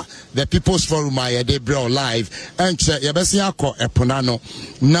bola the people's forum aye de bro live enche ye besi akọ epona no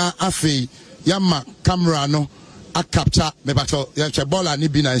na afei yama camera no a capture me bacho ye bola ni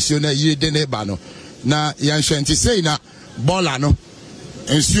bi na nsio na yire de ne ba no na ye nhwenti sei na bola no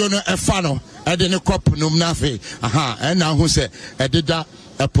ensio no efa no e de ne cup no na fe aha e na hu se e deda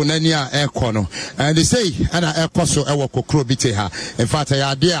eponani a ekono and they say ana ekoso ewo kokrobite ha in fact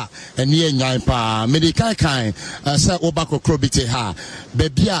ya de a ene enyan pa medical kan say oba kokrobite ha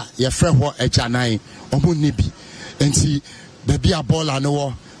baby a ye frɛ ho agyanan omo nibi enti baby a bola no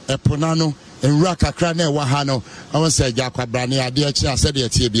wo eponano enwura kakra na ewa ha no awon say jakwa ne ade a chi ase de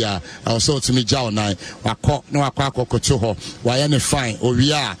tie bia also to me jaw nan wakɔ na wakɔ akokoto ho wa ye ne fine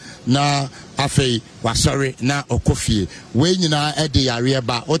owia na afei wasori na okofie we nyina ede yare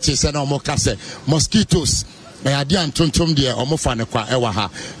ba o te se na omo kase mosquitoes na ade antontom de omo fa ne kwa ewa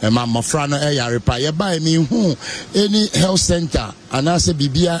ha ma mofra no yare pa ye ba mi hu any health center anase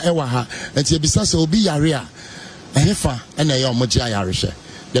bibia ewa ha enti ebisa se obi yare a ehefa na ye omo gya yare hye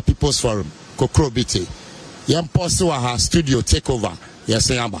the people's forum kokrobite yem post wa ha studio take over yes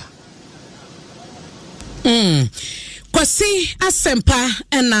yamba Kwasi asempa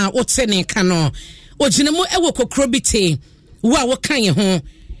na wotene kano ojinemu ewo kokrobite wa wokan ye ho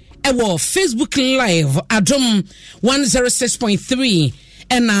ewo Facebook live adom 106.3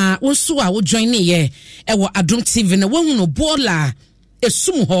 na wonso a wo join ye ewo adom TV na wonu no bola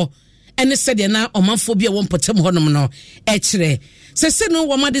esum ho ene sede na omanfo bia wo mpotem ho nom no e kire sese no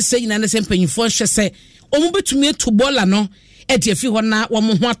wo made se nyina ne se mpanyifo hwe se omo betumi etu bola no e de afi ho na wo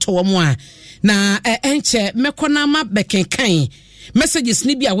mo ho ato wo mo a na enche mekona ma bekenkan messages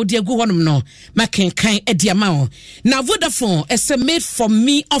ni bia wo de agu honom no makenkan e de ama ho na Vodafone ese made for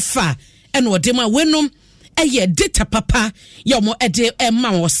me offer and odema wenum eye data papa yomo ede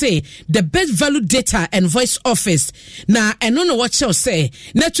ema wo say the best value data and voice office na eno no what you say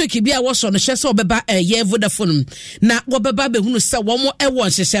network bia wo so no hye se obeba ye Vodafone na wo beba be hunu se wo mo e won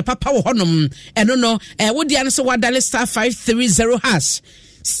hye papa wo honom eno no wo dia no se wadale star 530 hash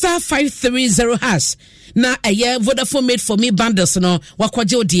star 530 hash na eye Vodafone made for me bundles no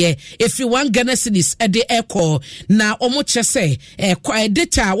wakwaje odie if you want Ghana cedis e de echo na omo chese kwa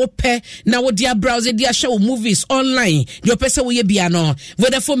data wo pe na wo dia browse dia show movies online your person wo ye bia no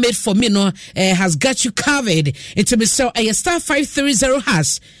Vodafone made for me no has got you covered it be so eye star 530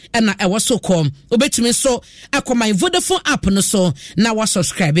 hash and I was so come obetumi so akọ my Vodafone app no so na wa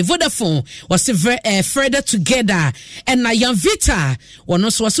subscribe Vodafone was further together and na young vita one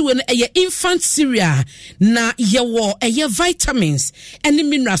so was when infant cereal na yewo vitamins and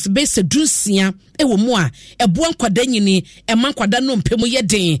minerals based dunsia ewo mu a ebo nkwada nyini ema nkwada no mpemu ye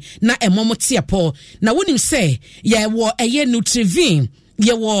den na emomo tiepo na wonim se yewo Nutrivin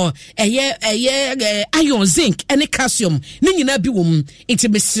yewo iron zinc ene calcium ne nyina bi wom enti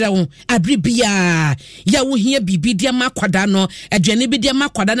mesrew abribia ya wo hia bibi dia makwada no aduane bi dia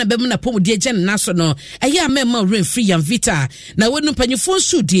makwada na bem na pomudi agye na so no amema rain free yan vita na wonu panyefo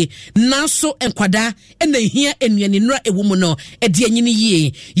sudi naso enkwada ena hia enuane nura ewumu no edi anyini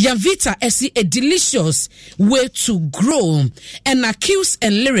yie yan vita esi a delicious way to grow and accuse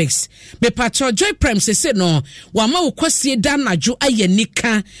and lyrics me patro joy prime se no wa ma ukwasie danajo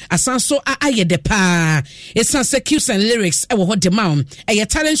ayenika asanso ayede pa esanse cues and lyrics e wo ho de ma e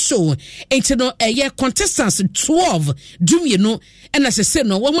talent show enti no contestants 12 dumienu ena se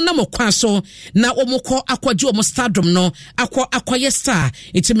no wo na mokwan so na omukọ akwaje omo stardom no akwaye star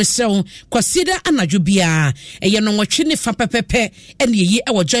enti mesew kwasieda anajo bia no nwatwe ne fa pepepe ene yi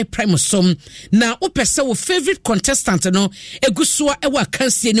e wo joy prime som na opese wo favorite contestant no egusoa e wa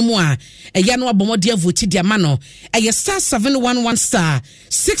kansie ni mu a no abomode vote dia ma no star 711 star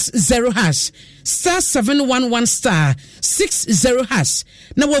 60 hash star 711 star 60 hash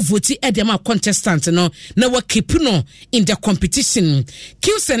na wa vote edema contestant no na wa keep no in the competition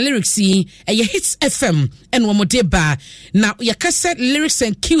cues and lyrics hits fm and wa modeba na yakase lyrics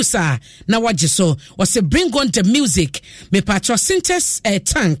and cues na wajiso was a bring on the music me patro synthesis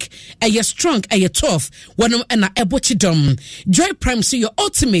tank strong tough one na ebochidom joy prime so your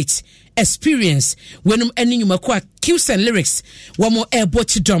ultimate experience when any nyumako cues and lyrics wamo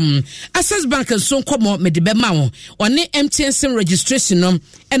ebochidom access bank so komo medebe ma one MTN sim registration no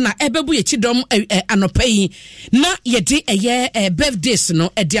na ebebu ye chidom anopai na yede birthdays no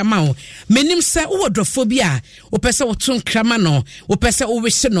ediama menim se wo dofobia wo pese wo tun krama no wo pese wo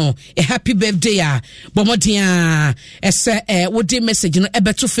wish no a happy birthday a bomodia ese wo de message no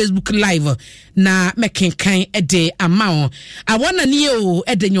ebeto Facebook live na mekenkan ede ama awana ne o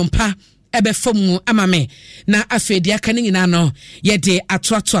ede nyompa ebe fomu amame na afedi aka ne nyina no yede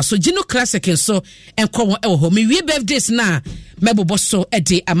atoato so gino classic so enko wo ho me wie birthdays na mebobo so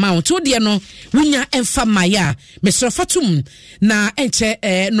ede amount wo de no wunya emfa maya mesrofatum na enche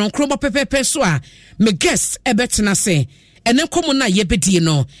no krobo pepepe so a me guest ebetena se ene komo na yebedie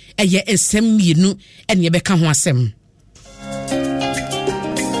no eye ensem mienu ene yebeka ho asem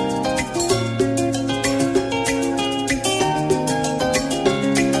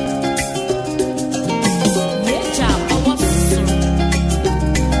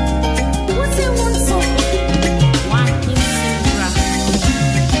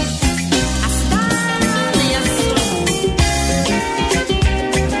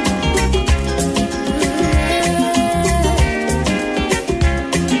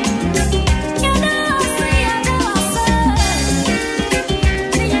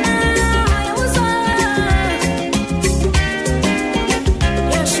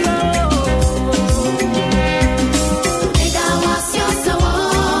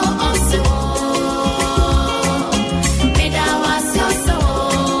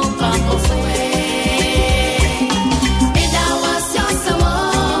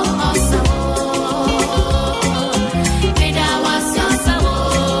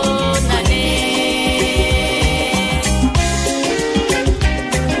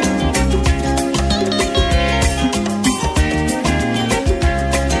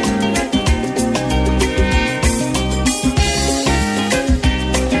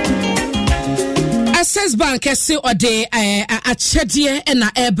kese ode achedie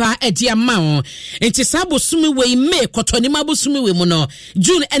na eba edia ma enti sabo sumi we me kotoni mabosumi we mu no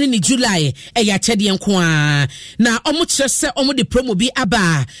June ene ni July ya achedie nko a na omo kyerese omo de promo bi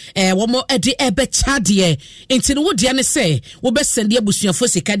aba womo ede ebe chadie enti no wode ne se wo be sende abusuafo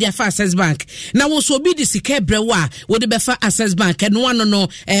sika dia fa Access Bank na wo so obi di sika ebrewa wo de be fa Access Bank no ano no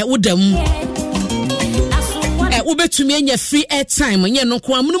wodam ubetumi anya free airtime nye no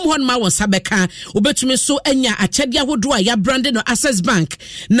kwa munum hon ma won sabeka ubetumi so anya achede ahodo a ya brand no Access Bank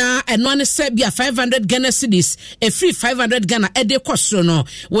na eno ne se bia 500 Ghana cedis a free 500 Ghana ede koso no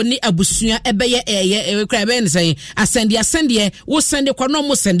woni abusua ebeye kra be nse asende wo sende kwa no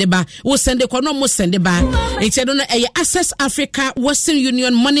mo sende ba wo sende kwa no mo sende ba echedo no Access Africa Western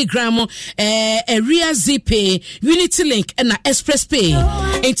Union MoneyGram Area Zpay Unity Link na Express Pay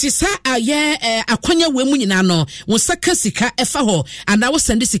etisa aye akwanya we mu nyina no wo saka sika efa ho and wo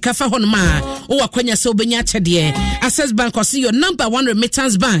send sika fa ho no ma wo akwanya se obenya chede Access Bank or see your number one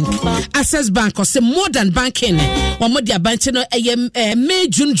remittance bank Access Bank or say more than banking one more dia bank no May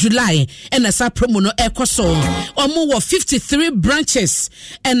June July and asa promo no ekoso omo wo 53 branches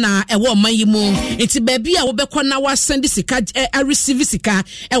and e wo mayimu enti baby a wo bekọ na wa send sika a receive sika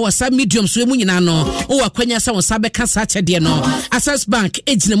e wo sa medium so emu nyina no wo akwanya sa wo sa beka sa chede no Access Bank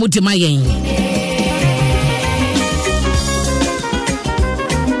ejina mu di mayen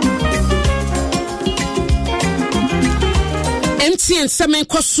yɛn nsɛm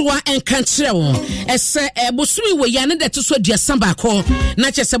nkɔsoa nkankyerɛ wo ɛsɛ bosumi wɔ yɛn da to so aduasa baako na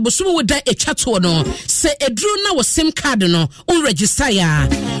kyɛ sɛ bosumi wo da etwa to no sɛ eduru na wo sim card no on register ya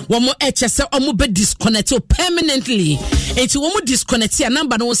wɔn mo ɛkyɛ sɛ ɔmo be disconnect permanently enti wɔn mo disconnect ya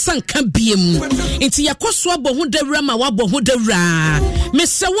number no san ka biem enti yakɔsoa bɔ ho dawura ma wabɔ ho dawura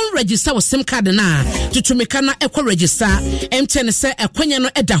mesɛ wo register wo sim card na tutumika na ɛkɔ register MTN sɛ ɛkwanya no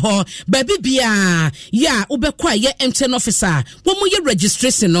ɛda hɔ baabi bia ya wobɛkɔ a yɛ MTN officer wɔn mo yɛ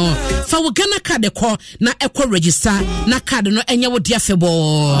registration no fa wo Ghana card kɔ na ɛkɔ register na card no ɛnyɛ wo dia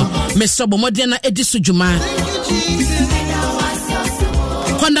febɔ mesɛ bɔ modern na edi so dwuma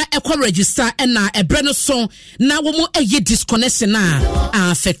kɔna ɛkɔ register ɛna ɛbrɛ no so na wɔn mo ɛyɛ disconnection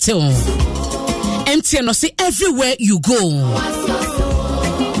na affect o MTN no say everywhere you go.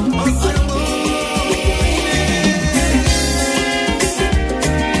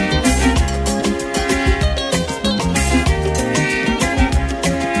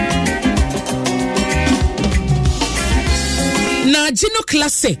 Gino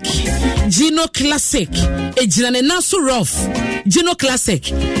Classic ejinane naso rough Gino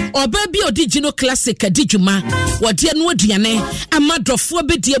Classic oba bi odi Gino Classic adijuma wode no aduane amadofo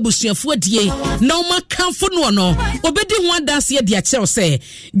abedie busuafo adie na o makamfo no obedi ho adanse de a kyerɛ sɛ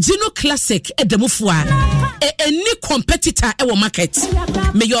Gino Classic edamufo a any competitor e wo market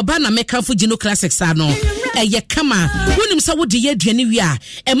me yoba na mekamfo Gino Classic sa no eye kama wonim sa wode ye aduane wi a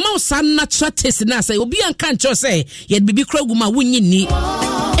e ma sa natural taste na sɛ obi anka nkyerɛ sɛ ye bibi kraguma wonyi ni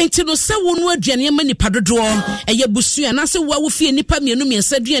enti no sɛ wo no aduane ma nipa dodo eye busua na sɛ wo fie nipa mienu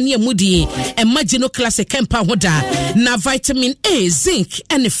miensa aduane amudi e ma Gino Classic kempa hoda na vitamin A, zinc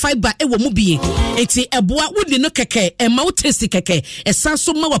and fiber e wo mu bi enti eboa wodi no keke e ma wo taste keke e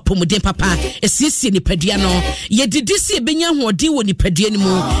sanso ma wapomuden papa e siesie nipadua no ye didi si e benya hoɔden wɔ nipadua ni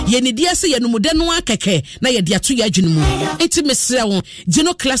mu ye ne dia sɛ ye no mude no akeke na ye de ato ya adwene mu enti mesrɛ wo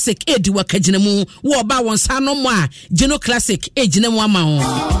Gino Classic e di wakagina mu wo ba won sa no mo a Gino Classic e gina mu ama ho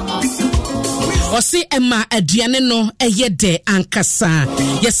Osi Emma aduane no eye de ankasa.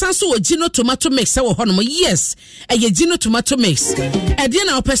 Yesanso wo Gino tomato mix wo hono yes. Eye Gino tomato mix. Ede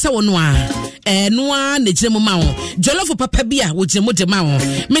na opese wo no a. Noa na gina mu ma wo. Jollof papa bia wo gina mu de ma wo.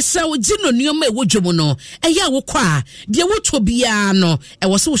 Mesa wo Gino nuoma e wo dwomu no. Eye wo kwa de wo to bia no. E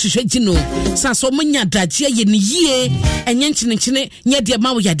wo se wo hwehwe Gino. Sanso mo nya daje ye ne yie. Enye nkyene nya de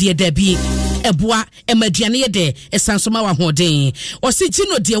ma wo yade da bi. Eboa emaduane ye de esanso ma wa hoden. Osi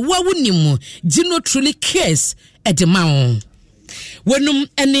Gino de wo awunim. Gino truly cares at the mount. Wenum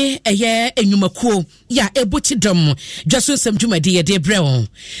ene eye enyumakuo ya ebuti dom Dwaso Nsem dwumadi ye de brɛ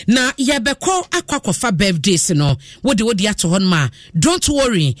na ye bɛkɔ akwakofa birthdays no wode ato hon ma don't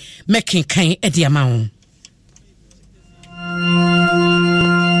worry making kan e de amount.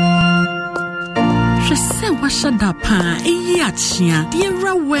 Hwese washada pa eyi akyea de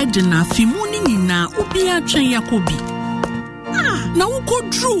ra wedding na fimuni nyina obi atwen yakobi na uko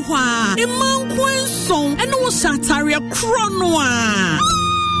drew ha e man kwenson ene wo satare kro no a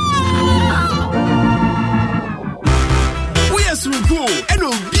we asrugo ene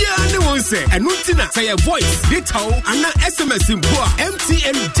obia ne won se eno ntina say your voice data ana SMS mpo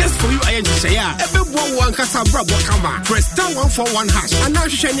MTN just for you ayen share ebebo wan kasa brabo kama press *141# ana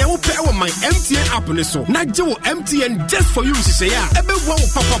hwehwenya wo pe wo my MTN app ne so na je wo MTN just for you share ebebo wo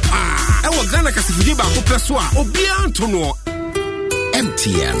papa e wo Ghana kasifidi ba ko preso a obia nto no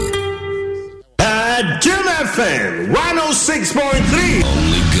MTN. Jim FM 106.3.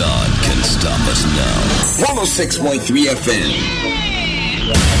 Only God can stop us now. 106.3 FM.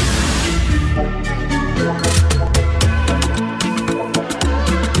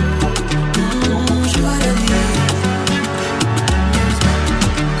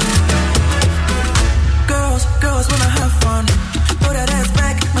 Girls wanna have fun. Put that ass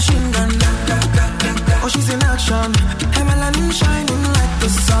back, machine gun. Oh, she's in action. Her melanin shining like the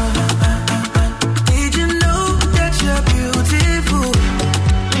sun. Did you know that you're beautiful?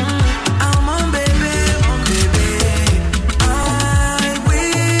 I'm on baby. I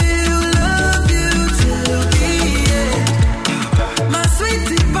will love you till the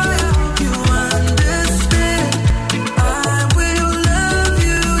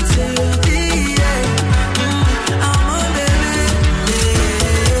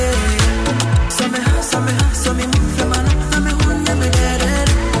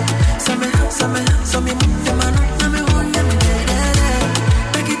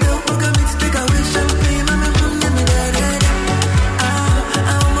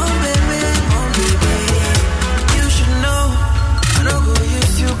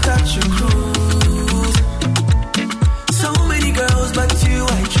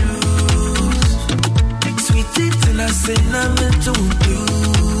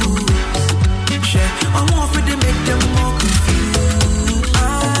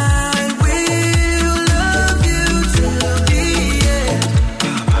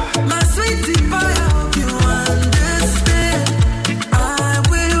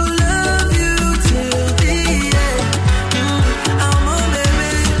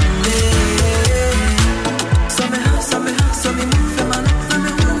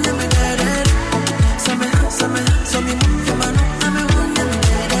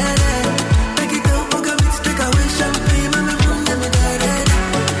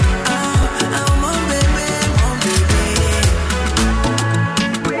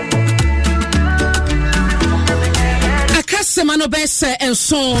no bese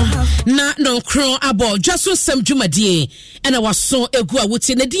enso na no kron abo Dwaso Nsem dwumadie ena waso egu a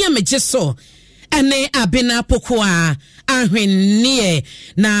wuti na dia mejeso ene abena pokoa ahwennie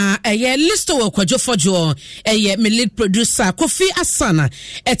na eye listo wo kwajofojo eye me lead producer Kofi Asana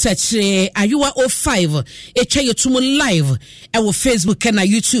etachire ayuwa 05 etwa yotumu live ewo Facebook na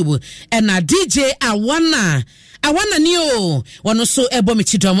YouTube na DJ Awana niyo wano so ebo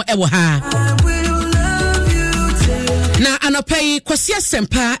michidom ewo ha na anopai kwasia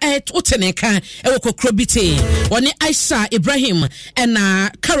sempa uteneka ewo kokrobite woni Aisha Ibrahim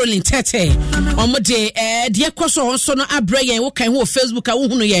na Caroline Tete omode de kwaso honso no abraye wo kan ho Facebook a wo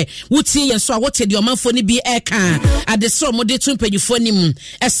hunu ye wuti ye so a wote de omanfo ni bi eka adese omode tumpanyufo nim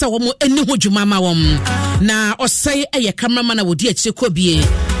esa wo mo eni ho dwuma ma wom na osai eye cameraman na wodi akire kobie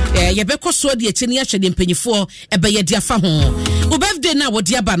yebekọ so de akire ni ahwede mpanyufo ebe ye de afa ho wo birthday na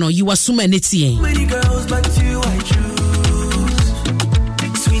wodi aba no you asuma netie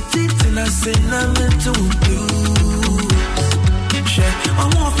I say nothing to do. I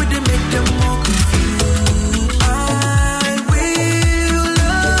want for to make them more confused. I will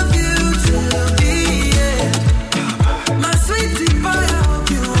love you till the end. My sweetie boy, I hope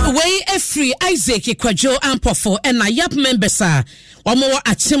you want. Way free Isaac Ikwajo Ampofo and na yap members are omo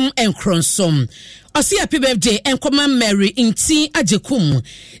atim enkronsom. Osi happy birthday enkoma Mary inti ajekum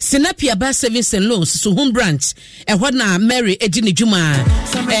Sinapia ba savings and loans so home branch na Mary edini juma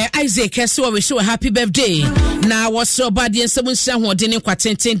Isaac so we show happy birthday na was so bad yen seven shan hodin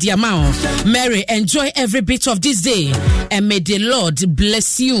kwatenten di amount Mary enjoy every bit of this day and may the Lord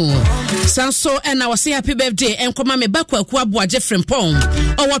bless you sanso and I was say happy birthday enkoma me bakwa aboa Jeffrey Pong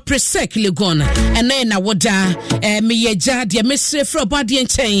our presec legon and na woda me yeja de mesre fro bad yen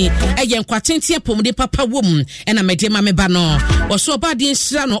chen yen kwatenten pom de papa wom ena medema me ba no woso ba de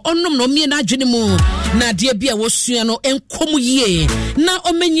nhira no onnom no mie na adwene mu na de bia wosua no enkom yie na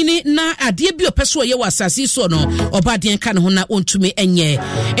omanyini na ade bia opeso ye wasase so no oba de nka ne ho na ontumi enye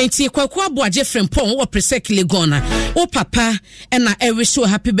enti kwakwa aboaje frempon wo presec legona o papa ena ewiso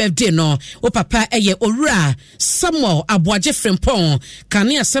happy birthday no o papa eye owura Samuel aboaje frempon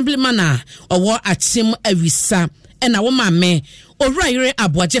kane assemblyman a owo atim awisa ena wo mame Orayre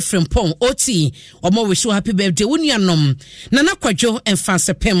aboaje frempon oti omo we show happy birthday unuanom nana kwadwo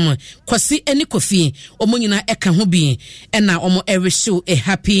emfanse pem kwasi eni Kofi omo nyina eka ho bi ena omo show a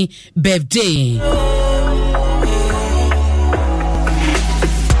happy birthday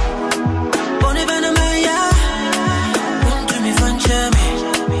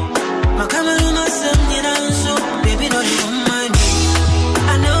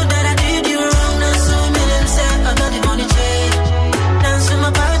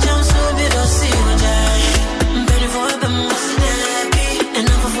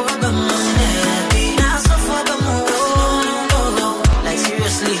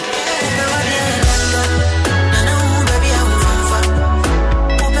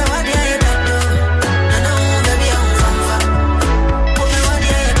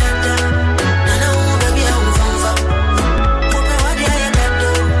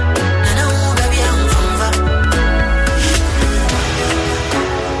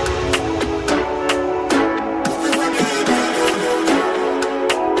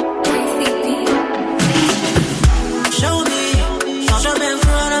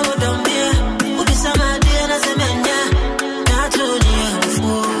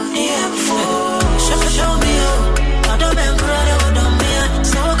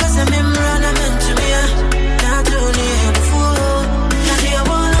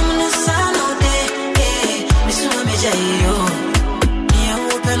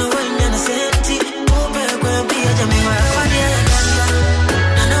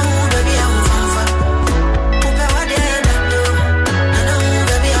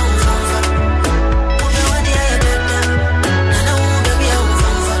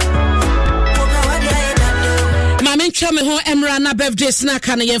na birthday snack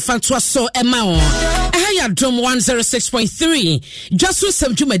na yemfanto so emao ehaya dom 106.3 Dwaso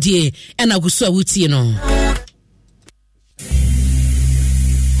Nsem dwumadie ena guso awutie no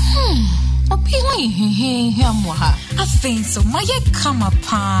obi he amwa afin so maye kama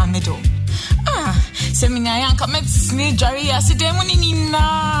pa medo semina yanka metsni jari asidemu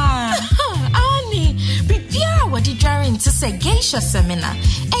nina ani bibia wadi jari nti se geisha semina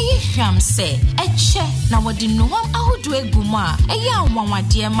hwam se eche na wodi nohom ahodo eguma eya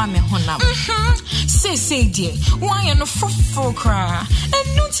anwanwade ma me honam se die wan ye no fofo kra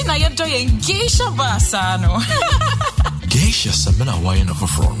enu ti na yedo ye geisha basa no Geisha Samina Wayne of a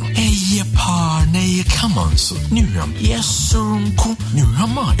front. Ye pa, nay, come on, so. Newham, yes, Surunku,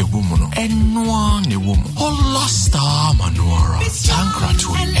 Newhama, a woman, and one a woman. Oh, lost star, Manuara, Tankra to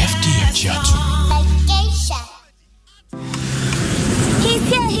FDF Jatu.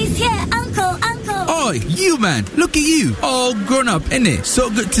 He's here, Uncle. Oh, you man, look at you, all grown up, innit? So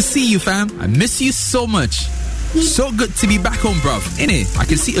good to see you, fam. I miss you so much. So good to be back home, bruv, innit? I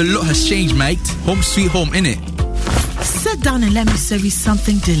can see a lot has changed, mate. Home sweet home, innit? Sit down and let me serve you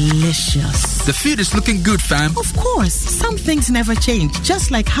something delicious. The food is looking good, fam. Of course, some things never change.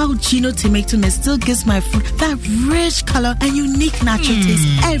 Just like how Gino tomato mix still gives my food that rich color and unique natural taste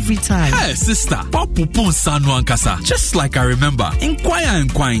every time. Hey, sister. Just like I remember. Inquire.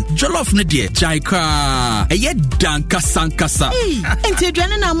 Jollof Nadia. Jaika. Eye danka sankasa. Hey, and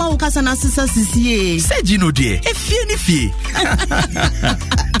Tedrena Nama Ukasana Sisa Sisi. Say Gino dear. If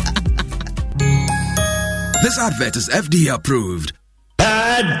This advert is FDA approved.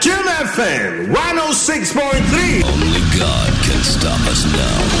 At Jim FM 106.3. Only God can stop us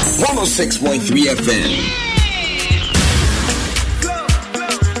now. 106.3 FM.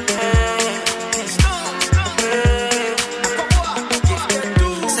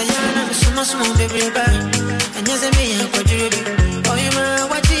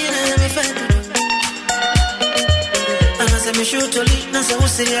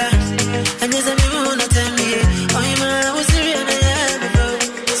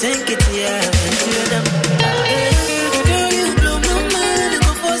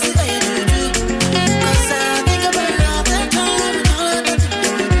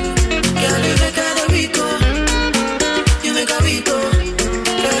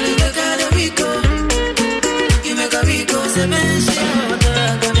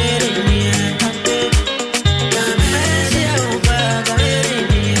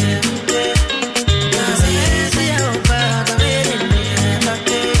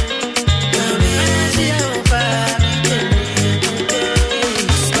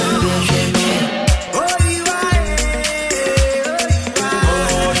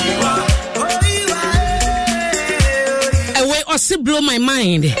 Blow my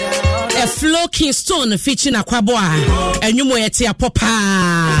mind. A floating stone featuring a quaboa, and you mo etia popa.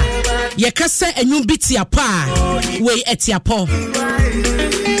 Yakasa and you beat your pa. Way etia po.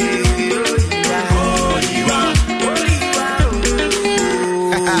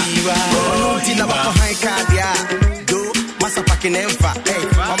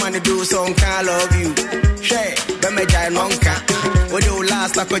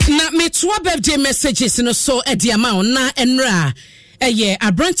 Na me 12 birthday messages no so ediama na enra eye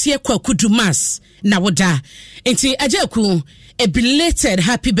abrantie kwakudu mas na woda enti ajaku a belated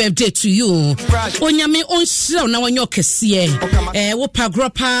happy birthday to you. Onyame onhira na wanyo kese wo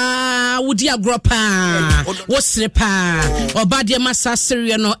pagropa wodi agropa wo srepa obade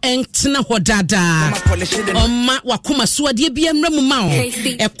masasere no entena hodada omma wakoma suade bia mramu ma o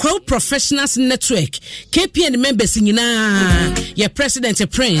a crowd professionals network KPN members nyina your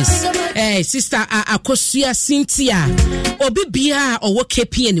president prince sister Akosua Cynthia obi bia owo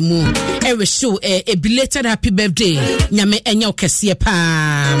KPN mu e show a belated happy birthday nyame enya okese pa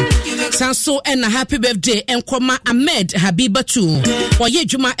sanso and happy birthday enkoma Ahmed Habibatu oye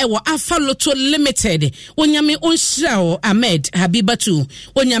dwuma ewo Alpha Lotto Limited onyame onhira Ahmed Habibatu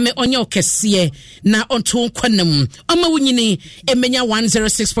onyame onye okese na onto nkwanam oma wunyini emenya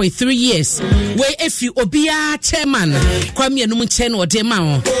 106.3 years we efi obia chairman kwame enum nche na ode ma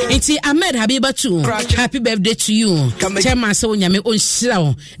o nti Ahmed Habibatu happy birthday to you chairman se onyame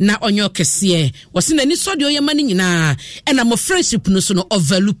onhira na onye okese wose na ni sode oyema ni nyina ena mo friendship no so no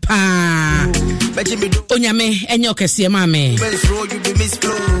overlupa onyame enye okese mame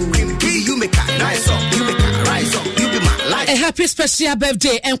a happy special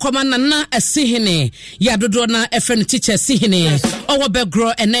birthday and command na asihene ya dodo na efren teacher sihene owo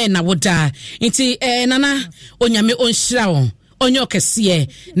begro ene na woda nti nana onyame onhira wo onye okese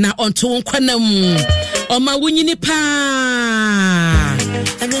na onto nkwanam oma wunyini pa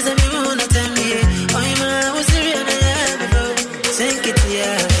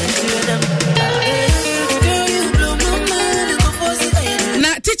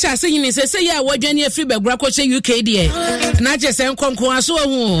teacher saying say ya wadwane afri begura ko che UK de na je se nkonko aso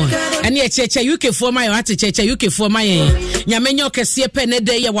hu ene e cheche UK for my ate cheche UK for my nyamenyo kese pe ne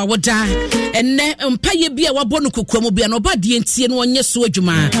de ya wawoda enne mpaye bia wabɔ no kokoamu bia no ba de ntie no onye so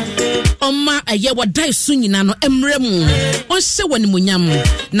adwuma omma aye wadai so nyina no emremu onse wani munyam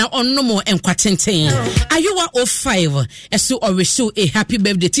na onnomo enkwatenten ayowa 05 eso oresho a happy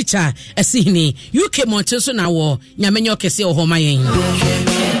birthday teacher asihini UK monteso na wo nyamenyo kese ohoma yen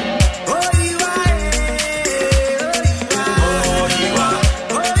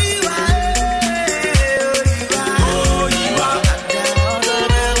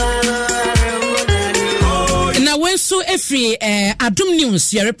efri Adum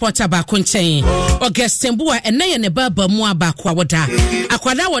News your reporter ba konchen August Mbua ene ne baba mu abako awoda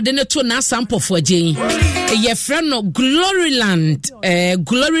akwada wode ne to na sampofo agyen ye friend no Gloryland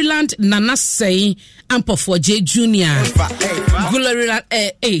Nanasei Ampofo J Junior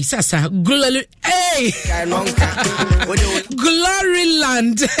Gloryland sasa Gloryland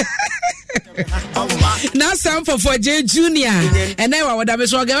na Ampofo J Junior and I would have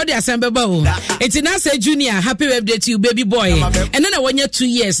so get the assembly bow. It's na say Junior, happy birthday to you, baby boy. And then I 1 year 2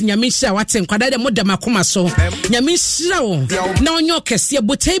 years Nyamisha watem kwada de moda makoma so Nyamisha na onyo kese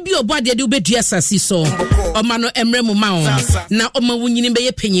botabi obade de obedua asasi so omano emremu ma na oma wunyini be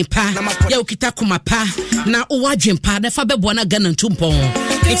ye panyipa ya okita koma pa na owadwempa na fa bebo na Ghana ntumpon.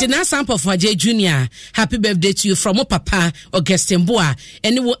 It's na Ampofo J Junior, happy birthday to you from o papa August Mbua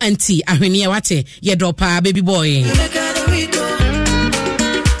and wo auntie ahwenia wate ye dopa baby boy.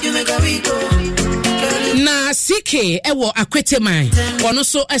 Na CK ewo akweteman ono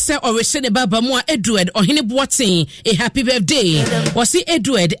so ese orehye ne baba mu Edward ohene boaten a happy birthday wasi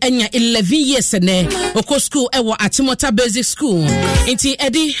Edward enya 11 years ne oko school ewo Atimota Basic School enti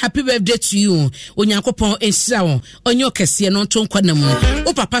edi happy birthday to you onyankopon enhira onyo kese no nto nkwanam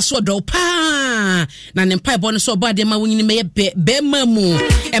o papa so do pa na ne mpa ebo no so obade ma wonyini meye be mamu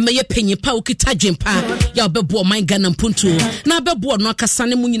emeye panyipa okita dwempa ya obebo man Ghana mpuntu na obebo no akasa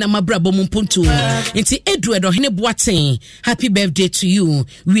ne munyina mabrabo mpuntu enti Edward ohene boaten happy birthday to you,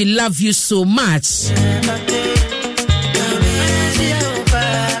 we love you so much.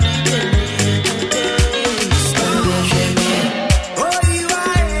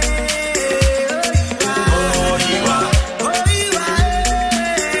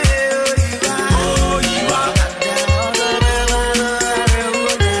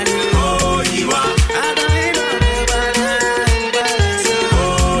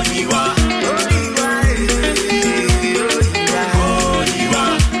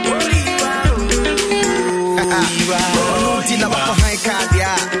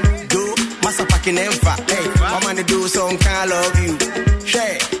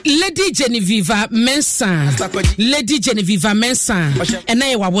 Lady Genevieve Mensa and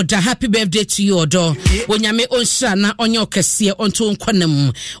I would happy birthday to you odo wonyame onsha na onyo kese onto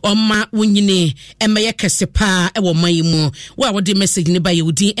nkwanam oma wunyine emeye kese pa ewo mayimu wa wode message ne ba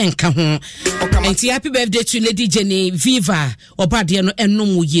yudi enka ho enti happy birthday to Lady Genevieve obade no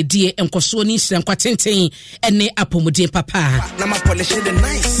enum yedie enkoso ni hira nkwatenten ene apomuden papa na ma polish the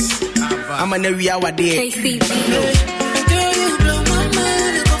nice I'm an area what day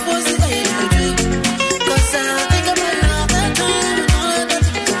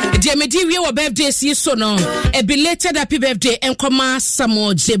Dear Medivia or birthday see so no a belated happy birthday and comma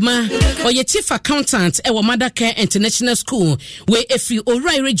Samo Jema or your chief accountant at Mother Care International School where if you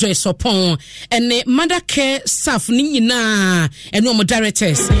already rejoice upon and the Mother Care staff Nina and no more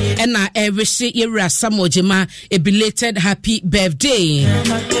directors and I wish you Samo Jema a belated happy birthday.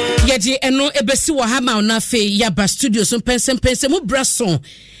 Yadi eno ebesi wa hama na fe yaba studio so pense mu braso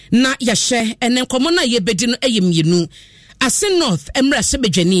na yahye enen komo na yebedi no eyemienu ase north emra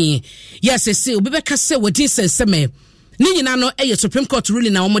sebedwani yasese obebeka se wodi senseme ni nyina no eye Supreme Court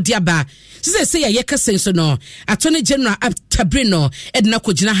ruling na omodi aba say ye kase so no Attorney General Tabrino edna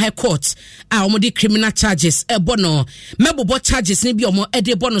kogina High Court a omodi criminal charges ebono mebobo charges ni bi omo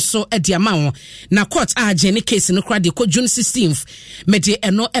ede bono so ede ama na court a jeni case no kra de ko June 16th mede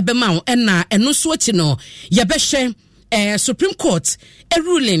eno ebema wo na eno so achi no yebehwe Supreme Court a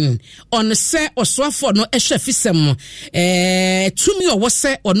ruling on say oswafo no ehwe fisem tumi o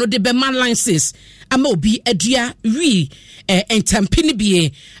wose ono de be man licenses ama obi adua wi entampini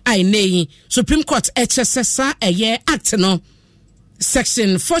bie ai nei Supreme Court HSSA act no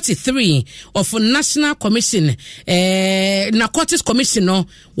Section 43 of National Commission Narcotics Commission no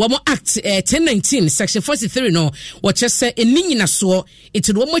womo act 1019 Section 43 no what say eninyina so it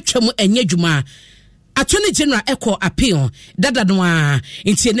no mo twam anya dwuma Attorney General Echo appeal dada no a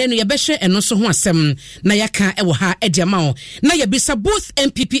ntiene no yebehwe eno so ho asem na yaka ewo ha ediamao na yebisa both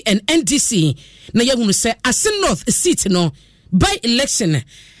MPP and NDC na yehunu se Asin North seat no by election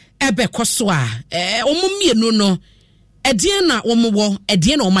ebe koso a omumienu no edien na omuwo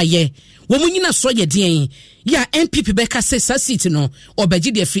edien na omaye womunyina so yedien ya MPP beka se sa seat no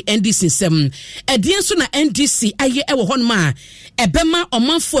obaji de free NDC nsem edien so na NDC aye ewo honma ebema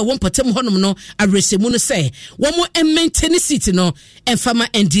omanfo e wonpotem honum no aresemu no se womo maintain seat no emfama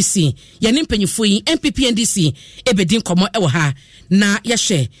NDC ya ne mpanyifo yi MPP NDC ebedin komo ewo ha na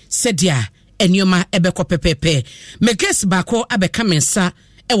yahwe sedia enioma ebekọ pepepe meges bako abeka mensa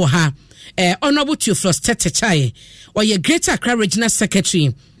ewo ha Honorable Theophilus Tetechai or your Greater Accra Regional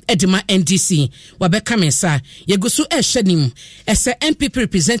Secretary edima NDC wabeka mensa yegusu ehyenim ese MPP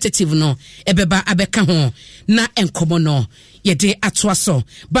representative no ebeba abeka ho na enkomo no yede atoaso.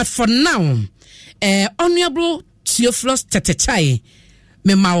 But for now honorable Theophilus Tetechai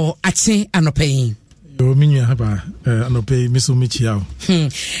memao ate anopai o minya haba anopai miso michiao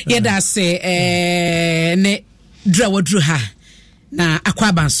yeda se ne drawodru ha na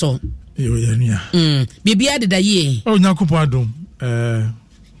akwaba so yo yanua bibia de daye o nyakopo adom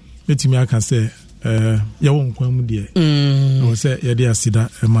metimi aka se yawo nkwan mu de o se yede asida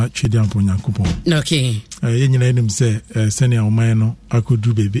ma twedi ampo nyakopo okay ye nyina enim se sene oman no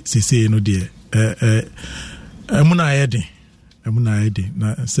akodru bebe sese no de amuna yede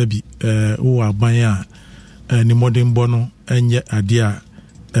na sabi wo aban a ni modern bono enye ade a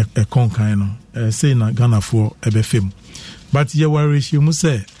konkan no say na Ghana for ebefem but ye worry she mu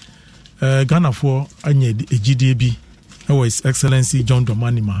say Ghana for anye ejide bi His Excellency John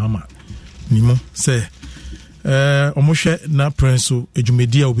Dramani Mahama ni mu say omohwe na prince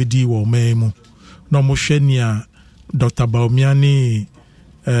ejumedi a obedi wo man mu na omohwe ni a Dr. Baumiani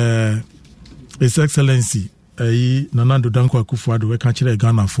His Excellency Nanando Danko Akufo-Addo we ka kire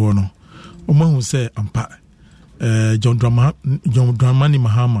Ghana for no omahu say ampa John Dramani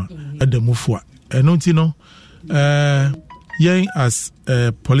Mahama adamufo eno nti no yen as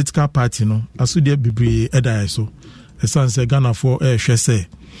political party no asudie bibre edai so esanse Ghana for hwe say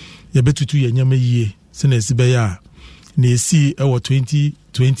ye betutu ye nyama yie se na esibe ya na esi ewo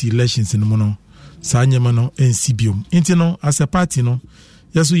 2020 elections no no sa nyama no ensibium nti no as a party no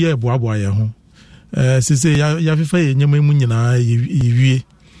yeso ye boaboa ye ho sese ya fifa ye nyama mu nyina yiwie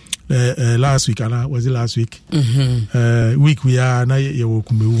last week was it last week week we are na ye wo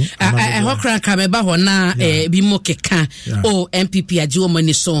kumewu hokra ka meba ho na bi mo keka o MPP ajo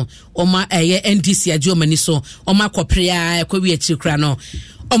mani so o ma NDC ajo mani so o ma koprea kwa wi achi kra no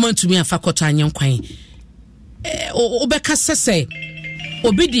o ma ntumi afa kota anyenkwan o beka sese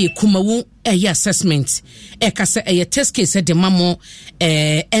obidi kumawu assessment ka se test case de mamo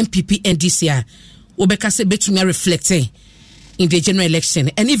MPP NDC a o beka se betumi reflecting in the general election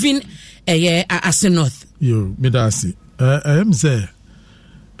and even as north yo medasi am say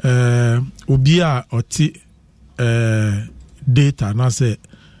obia oti data na say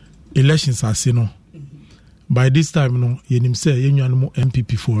elections ase no by this time no yenim say yenwan mo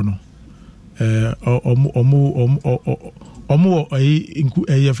MPP for no omo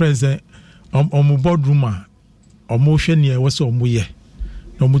your friends say omo boardroom a omo hwe ne we say omo ye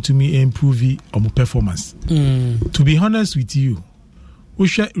to me improve on performance. To be honest with you, we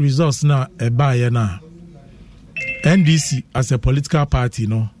share results now na NDC as a political party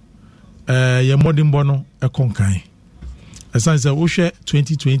no ye modern bono e konkan. As I say we share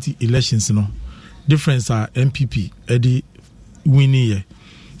 2020 elections no difference are MPP edi winning ye.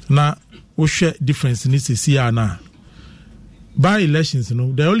 Na we share difference ni se na by elections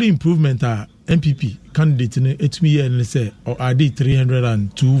no the only improvement are MPP candidate in it me and say or I did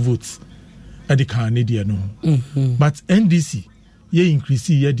 302 votes at the Canadian no. But NDC ye increase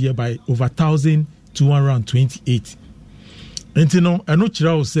ye there by over 1,228. And you know I know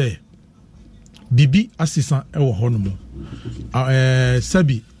chira say bibi assistant e wo hono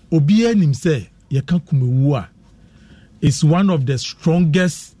sabi obi anim say ye kan kumewu a is one of the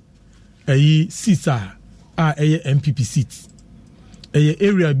strongest seats MPP seats.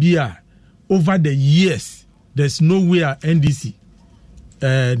 Area bia over the years there's nowhere NDC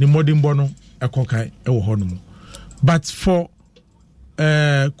the modern bono akonkai e wo hono but for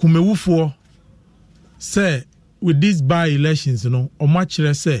kumewu for say with these by elections omo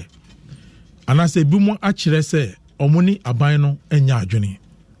akire say and I say bimu akire say omoni aban no enya adwene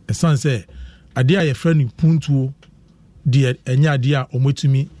esan say ade a ye friend puntuo de enya ade a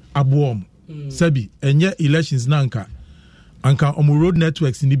omotumi aboom sabi enya elections nanka anka omo road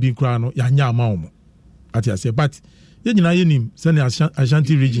networks ni bi kra no ya nya ama omo ati ase but ye nyina yenim say na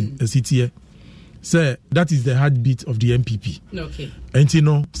Ashanti region city say that is the heartbeat of the MPP. Okay. And you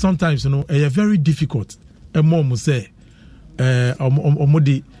know sometimes very difficult e mom say omo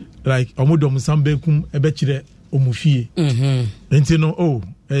de like omo dom sambekum e be kire omo fie. And you know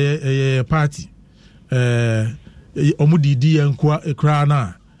party omo di enko kra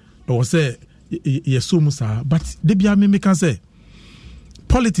na o say yes musa but de bia me can say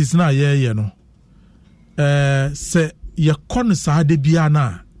politics na ye no say ye kon sa de bia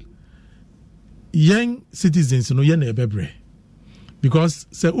na young citizens ye na ebebre because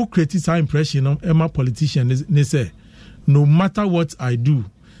say who create that impression emma politician ne say no matter what I do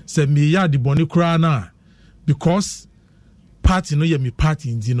say me ya de boni kra na because party no ye me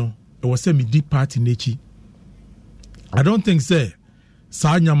party ndi no e was say me deep party nechi. I don't think say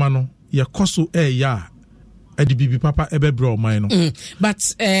saa nyama no ye koso ya edi bibi papa ebe bro man no but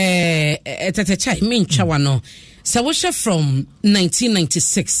etete me nchawa no so from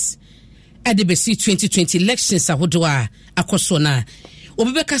 1996 at the BC 2020 elections ahodo a akoso na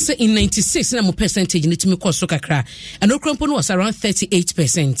obebeka say in 96 na mo percentage ni timi koso kakra and okrampo no was around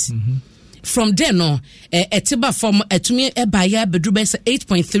 38%. From there no etiba from etumi ebaya bedru say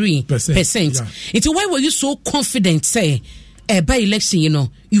 8.3%. It's why were you so confident say by election,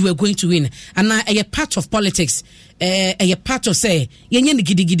 you were going to win? And a part of politics, a part of say, yen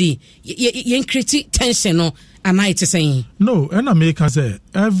gidi, yen create tension, no, and I saying. No, and I make say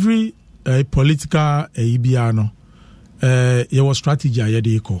every political ibiano, there was strategy I had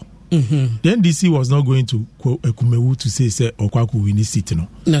echo. The NDC was not going to Kumewu to say Okwaku win this seat, no.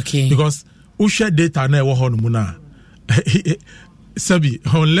 Okay. Because Usha data na ewo hono muna. Sabi,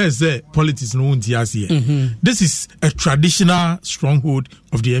 unless politics no won't here. This is a traditional stronghold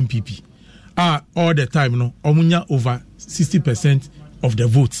of the MPP. All the time, no, omunya over 60% of the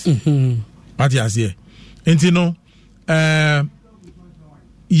votes. What you say? And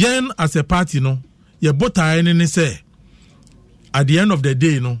yen as a party, no, ye both are any say. At the end of the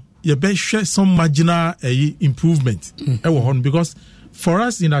day, no, you better share some marginal improvement. Because for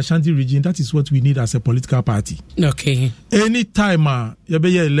us in Ashanti region, that is what we need as a political party. Okay. Anytime your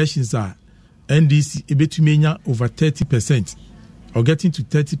elections are NDC, ebetumenya over 30% or getting to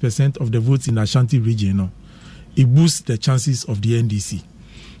 30% of the votes in Ashanti region, no, it boosts the chances of the NDC.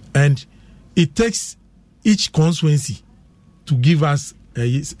 And it takes each constituency to give us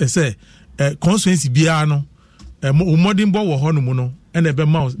a constituency biano, modern bo wohono and a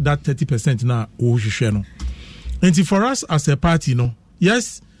mouse that 30% na no. And for us as a party, no.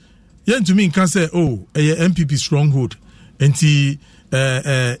 Yes, yen to me can say, oh, a MPP stronghold, and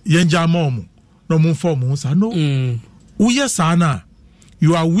yenja mom, no moon form, no. Yes, Anna,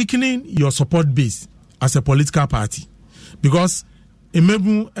 you are weakening your support base as a political party because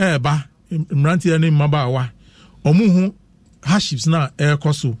Emebu Eba, Mranti and Mabawa, Omuhu Haships na air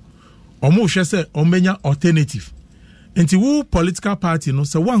koso, Omu Shese, Omenya alternative. And the political party, no,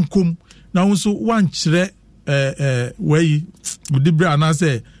 so one come now also one chre. Where Dibra and I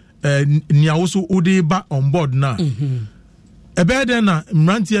say, Nia also Udeba on board now. A better na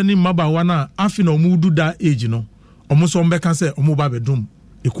Mrantiani Mabawana, Afino Mudu that age, almost on back and say, Omuba bedroom,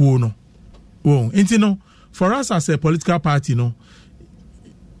 Ekuono. Oh, and for us as a political party,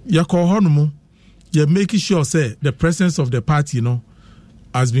 Yakohonumo, you're making sure, say, the presence of the party,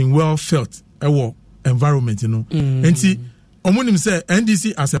 has been well felt, environment, And see, Omunim say,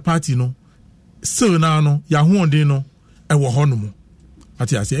 NDC as a party, so now no yahu onde no e wo hono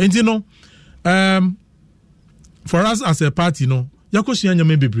ati ase enti for us as a party no yakoshia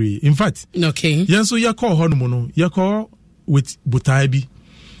nyame bebre in fact okay yenso yakọ hono no yakọ with Butaibi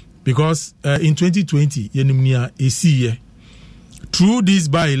because in 2020 yenimnia esiye through these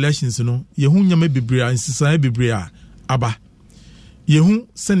by elections no yehu nyame bebre insisa bebre aba yehu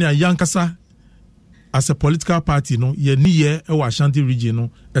senia yankasa as a political party no ye niye e wa Ashanti region no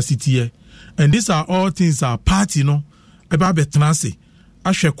SCTA. And these are all things our party no eba betnase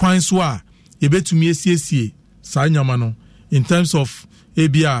ahwe kwan so a ye betumi esiesie saa nyama no in terms of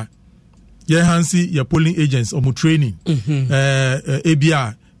ABR ye hansi ye polling agents or training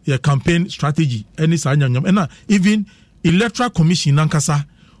ABR ye campaign strategy any saa nyama and even electoral commission nankasa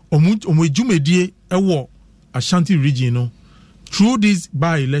omu jumedie ewo Ashanti region no through these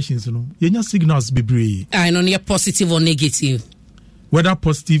by elections no yenya signals bebre I know you're positive or negative. Whether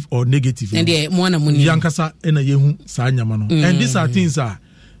positive or negative. And Yankasa ena yehu sa nyama no. And these are things that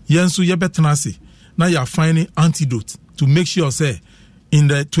yensu ye betenase. Now you are finding antidote to make sure say in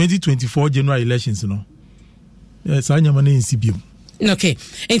the 2024 general elections sa nyama ne insibium. Okay.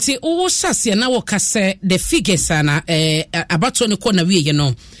 And say o sase na wo kase the figures na abato ne ko na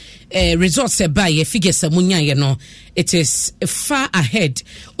wie results by figures munya it is far ahead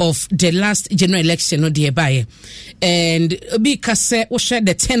of the last general election by and because we share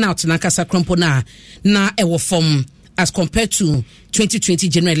the turnout na kasa krompo na ewo form as compared to 2020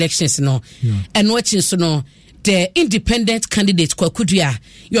 general elections and watching the independent candidate Kwakudua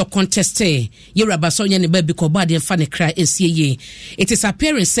your contest your rabasonya ne baby ko bad en fa ne kra ensie it is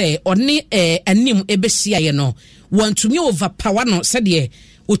appearing say oni anim ebesia want to me overpower no said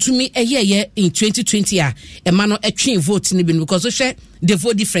otumi eye in 2020 a ema no etwe vote ni bi because so share the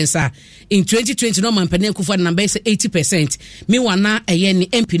vote difference in 2020 no man pene Akufo number is 80%. Me wana eye ni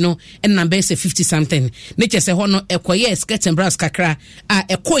MP no and number is 50 something. Nature say ho no ekoye skirt and brass kakra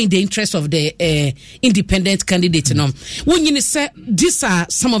in the interest of the independent candidate no. When you say these are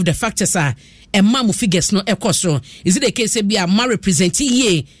some of the factors mamu figures no ekoso. Is it the case be a ma representing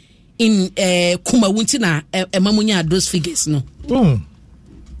ye in Kumawunti na mamunya those figures no? Oh,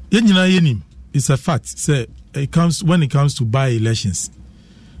 yenim. It's a fact. Say when it comes to by-elections,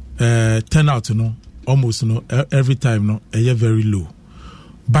 turnout almost every time very low.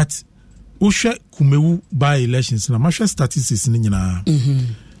 But ushe kumewu by-elections na masha statistics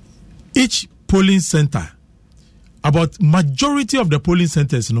each polling center, about majority of the polling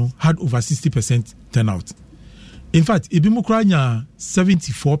centers had over 60% turnout. In fact, Ibimukranya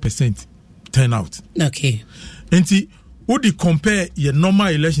 74% turnout. Okay. And would you compare your normal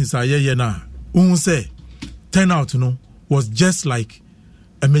elections na say turnout was just like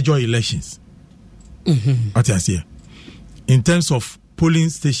a major elections. What I say in terms of polling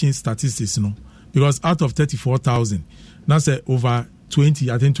station statistics, because out of 34,000, that's over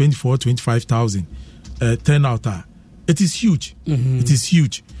 25,000 turnout. It is huge. It is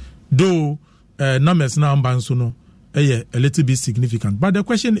huge. Though numbers now a little bit significant. But the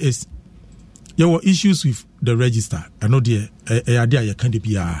question is, there were issues with the register. I know the idea you can't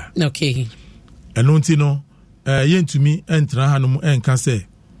be. Okay. And yen to me and can say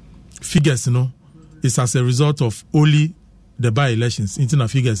figures is as a result of only the by-elections internal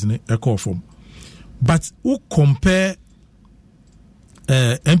figures in a call form. But who compare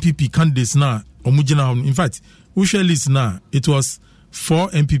MPP candidates now in fact who share list now it was 3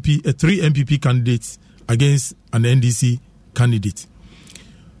 MPP candidates against an NDC candidate.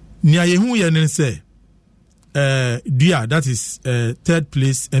 Nia yehu yen say that is third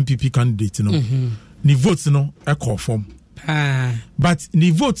place MPP candidate ni votes a call form. But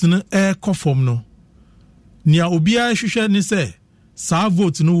ni votes a call form nia obia hwehwe ni say sa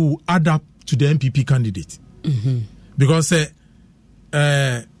vote will add up to the MPP candidate. Because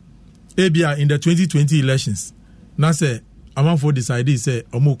ABR in the 2020 elections na say Amanfo decided say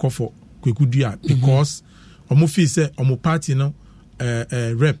omo call for Kwekudua because omo feel say omo party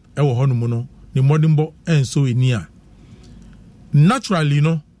rep ewo hono no ni modimbo enso enia naturally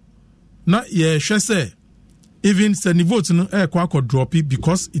na ye hwe say even say ni vote no e kwa drop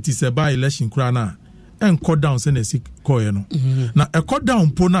because it is a by election kura na enko down say na sik koye no na e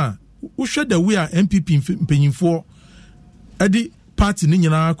down po na wo hwe the way MPP mpanyimfo edi party ni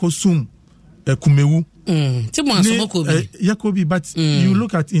nyina ko sum kumewu Yakobi, but you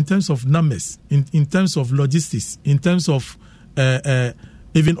look at in terms of numbers, in terms of logistics, in terms of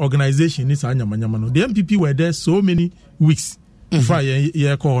even organization, the MPP were there so many weeks.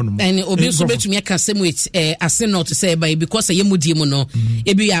 And obviously to me can say with not to say by because a yemudi mono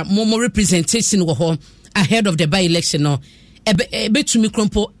ebi more representation ahead of the by-election no ebe to me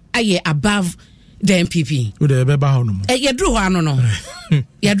crumple aye above the MPP. You drew one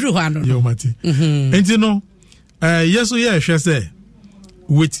You drew one. Yo mati. And yes, I say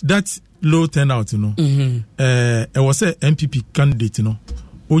with that low turnout, I was a MPP candidate,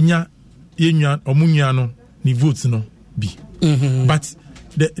 Onya Yenyuan Omunyano ni votes be. But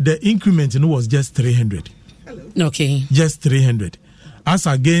the increment was just 300. Okay. Just 300. As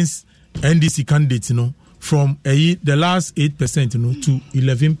against NDC candidates, from the last 8% to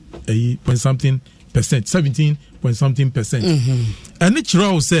 11 point something percent, 17 point something percent. And it's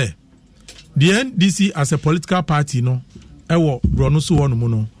raw say the NDC as a political party ewo bronusu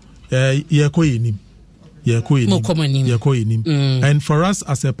wonu and for us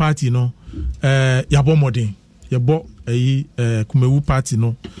as a party yabo modern yabo kumewu party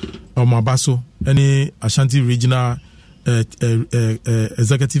omabaso any Ashanti regional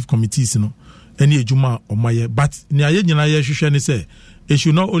executive committees any ejuma omaye but ni aye nyina ye hwehwe ne say it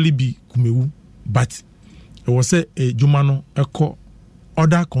should not only be kumewu but it was a juma eko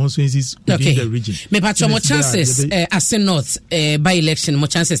other constituencies within the region. Me patch more chances as in North by election more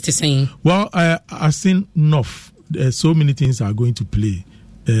chances to saying. Well, as in North, so many things are going to play.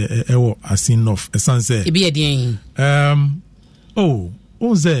 As in North, say.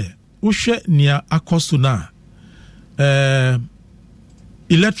 Ushe near Akosuna.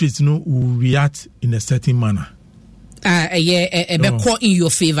 Electorates will react in a certain manner. In your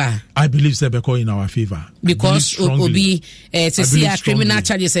favor. I believe Sebeko in our favor. Because Obi to see a criminal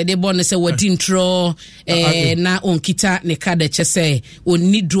charges they born say we didn't throw na on kita ne kada chese on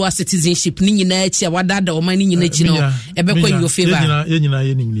need dual citizenship ni nyina echi wadada o mani nyina echi no ebeko in your favor. Yenyina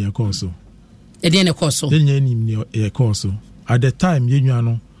yenim ne ekoso. E dey ne ekoso. Yenyina yenim ne ekoso. at the time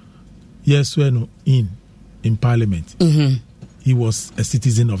yenyano yes we no in parliament. He was a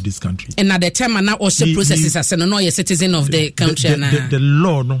citizen of this country. And at the time now also processes as no a citizen of the country. The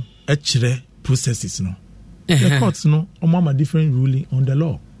law no actually processes no. The courts no mama different ruling on the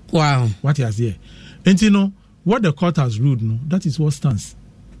law. Wow. What he has here. And you know what the court has ruled no, that is what stands.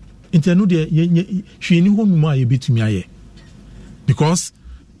 And you know the she knew who ma bit me aye. Because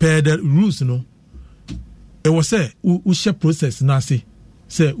per the rules no it was say who share process na say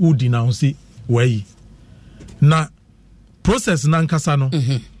who denounce way. Na process nankasa no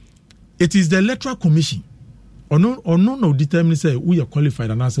it is the electoral commission or no determine say we are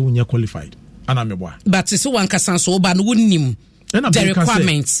qualified and say we are qualified anameboa but so wankasa so ba no wonnim the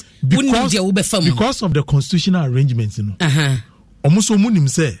requirements because of the constitutional arrangements no omuso munim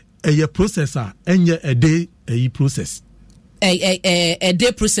say a process a day a process a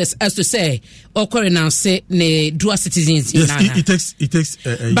day process as to say occur now say ne dual citizens in it takes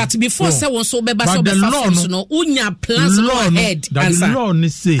but before say one so be but the law no unya plans law ahead that the law ni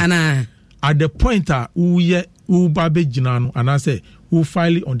say at the point who babe gina no and I say who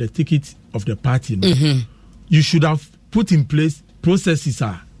file it on the ticket of the party no you should have put in place processes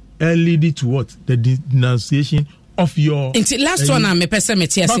leading to what the denunciation of your last one me person me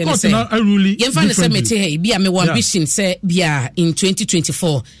tia say you find say me tia be me ambition say be in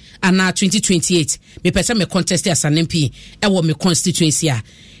 2024 and now 2028 me person me contest as an MP e wo me constituency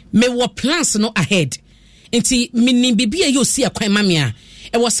me wo plans no ahead nti me bibia you see akwan mame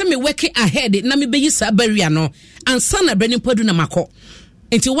e wo say me work ahead na me be yi sa barrier no ansa na brani padu na makọ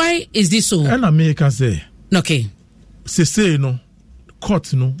nti why is this so and I can say okay say no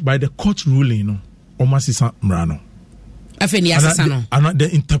court no by the court ruling no omasisa mrano afeni asesa no and the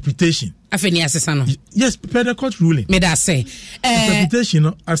interpretation afeni asesa no yes per the court ruling me da say interpretation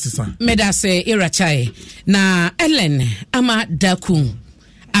no asesa me da say irachai na Ellen Ama Daaku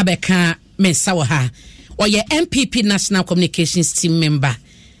abeka mensawo ha oye MPP National Communications Team member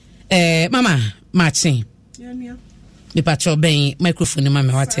mama Martin me pacho ben microphone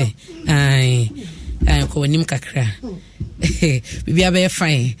mama wate ai ko nim kakra bibia be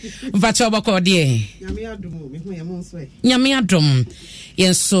fine mfacho bako de nyame adom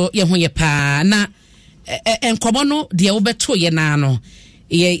yenso ye ho ye pa na enkomo no de wo beto ye na no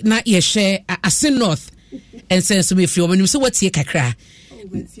ye na ye hwe ase north ensense we free omenim se watie kakra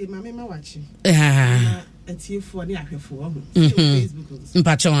watie mame ma wachi atiefo ne ahwefo ho Facebook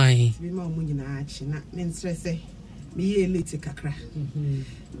mfacho ai bi ma omu nyina achi na me stress me ye late kakra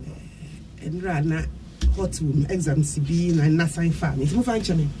enra na hot room exams be na sign farm if you find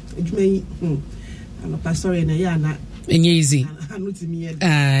chame adwuma and pastor na ya na enye easy anuti me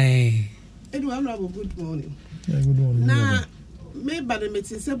ai edu honorable good morning good morning na me ba na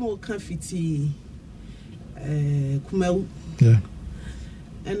metin se mo kan fiti kumawu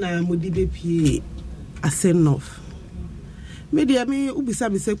na modibe pie asenof media me ubisa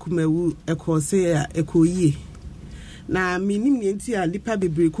me se kumawu ekose ekoyie na minim nti a lipa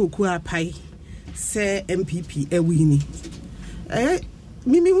bebre koku apai se MPP ewini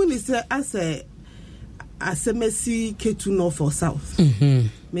mimi hu ni se asemesi Ketu North or South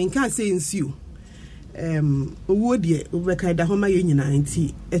me nka se nsiu owo de obeka da homa ye nyina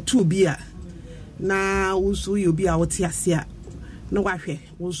nti etu bi a na wuso ye obi a wote ase a na wahwe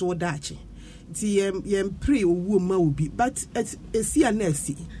wuso daachi nti yem pray owo ma obi but esi a na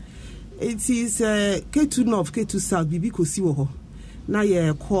esi it is Ketu North Ketu South bibi kosi wo ho na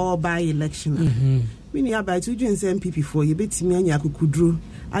ye call by election mini about to join MPP for ye betimi anya akukuduro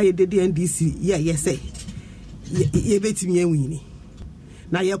aye dede NDC ye say ye betimi anwini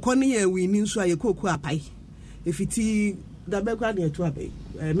na ye kɔ ne ye wini nso aye koku apai efiti da bekwa ne etu abai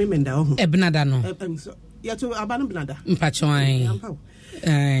memenda ho ebnada no ye to abano benada mpacho ai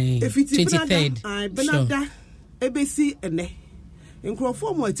efiti 23rd benada ebesi ene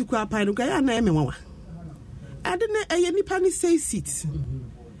nkrofo mo atiku apai no kaya na emewawa adene eye nipa ni say seats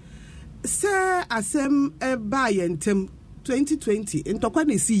sir asem ba yentem 2020 ntokwa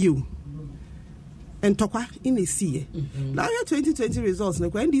na see you ntokwa in a see now your 2020 results na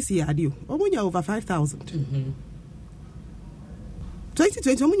kwa NDC adio omunya over 5,000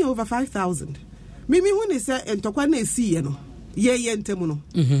 2020 omunya over 5,000 mimi hu ni say ntokwa na see ye no ye yentem no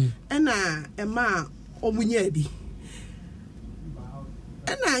ena ema omunya bi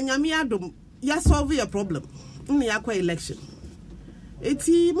ena nyame adom ya solve your problem in yakwa election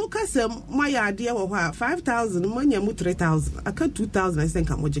eti mukase maya ade wo ha 5,000 manya mu 3,000 aka 2,000 I think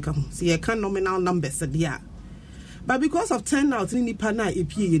amojika ho so ye can nominal numbers dia But because of turnout in nipa na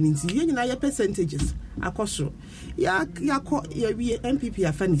EPA ninti, you know your percentages akosro. Ya MPP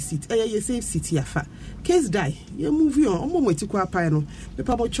afa ni seat. Ye save seat yafa. Case die. You move on. Omo mweti kwa pa no. Me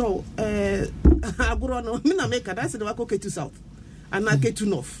pa bocho aguro no. Me na make that say the wako to south and na to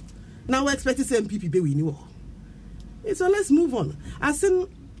north. Now we expect the MPP be win wo. So let's move on. I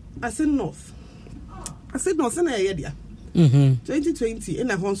said north. I said north na ye dia. 2020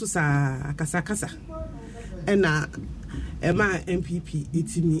 in a honso sa kasa. And Emma MPP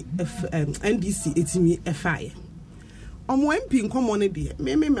etimi NDC etimi FI. Omo MP nkomone de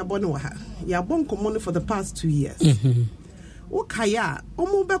me bone wa ha. Ya bon nkomone for the past 2 years. O kaya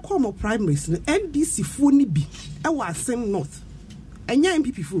omo be ko mo primaries NDC fo ni bi e wa Asem North. Enya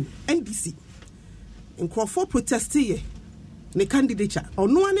MPP fo NDC. Nkrofo protest ye ne candidature.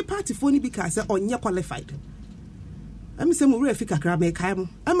 Ono ane party fo ni bi ka say onye qualified. Emi se mo re fi kakra me kai mo.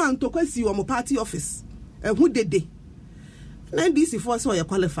 Ema ntokwasi o mo party office. Who did NDC for so you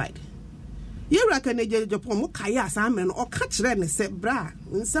qualified. You reckon a Japan Mokaya Salmon or catch them said bra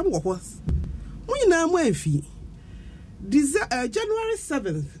in some was. We now more fee. January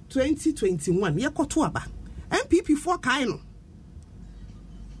 7th, 2021, Yakotuaba. MPP for Kaino.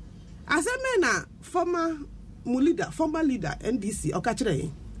 As a man, former leader, NDC, or catch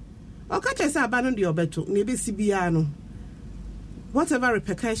them. Or catch us abandon the obeto, maybe CBR. Whatever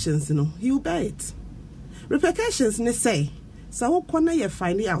repercussions, you bear it. Repercussions ne say so kwana ye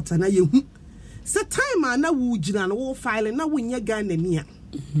find out na ye hu se time na wo gina no wo file na wo nya Ghana nia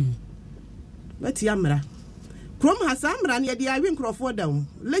but yamra krom has amra ne de awe nkrofo down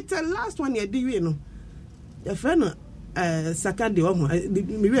later last one ye de we no ye friend Sakande wo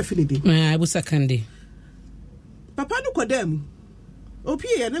me we finidi abu Sakande papa no kodam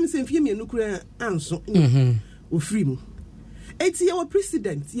opie ye nam se mfie me no kura anso o free mu eti ye wo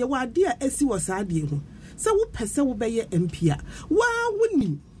president ye wa de a esi wo sa de hu. So wo pese wo beye MP a wa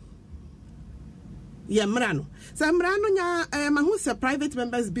woni ye mrano so mrano nya ma hu se private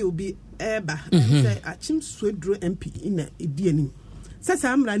members bill bi eba say achim swedro MP ina edi anim se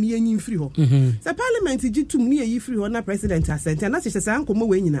sa mrano ye nyin free ho se parliament gitum ne ye free ho na president assent na se sa ankomo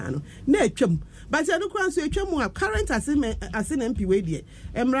we nyina no na atwam but ya no kran so atwam a current asen MP we de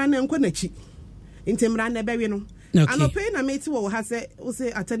mrano enko na chi inte mrano be we no. Okay. I'm not paying a mate who has say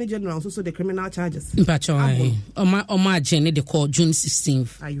Attorney General also the criminal charges. Oma Jenny they call June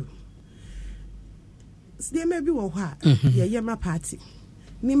 16th. Are you? There may be what yama party.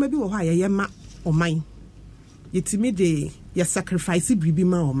 There may be what yama or mine. Yet me de ya sacrifice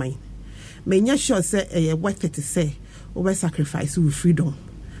bribima or mine. May ya sure say a worth it to say over sacrifice with freedom.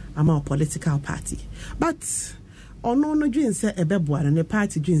 I'm a political party. But no dream say a bebwa and a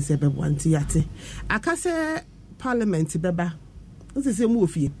party dream say bebwa yate. I can say Parliament beba nse se mu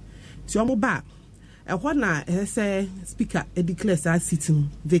ofie ti omo ba e ho na say speaker e declare sa sitting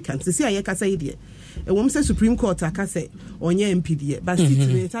vacant se aye ka say de e wom say Supreme Court aka say onye MP de but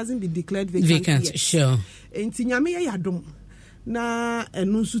sitting it hasn't been declared vacant yet. Sure enti nyame ye yadom na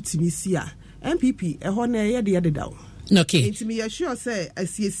enu nso timisi a MPP e ho na ye de dawo okay enti me sure say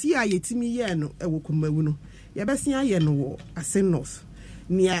asiesi a yetimi ye no e wo komawu no ye besia ye no wo Asem North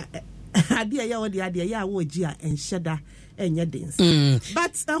nia adia ya wodi adia ya wo gi a enhyeda enye dens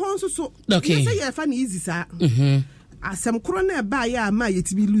but ho nso so okay say ya fa na easy sa asem kro na ba ya ma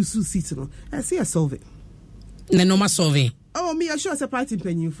yetibi lose seat no say ya solve it na no ma solve oh me sure say party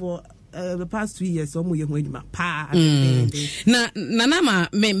penny for the past 2 years omo ye ho adwuma pa na ma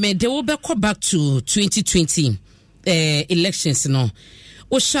me de wo be go back to 2020 elections no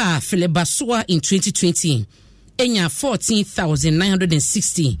o sha Filibasoa in 2020 enya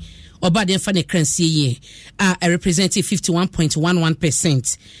 14,960 Obade Fane Kransie ye a representing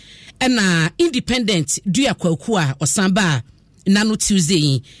 51.11%. And independent Duya Kwakua or Samba Nano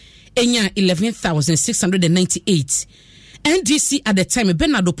Tuesday enya 11,698. NDC at the time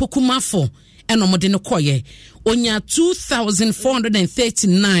Bernardo Pokumafo and Omodeno Koye onya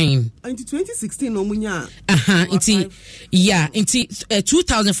 2,439. Into 2016 omunya. Into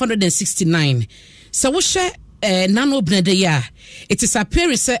 2,469. So we share nano bnedeya. It is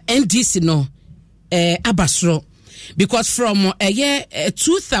appearing NDC no abasro because from a year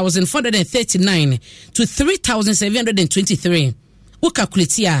 2,439 to 3,723 we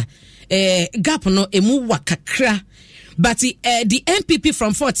calculate here gap no emu wakakra but the MPP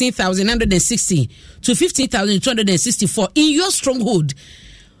from 14,960 to 15,264 in your stronghold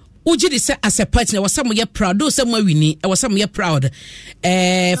Uji say as a partner was some year proud, though some way winning, I was some year proud.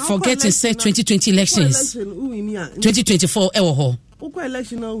 Forgetting say 2020 elections. 2024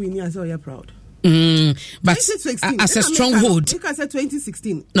 election winning as all year proud. But as a stronghold. Because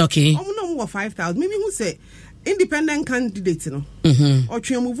 2016. Okay. No 5,000. Maybe who say independent candidate no or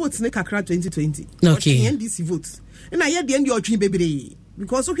trim votes ne kakra 2020 okay NDC votes and I had the end your dream baby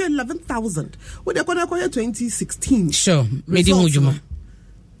because okay 11,000 what they gonna call 2016 sure mujuma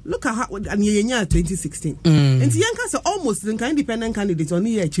look at how and year 2016 and yanka say almost the independent candidate on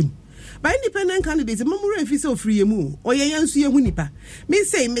year chim by independent candidates mamure fi so free mu or yansu ye hunipa me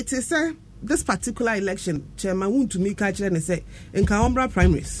say metesa this particular election chairman want to make catch and say in Kawambra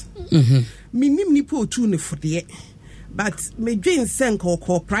primaries minim ni po tu ne fode but me dwen senk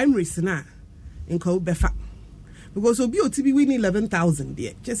or primaries na in ko befa because obi otibi win 11,000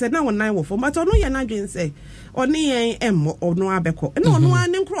 there just said now 9 wo for but ono ye na dwen say oni em ono abeko na ono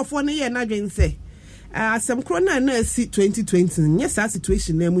an nkrofo ne ye na dwen say asem kro na si 2020 yes that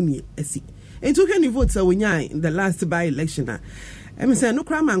situation na mu ni asi enti can you vote wonya in the last by election na I'm saying no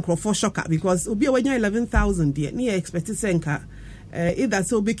crime and for shocker because obi wonya 11,000 there ni expect senka either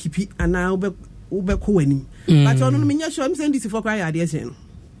so be keep and now be ko wani but ono me nya sure I'm saying this for cry addition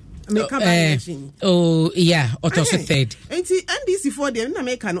oh yeah also third enti NDC for them na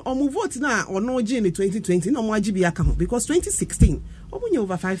make no omo vote na ono je in 2020 no mo agi bi aka because 2016 omunye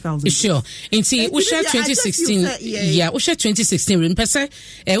over 5,000 sure enti we share 2016 yeah we share 2016 pese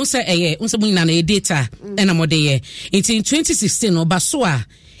we say we say munina na data na mo de enti in 2016 obaso a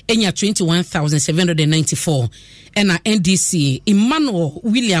enya 21,794 na NDC Emmanuel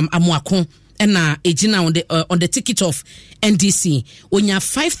William Amuako na ejina on the ticket of NDC onya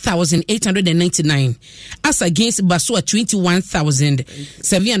 5,899 as against Basua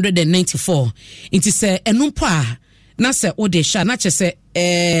 21,794 it is enumpo a na se ode sha na chese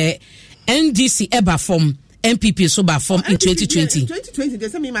NDC eba from MPP so ba from in 2020 they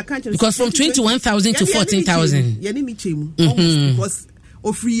say me my country because from 21,000 to 14,000 yani mi chemu almost because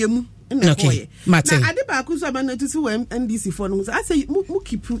ofriyemu okay Martin na ade ba ku so ba na to see NDC for no I say mu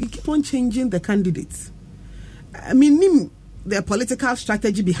keep on changing the candidates I mean the political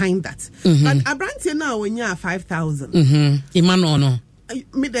strategy behind that but Abrantie now when you are 5,000 Emmanuel no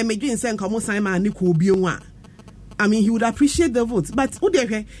me dem medwin say nka mo san ma ne ko obi onwa I mean he would appreciate the votes but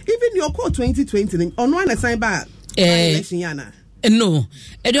even your call 2020 on one sign ba election yana no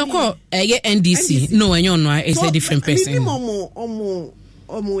your call NDC no enyo no is a different person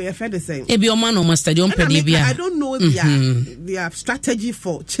we are the same. I don't know their strategy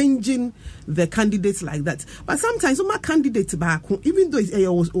for changing the candidates like that. But sometimes some candidates back, even though it's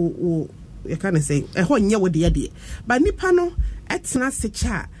you kind of say a whole year with the idea, but Nipano it's not such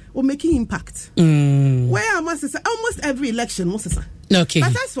a or making impact. Where I must say almost every election must say. Okay. But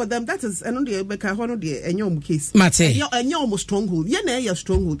as for them, that is another case. Mate. And you're almost stronghold. Yeah, you're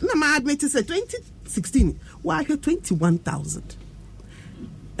stronghold. No, I admit to say 2016. Why 21,000.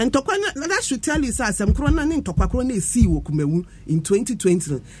 And that should tell you some corona in Tokakron see Wokumewu in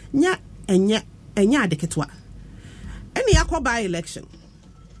 2020. Nya deketwa. Any aqua by election.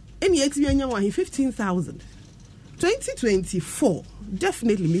 Any 15,000. 2024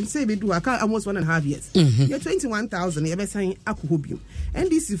 definitely means say we do almost 1.5 years. You're 21,000. You're saying akuhobium. And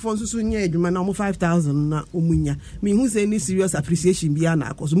this is for susunya eduma na 5,000 na umunya. Me who say any serious appreciation be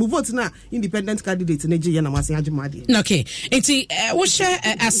na cause move vote na independent candidate na je na wase agimade. Okay. Enti wo share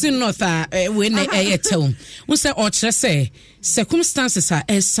asin north we na eyetel. Wo say o kire say circumstances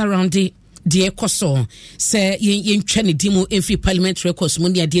are surrounding the koso say yen twene demo every parliamentary course mo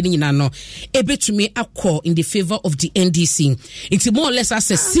dia de nyina no ebetumi akọ in the favor of the NDC. It's more or less as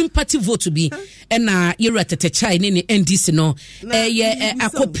a sympathy vote to be na yera tetechai ne NDC no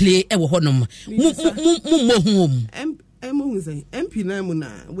akọ play e wo honom MP na mu na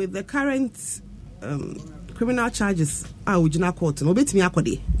with the current criminal charges ujina court no betimi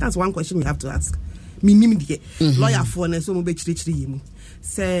akode. That's one question we have to ask. Minim die lawyer for na so mo be chirichiri yimu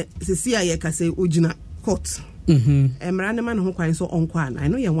se CIA ka say ujina court emra ne man ho kwan so onko an I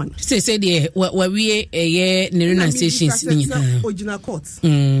know ye one say dey we ne renunciations ni ujina court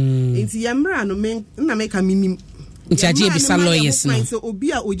nti emra no me na make minim ntiaje bi sa lawyers no so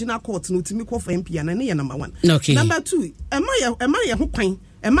obi a ujina court no timi ko for MP na ne ye number 1 okay. Number 2 emma ye ho kwan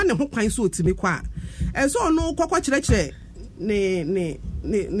emma ne ho kwan so timi ko a so no kwakwa kire ne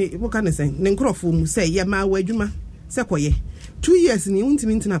what can I say ne nkrofo mu say ye ma wadwuma se koye 2 years ni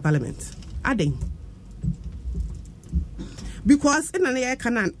untimi ntina parliament aden because in an year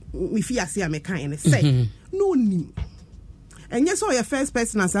can me fi ase ameka ene say no ni enye so your first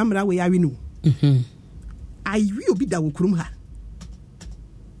person as amra we are we know I will be that wokurum ha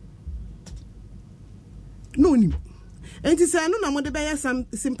no ni enti say no na mo de be some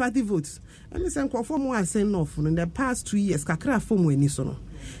sympathy votes and say conform one send off in the past 2 years kakra form we ni so no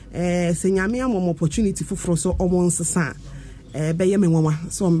say nyame am opportunity fufuro so omo nsesa be ye me nwa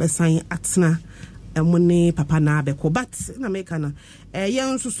so mbe san atena money papa na beko but na make na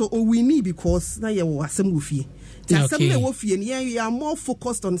yen so owini because na ye wo asem wo fie ti asem na wo fie ne ye are more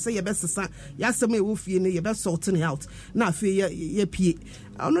focused on say ye best ya asem e wo fie ne ye best sorting out na afi ye pie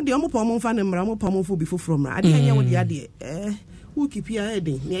ono de omo pa omo fa ne mra omo pa omo fo before from ade anya wo de ade who keep your head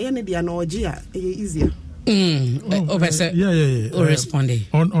ne ye ne de na oje a easier yeah. Responding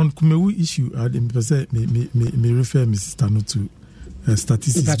on Kumewu issue, I me refer Mrs. Tano to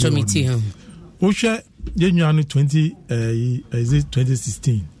statistics. Osha, January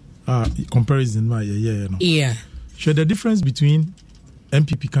 2016. Comparison, yeah. Show the difference between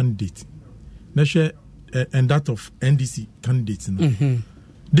MPP candidate, and that of NDC candidates.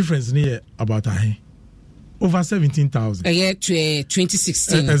 Difference near about over 17,000. Yeah,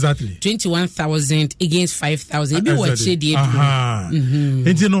 2016. Exactly. 21,000 against 5,000. Maybe what she did.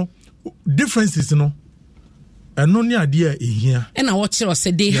 And you know, differences, and no idea in here. And I watched her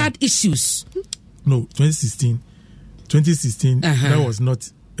said they had issues. No, 2016, that was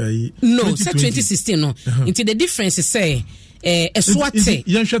not. No, 2016. No. Into the difference is say, a swate.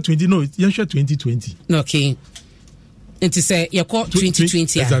 Yansha 2020. Okay. Into say, you call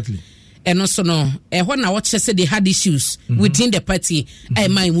 2020. Exactly. And also no when I watch say they had issues within the party I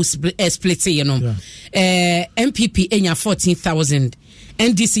might split MPP enya 14,000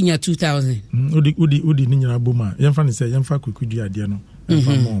 NDC nya 2,000 udi ninyana boma yemfa ne say yemfa kwakudi ade no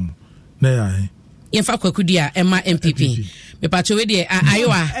yemfa mom na ya yemfa kwakudi a ema MPP me pacho we dey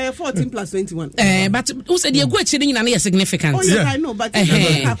ayoa 14 plus 21 but who said you go actually nyina na significant. Oh yeah, I know but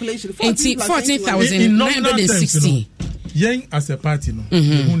calculation 14,960 yen as a party no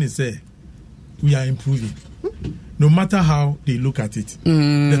who say we are improving. No matter how they look at it,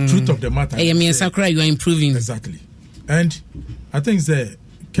 the truth of the matter. You are improving. Exactly. And I think that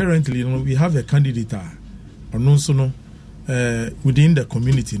currently, we have a candidate within the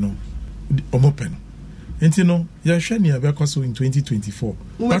community, open. And you're sharing in 2024.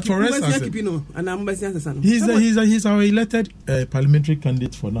 But for us, he's our elected parliamentary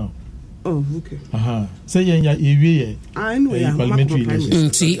candidate for now. Oh, okay. Say I know parliamentary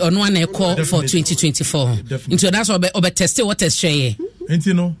elections. See, on one call for 2024. Into that's what testing what is share. And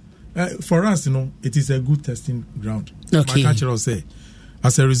for us, it is a good testing ground. Okay. My cultural say,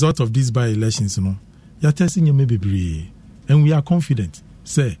 as a result of these by-elections, you're testing your maybe, and we are confident.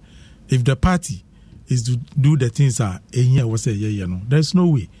 Say, if the party is to do the things there's no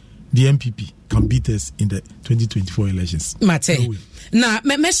way the MPP can beat us in the 2024 elections. Mate. No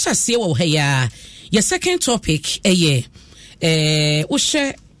na me say wo ya your second topic wo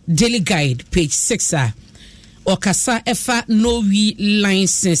share daily guide page 6 okasa efa no we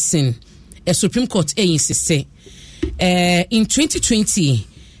licensing a Supreme Court insist in 2020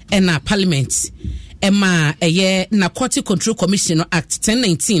 na parliament ema Narcotic Control Commission Act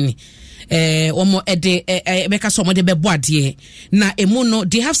 1019 omo ede beka so mo de beboade na emu no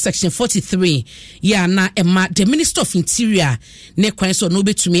they have section 43 na ema the Minister of Interior ne kwan so no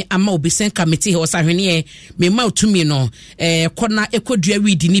betumi ama obisen committee ho sahwene me ma otumi no kona ekodua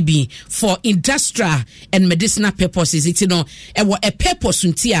weed ni bi for industrial and medicinal purposes it no a purpose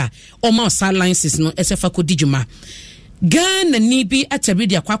ntia o ma licenses no esefa kodijuma Ghana ni bi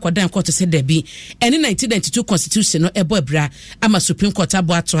atabidi akwadan court say there be any 1992 constitution no ebra ama Supreme Court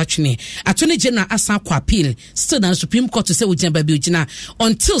abo ato atwene Attorney General asan kwa appeal still na Supreme Court say ugina ba bi ugina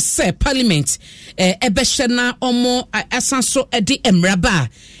until say parliament ebehye na omo asan so ede emraba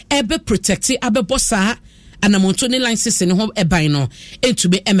ebe protect abebosa anamonto ne license ne ho eban no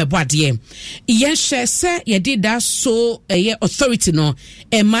entube emeboade yen hye se ye did that so authority no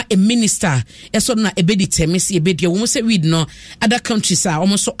ema a minister eso na ebedi temisi ebedi wo se read no other countries are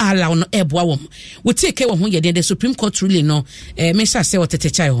almost so allow no eboa wo we take wo ho ye the Supreme Court ruling no me sha se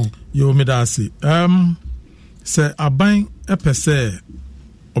wotete ho yo me da se se aban epese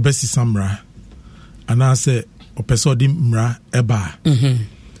obesi samra ana se opeso di mra eba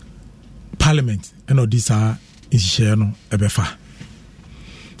parliament eno disa ishare no ebefa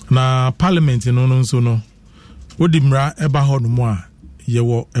na parliament no so no wodi mra eba ho no mu a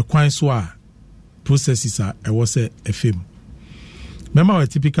yewo ekwan so a processes a ewo se efem mema a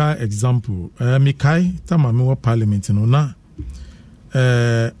typical example mikai tamame wo parliament no na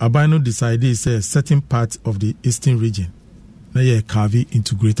abano decided say certain part of the eastern region na ye carve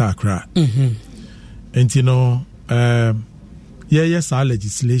into Greater Accra and yes our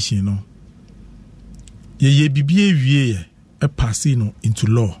legislation no ye bibie wie e pass no into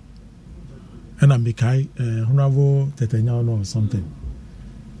law and am kai honorable tetanya no or something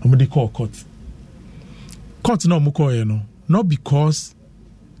amudi call court no muko no not because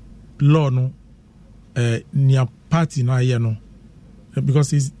law no near party na ye no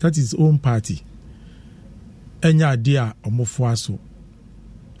because that is his own party enya ade a omofo aso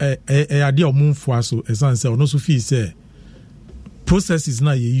ade a omofo aso esan say ono so feel say processes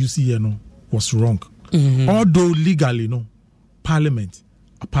na ye use here no was wrong. Although legally no parliament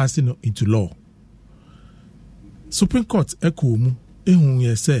are passing into law. Supreme Court echo mu ehun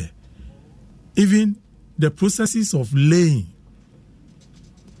ye say even the processes of laying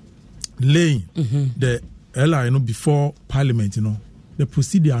the LI before parliament, the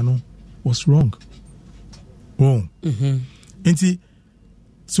procedure was wrong. And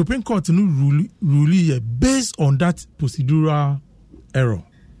Supreme Court rule based on that procedural error.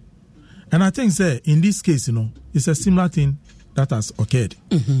 And I think in this case, it's a similar thing that has occurred.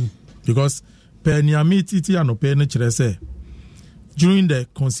 Because during the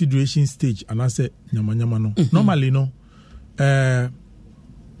consideration stage, and I said normally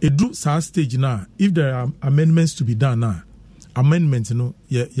it do stage now. If there are amendments to be done now, amendments you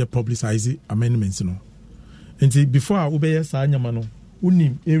publicize amendments and before I obey sa nyama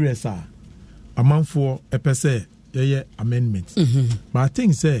unim areas are amount for a per se amendments. But I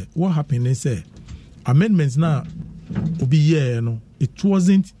think what happened is amendments now obi it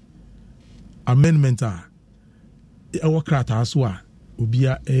wasn't amendment our krataswa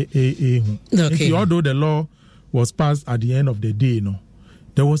obia okay. Although the law was passed at the end of the day,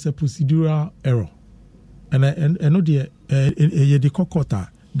 there was a procedural error, and I know the court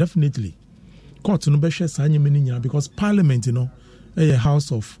definitely court no be share because parliament a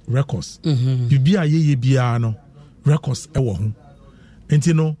house of records. Bibia ye bia no records ewo ho.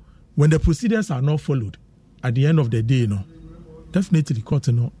 And when the procedures are not followed at the end of the day, definitely court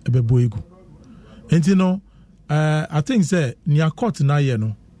ebebo egu. And I think near court na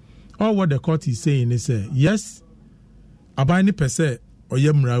all what the court is saying is yes, abani per se or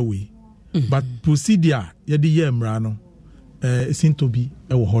yemra way, but procedure yedi yemra no seem to be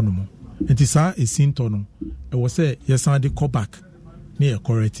a honomo. And this is seen to I was say yes, I call back near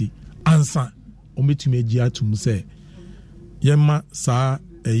correctly answer omitime to say yema sa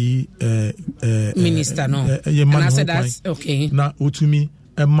minister no and I said that's okay na utumi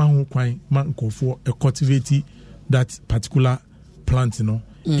ema ho kwan man nkofo cultivate that particular plant in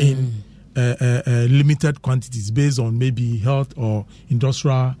limited quantities based on maybe health or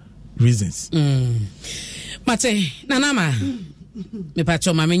industrial reasons. Mate nanama me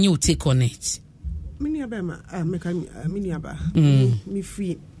pacho ma menyu take on it mini abema mini aba mi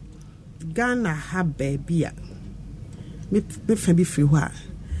free Ghana ha baby me fa bi free ho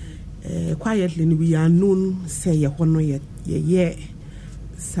quietly we are known say ye ho no ye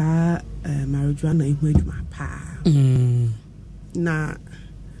sa marijuana ihu adwuma pa na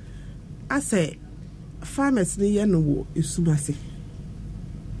ase farmers ne ye no wo esumase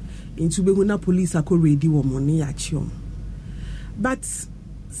into be na police akọ ready wo mo ne ya chiom but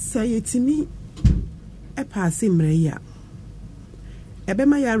say etimi e pass mre ya ebe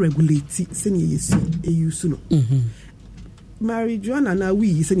ma ya regulate se ne yesu eyusu no marijuana na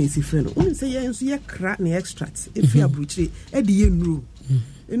we se ne si frɛ no won say ye nso ye kra na extract if you abrochire e de ye nuru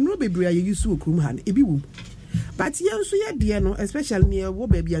nuru bebre ya yesu okrum ha no ebi wo but ye nso ye de no especially near wo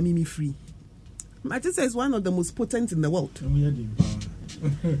baby amimi free Matisa is one of the most potent in the world.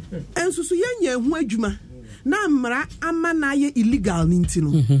 And so ye hu adwuma na mra ama na ye illegal ninti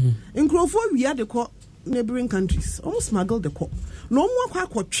no nkrofo wi ade ko neighboring countries almost smuggle the ko no mo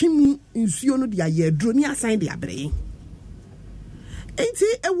akwa twem nsuo no de aye aduro ni asan de abre enti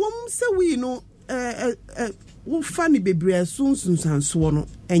ewom se wi no wo fa ni bebre sunsunsanso no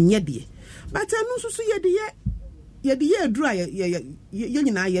enye de but anu so ye de aduro ye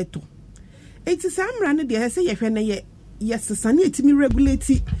nyina ye to enti samra ne de se ye hwe na ye yes sane etimi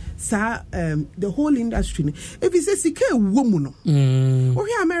regulate sa the whole industry if you say sika woman no o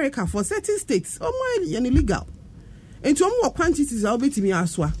America for certain states more illegal into more quantities are betimi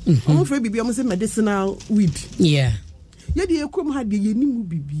aswa omo for bibia omo say medicinal weed yeah ye de ekom ha de ye nimu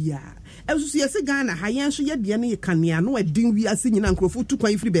bibia enso so yes Ghana ha yen so ye de ne kanea no edin wi ase nyina nkrofo tu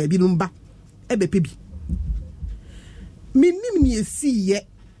kwan free baabi no mba ebe pebi minim ne esi ye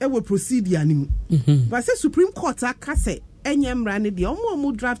ewe procedure animu but say Supreme Court aka say enyemra ne de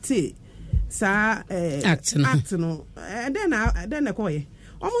omo draft sa act no then e koye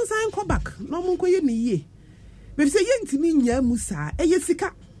omo san come back no omo koye ne yie be say ye ntimi nya mu sa eye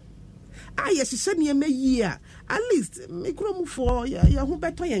sika aye hihye ne ma yie at least mikro mu for ya ho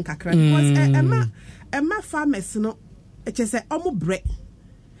beto yen kakra because ema farmers no e che say omo bre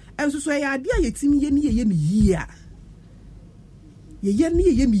enso so ya ade aye timi ye ne yie ye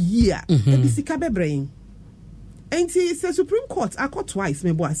ni year e sika bebrain enti say Supreme Court akọ twice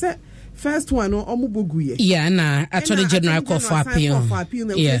me boy say first one no omubogu ye na Attorney General call for appeal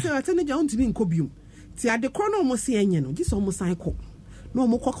yeah say Attorney General ntimi nkobium ti ade kro no mo se enye no gise mo san kɔ no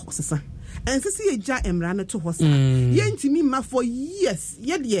mo kɔ sesa ensisi eja emra no to ho sa yentimi ma for years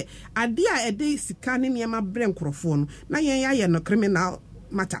ye de ade a ede sika ne niam bre nkrofo no na yen ya ye no criminal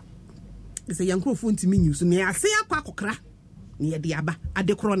matter se yen nkrofo ntimi news ne ase akwa kokra ne ye de aba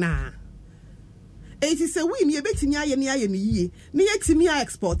ade kro na eti se we ne betimi aye ne yie ne yetimi a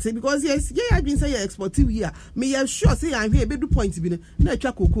export because yes ye adwin say ye export we a me ye sure say an hwe bedu point bi na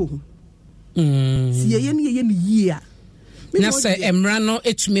atwa kokoo ho si ye ne yie a na say emrano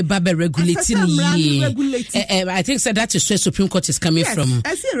etumi babe regulating ye I think so that is where Supreme Court is coming from.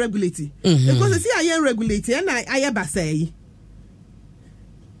 I see regulating because I see I am regulating and I ba say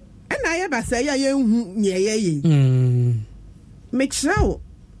I hu nye make sure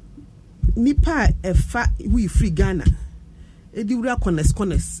nipa efa we free Ghana edi wura corners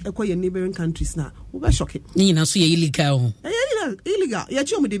ekoye neighboring countries na we be shock it ni na so ye illegal ya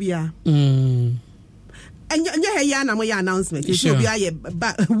chi omude bia anya he ya na mo ya announcement so bia ye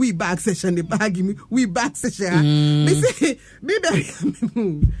we back session the bag me we back session me say me be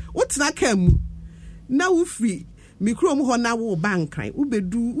what na kam na wo free me krom ho na wo bank kan wo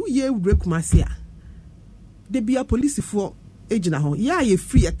bedu wo ye wura kumase a de bia police for ejina ho ya ye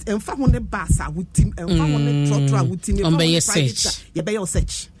free emfa ho ne basa wutim emfa ho ne trotro wutim e search ye be your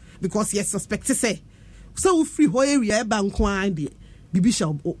search because you suspect say so free ho area e ba nko an de bibi sha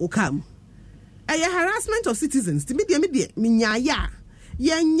o kam harassment of citizens to me nya ya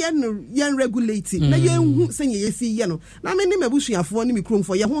yen regulating na yen hu senye yesi ye no na me ne mabusuafo ne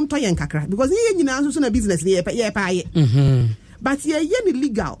mikromfo ye ho nto yen kakra because ye nyina so na business ye pa ye but ye ne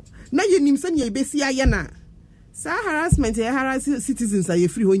legal na ye nim senye besi aye na sa harassment ye harass citizens are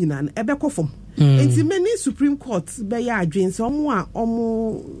free ho nyina e be kofom enti many Supreme Court be ya adwen so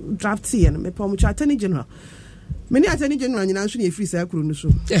omo draft ye no me pa omo Attorney General many Attorney General nyina nso ne free sa akuru no so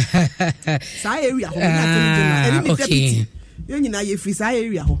sa area ho Attorney General deputy you nyina ye free sa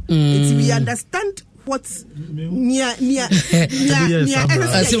area ho enti we understand what near because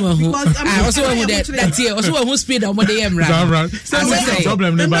I also want that here also want speed of the emra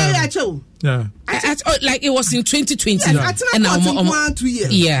problem yeah like it was in 2020 yes, and now 2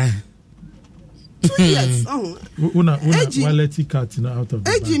 years yeah 2 years una quality cut out of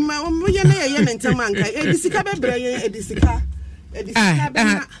the ma ye na ye ntamanka edisika bebre ye edisika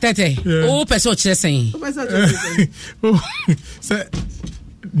tete o person chere sen say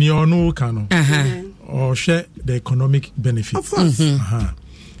ni onu kanu or share the economic benefit of course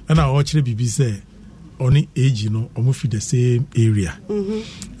and I watch the BBC say only age no almost the same area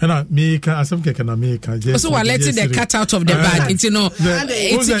and I make some can make just so let the cut out of the bag it it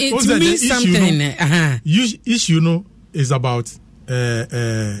means something issue no is about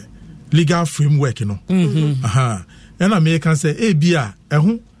legal framework you know and I make can say hey bia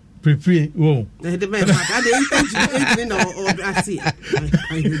prepare oh no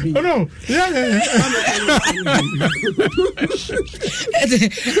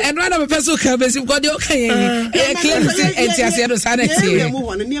and one of the person come be God okay claim say no sanity we move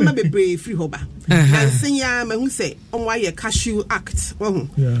on niam be brave free hoba and senior me hu say on why cashew act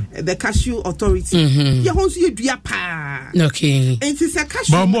the cashew authority ye ho so ye dua pa okay and it's a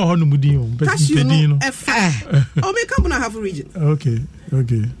cashew ba mo ho no mudin pedin o me come na have region okay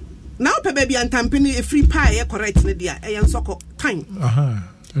now pe baby and tampini a free pie correct ne dia e nsoko time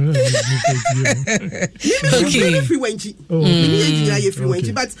okay free wenchi me free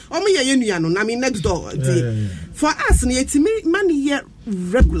wenchi but omo ye nua no na me next door for us na yetimi money ye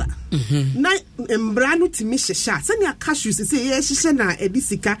regular na embra no timi hyehyɛ se na cashew se ye hyehyɛ na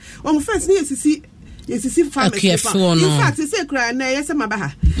edisika omo first na yesisi farmers in fact say kra na yese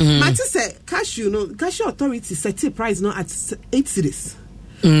mabaha but say cashew authority set a price no at 8 cedis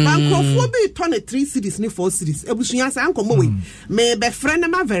Bankofo be turn 3 cities ni 4 cities. Ebusunya say ankomo we. Me be friend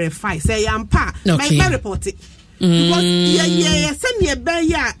ma verify say yampa. Me report it. Because ye send ye be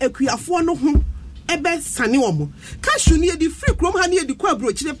ya akuafo no ho ebe sane omo. Cashew ni di free krom ha ni di kwa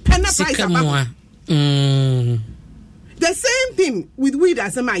brochire pen price ababa. The same thing with weed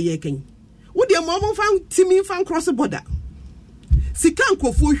as am aye ken. Wo de mo fan timi fan cross border. Sika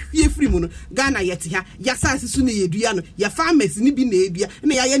nkofo hwie free mu no Ghana yete ha yasase su na yedua no ya farmers ni bi na edua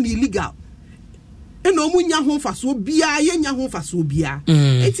na ya na illegal eno mu nya ho faso bia ye nya ho faso bia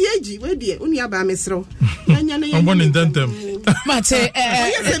eti eji we de oni aba mesro anya na ye bon intentem but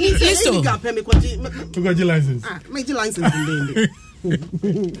listen because license me license ndende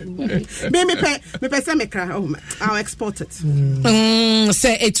me pesa me kra I'll export it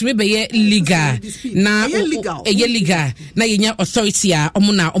say it will be legal na ye legal na ye authority a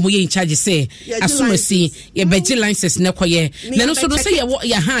omo na omo ye in charge say asumasi ye beji license na koye na no so do say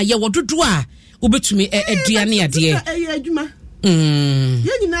ye ha ye wododo a wobetumi aduane ade adwuma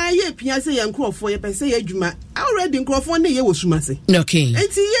ye nyina ye pia se ye nkrofo ye pese ye adwuma already nkrofo ne ye wosumase okay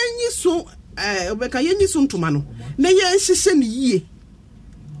enti ye nyi so obeka ye nyi so ntoma no na ye nhihye ne yie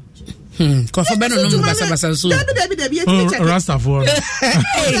Kofa beno no basa so. Dabi Rasta for.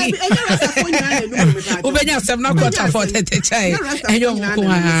 Ubenya sem na kwata for tete chai. Enyo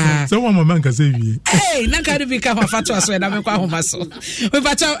mko. So one man ka say wie. Na ka do bi ka fato aso na me kwa homa so. We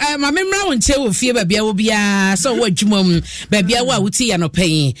fato ma memra won che wo fie ba bia wo bia so wo adwumam ba bia wo a wuti ya no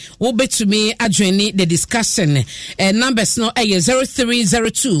pen. Wo betumi adwene the discussion. Numbers no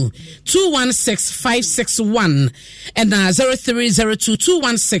 0302 216 561 and 0302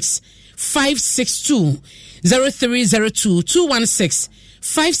 216 562 0302 216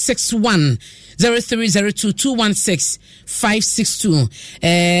 561 0302 216 562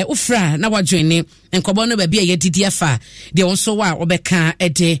 ufra na wajoine enkobo no ba bia ye didi afa de wonso wa obeka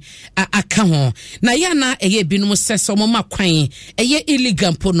ede aka ho na ya na eye binum sese omoma kwan eye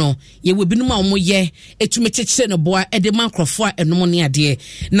illegal mpo no ye we binum a omo ye etumechechire no boa ede mankrofo a enom ne ade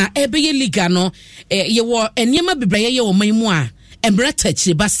na ebe ye legal no ye wo eniema bibraye ye wo manmu a embrata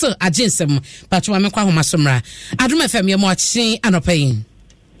chiri baso agensem patwa me kwa homa somra adum fm ye mo achi anopai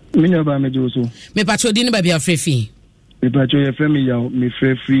minya ba mejo so me patwa di ni ba bia frefi me patwa ye frame ya me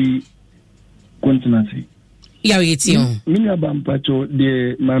frefi continent ya yeti on minya ba mpacho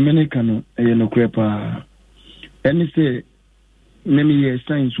de ma meneka no ye no krepa eni se me ye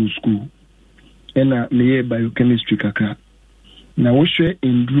science school ena me ye biochemistry kaka na wo hwe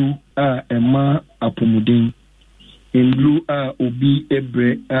ndru a ema apomuden ndru a obi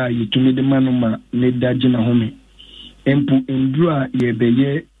ebre a yetumi de manoma ne daje na home empu ndru a ye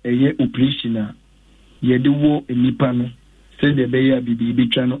beye eye operation a ye de wo enipa no se de beye bibi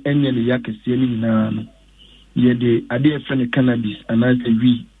bitwa no enye ne yakese ni nyina no ye de ade efe ne cannabis anase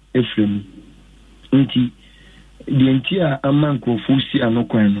wi efrem nti de nti a amankrofo si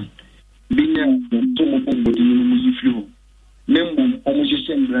anokwan no binya to mo bombo de no mu yifri ho membum omo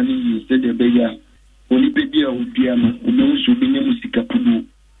hyehyɛ ngrani yi se de beye onipe bia obia no obehusu binya musika pudu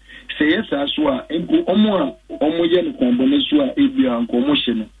se yesa so a enko omo ye no konbone so a ebia anko omo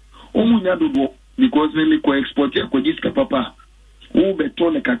hye no omo nya dodo because me ko export ya ko diska papa wo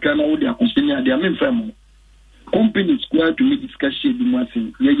beto ne kakra na wo de akonsenya de amemfa mo companies kwa to me discussion bi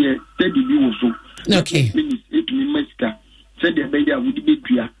masin ye steady bi wo so okay companies it me master se de be ya wo di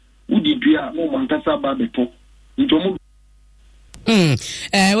bedua wo di dua mo mankasa ba beto ntomo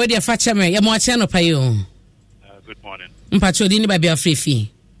where the facha me ya mo achi anopai o good morning mpacho di ni ba bia frefi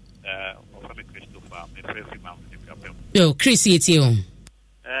ofame Christopher me frefi ma yo Chris yeti o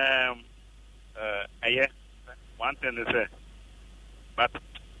aye one thing is but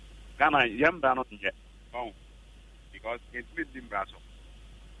Ghana yamba not yet because it's with them braso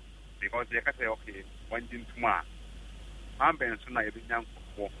because they can say okay one thing tomorrow I'm being soon I be young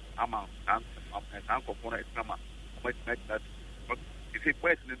for ama and uncle for it sama much that but if it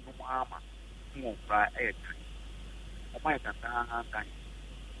was in no ama no try it o my can time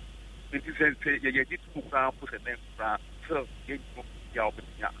it is say you get to program put and then so get ya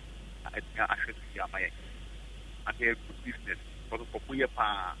obinya actually ya my and a good business for the popular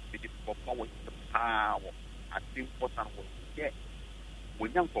pa the power power I think what I will get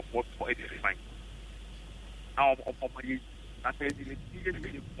when young for it is fine now my I said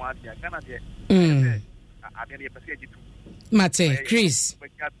the one ya Ghana there I didn't ever say it Mate Chris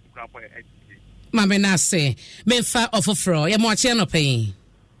Mama na say memfa ofofro ye mo achi no pay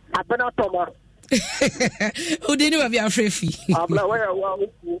abena toma who didn't have your frefi abla wa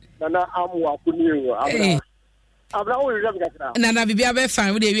uku na amwa kuniyo abla abla wo yɛ bɛkasa na bibia bɛ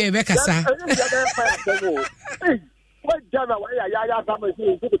fan wo de wi bɛ kasa wa jana wa ya sama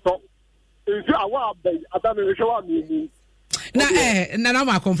si to nsu awa bai adame hwɛ wa mi na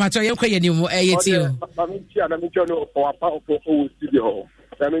ma kompato ye kwye ni mo yeti o ma mi tia na mi twa no o apa o studio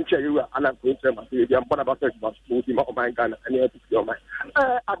na mi tia you ana ko nse ma se dia mpona ba se ba so di ma o man Ghana ani ati o man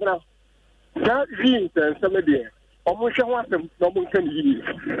adra na ri nse me de o mo hwe ho asem na o mo nkan yi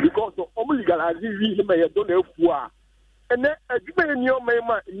because o mo legalize ri ni me ye do na efu a ene adwuma ni o man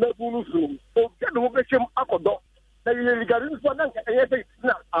ma mebu nu sum o ga do be chem akodo na ye legalize so na nka eye se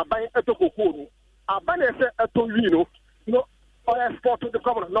na aban etokoko no aban ese eto wi no no or export to the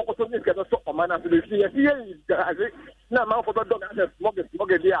common no to make so o man as the see here na man for do na smog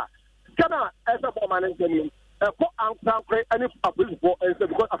dia kana ese for man nkem ko an kre any police for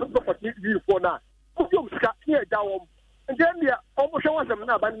because I think for TV for na you ska here down and then dia almost show them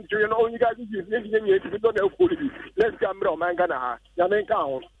na ban you know you guys you don't know for let's camera man Ghana ha ya men ka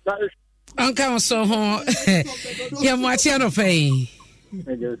ho na anka so ho ya mo achi no pay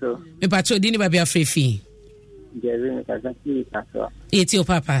Me pacho dini baby afrefi. Jerry me kasa ki kaso. Eti o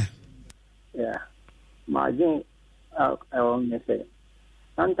papa. Yeah. Margin me say.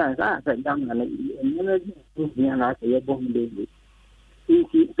 Sometimes I say damn na energy to be an say bomb baby.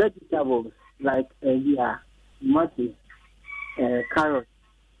 Eat vegetables like mustard, carrot,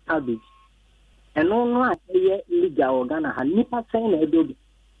 cabbage. And no legal organa had nipa saying a baby.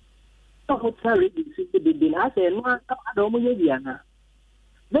 So sorry, the I say no, I don't know.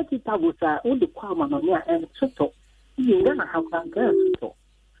 Vegetables are all the common on there and so you're gonna have to.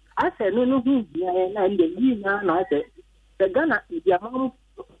 I said no, and the year I said the Ghana is your mom.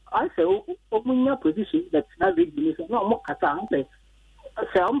 I say open your position that's not reading no more kata. I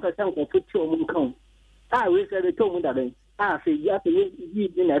say 1% of put your own count. I wish I told me that I say yes, you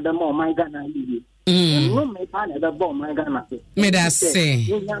didn't have more my Ghana. No, my partner, the bomb, my Ghana. Me that say.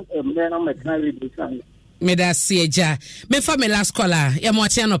 Me that say, ja. Me for me last caller. Ya mo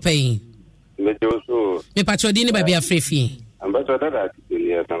tia no pay. Me also. Me patrodini baby afrefi. Ambato dada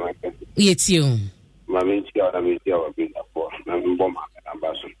tiliya tamaka. Yetio. Mami chia na mi chia wa binda po. Na mbo ma na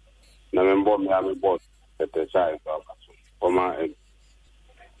baso. Na mbo me ami bo tete sai ba baso. Koma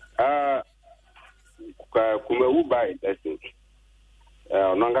kuma uba election.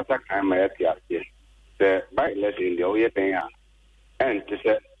 Onanga sa kan ma yati ase. The by election the oye thing and to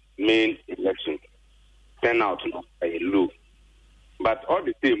say main election. Turn out no a low. But all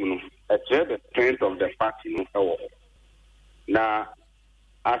the same, no, I share the strength of the party. No, now,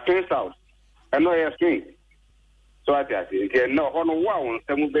 I turns out, I know you're saying. So I tell you, no, on one,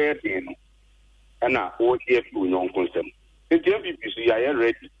 some bear thing, and now, what if you know, consent? If you are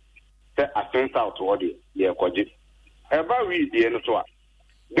ready, I turns out to what you are. Ever read the end of what?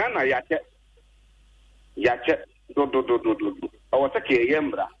 Ghana, yache, do. I was a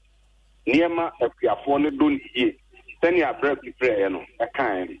yembra. Niema afiafo ne don hie sani abra prepare no e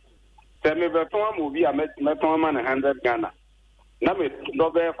kan se me beton amobi a meton ma na 100 Ghana na me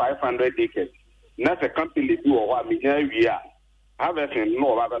do be 500 tickets na se company bi o wa me nya wi a harvesting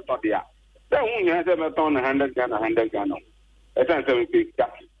no ba beton dia se hu nya se meton na 100 Ghana e tan se me pick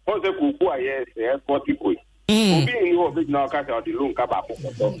up o se kuku a yes e 40 koi obi ni o bi na ka se o di loan ka ba ko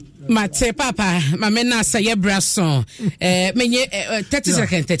Mate papa, mame na say brason. Menye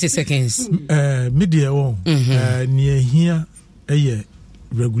 30 seconds. Media won. Near here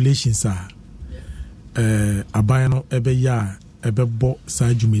regulations are abayano ebe ya ebe bo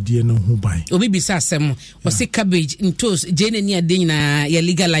sa dwumedie no ho ban. Obi bisa asem, o se cabbage ntos jene ni ade na ya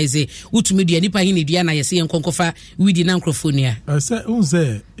legalize. Utumi dua nipa hin dua na yese yenkonkofa widi na microphone. Say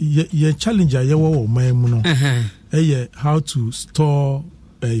unze ye challenge ya wo man mu no. How to store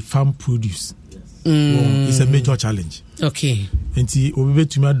farm produce. It's a major challenge. Okay. Enti obi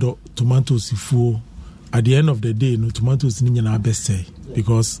betumi ado tomatoes fuo at the end of the day no tomatoes ni nyana best say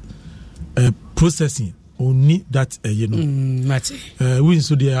because processing only that mate. We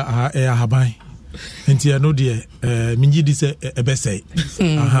so there haban. Enti I know there minji di say best say.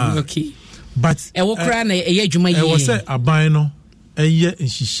 Okay. But e wo kra na e adwuma yi. E wo say aban no eye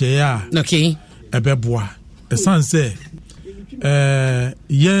nhihye a. Okay. Ebeboa. E san say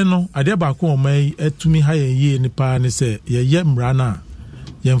ye no ade ba ko omai etumi ha ye nipa ne se ye mra na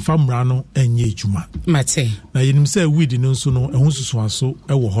ye mfa mra no enye adwuma mate na yenim se weed no nso no ehun susu aso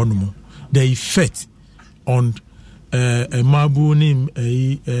e wo hono the effect on mabu ni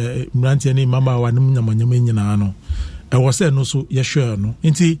mrantie ni mama wa nim nyamanyama nyina no e wo se no so ye hwe no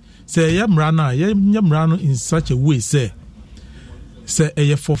nti se ye mra na ye mra no in such a way say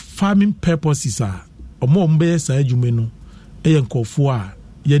ye for farming purposes omo mbe sa adwuma no eyenkofo a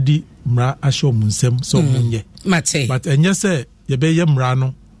yedi mra ahye omunsem so munye mate but enye se ye be ye mra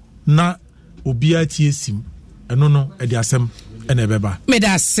no na obi atiesim eno no e di asem ene beba me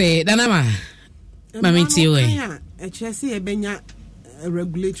da se danama mamenti we e chese ye benya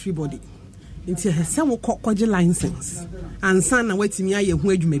regulatory body nti se wo kokje license ansa na watimi aye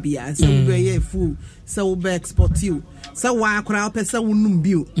hu adwuma bia se wo be ye full se wo be export you se wa akora opese wo num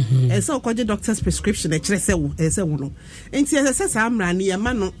bio e se kokje doctor's prescription e kire se wo se wo no nti se sa amra ne ye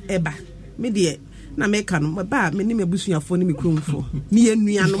ma no eba me de na meka no ba me ni mebusuafo ni mikromfo ni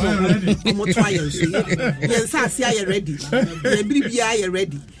enua no mo to aye so ye sa ase aye ready ye biribia aye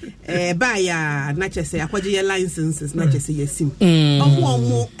ready ba ya na chese akwaje ye licenses na chese ye sim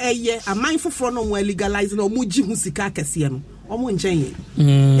omo eye aman foforo no mo legalize no mo ji hu sika kese no omo nchen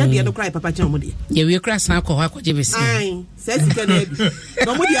ye de do cry papa chan mo de ye we cry san akọ akwaje besi ai se sika na bi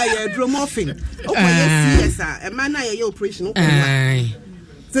no mo de aye dro morphine o kwa ye sia e man na ye operation o kwa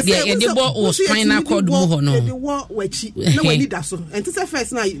ye de bo o spinal cord mu ho no de wo wachi na wani da so enti se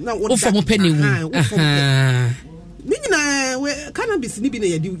first na wo da mo peni wu Nina cannabis ni bi na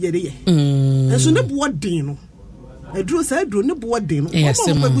yede so ne bo den no edro say edro ne bo den no obo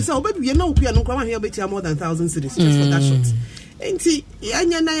say obabi ye na okua no kwa here obeti more than 1,000 cedis just for that shot enti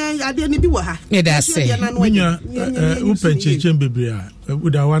anya na ade ne bi wo ha e da say nya upencheche bebre a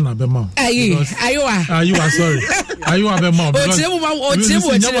uda wa na be ma ayiwa sorry ayiwa be ma because o ti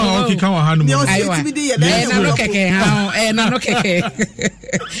o kan wa ha no ayiwa na no keke ha na no keke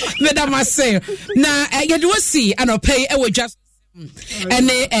madam say na yede wo si anopay e wo just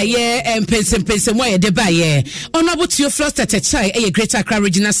ene mpensem wa yede ba ye honorable Theophilus Tetechai e Greater Accra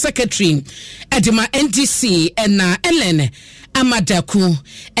Regional Secretary Edema NDC na Ellen Ama Daaku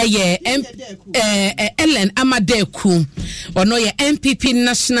Ellen Ama Daaku ono ye MPP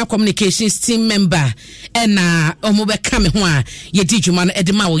National Communications Team member na omobe kame ho a yedi djuma no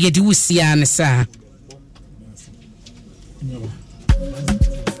edema wo yedi wusia ne sa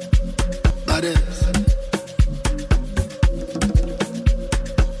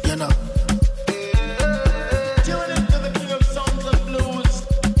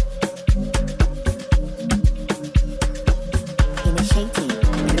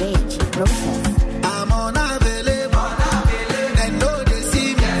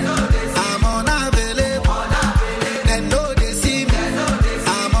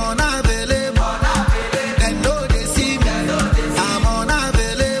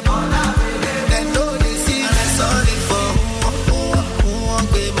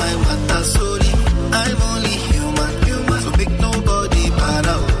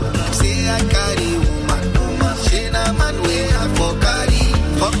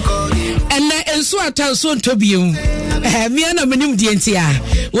so ntobium me na menim die ntia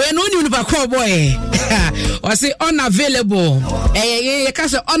we no ni ba call boy o say unavailable you can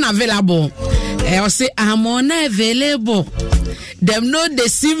say unavailable o say I'm unavailable them know they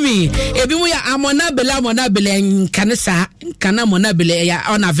see me ebi mu ya amonabele kanisa kana monabele ya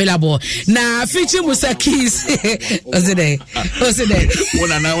unavailable na feature musa keys o say there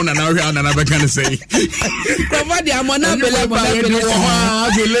una na be kan say come the amonabele go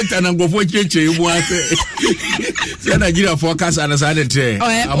later na go for cheche ibu ase say Nigeria forecast and say that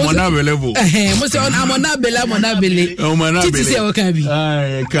amonabele mo say amonabele titi say o kan bi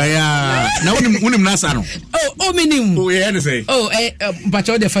kaya na unim nasa no o minim o ye say but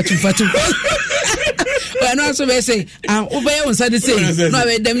all the fatu well no so we say over here on Saturday say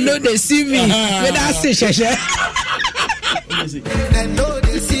no them know they see me with that say sheshe they know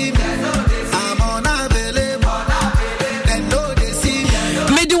they see me I'm unavailable they know they see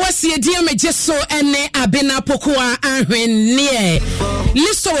me do what see dia me jeso ene abena pokoa ahwennie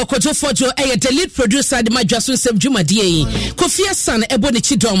listo wokojo fojo the lead producer de Dwaso Nsem dwumadie Kofi San ebo ne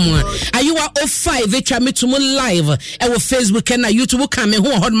chidom ayiwa 05 etwa metumu live ewo Facebook na YouTube ka me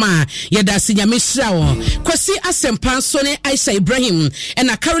ho hodma yeda sinyame hirawo Kwasi Asempa so ne Aisha Ibrahim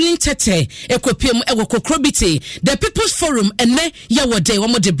na Caroline Tete ekopiem ewo Kokrobiti the People's Forum ene yawode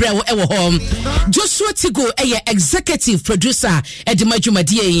wo de brewo ewo ho Joshua Tigo executive producer de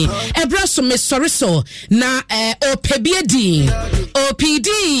dwumadie ebra so me soriso na opebiedi PD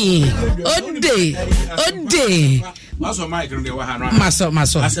Ode maso mic no de wa ha no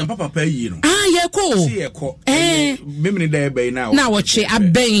maso asem papa yi no ye ko memni da ebe na wo che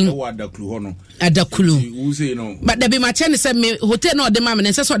aben wo adaklu ho no adakulu wo say no but da be ma che ne se me hotel no de ma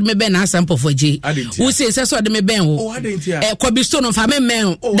me se so de me ben na asem pofo je wo say se so de me ben wo kwabisto no fa me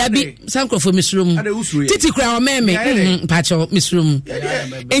men da bi sankrofo misrum titi kra o me pacho misrum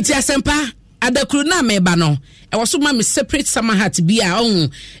enti asempa adakuru na me ba no e wo so ma me separate sama hat bi a on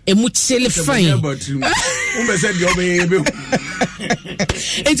emu chele fine umbe said the obe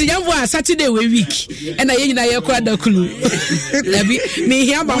enti jambo a Saturday we week e na yenyina ye kwa adakuru dabi me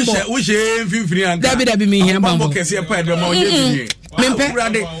hia bambo wo she mfimfini anta dabi me hia bambo kese pa de ma o ye mempe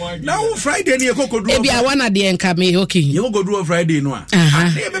now Friday ni ekokodu e bia wana de nka me okay ye kokodu Friday no a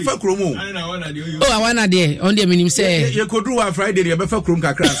e be fa kromo wana de on de minim say ye kodu Friday ye be fa krom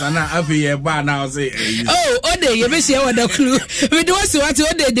kakra sana afi ye ba na o say ode ye be share wada kru we do wasi wati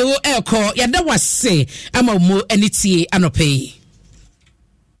ode de wo eko ya da wase ama mo anitie anope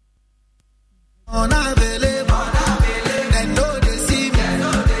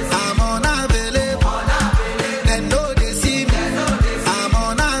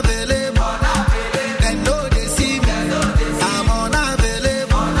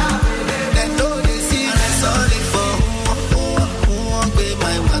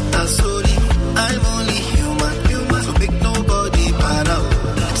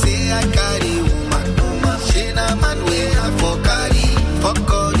For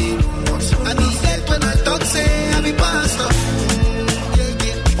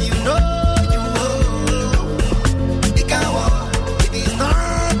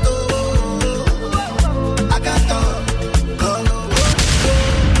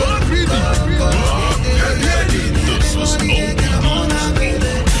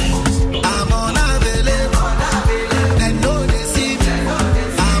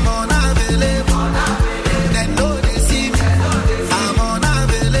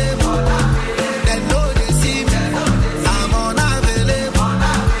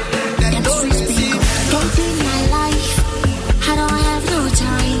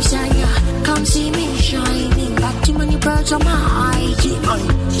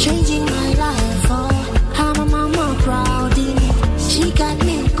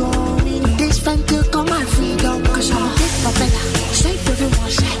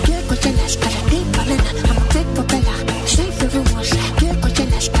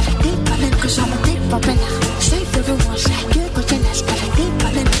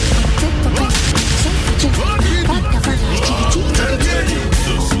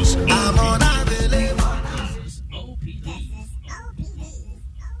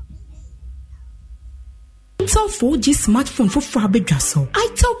itel 4G smartphone for Dwaso.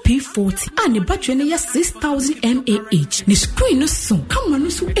 itel P40 and the battery na 6000 mAh. Ni screen no so camera no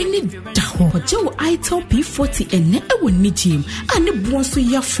so any daho. Ojo itel P40 ene ewo ni gym and the buon so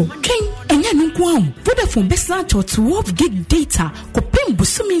yafo. Train enya no kwa. Vodafone besa to 12 gig data ko pem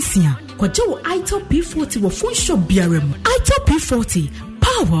busuminsia. Ojo itel P40 wo phone shop biarem. itel P40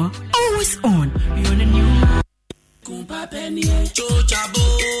 power always on.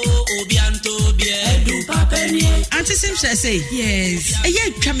 Auntie Simpson say yes.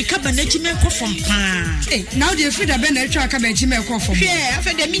 Kamika banajime ko from pa. Now the free da ben na twa kabajime ko from. Yeah,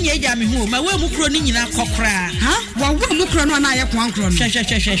 afa de minya eja me hu ma wa mu kro ni nyina kokra. Ha? Wa mu kro no na aye kwan kro no.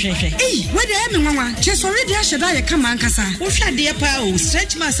 Hwe. We de me nwanwa, che sorry de ahye ye kama nkasa. Wo hwa de pa o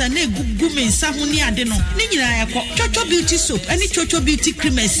stretch masa na egugu me nsa ho ni ade no. Ni nyina aye ko. Chocho beauty soap, ani chocho beauty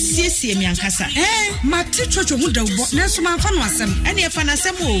cream asiesie me ankasa. Ma ti chocho mu da wo. Na so man fa no asem. Ani e fa na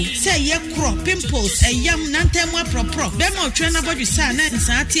asem o. Say ye kro pimples, eyam nantem pro. Dem o twa na body sa na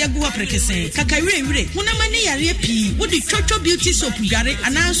nsa ate agu aprekese. Kakawire. Huna mani yare pi. Wo di chocho beauty soap gare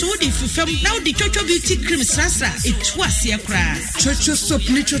ananso wo di fifem na wo di chocho beauty cream sasa etwase akra. Chocho soap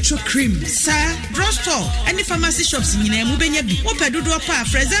ni chocho cream. Sa drugstore any pharmacy shops nyina mu benya bi. Wo pedodo pa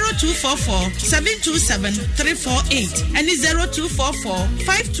fra 0244 727 348 and 0244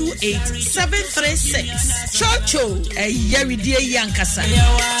 528 736. Chocho yawidie yankasa.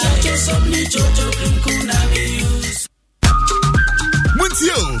 Chocho soap ni chocho cream kunami.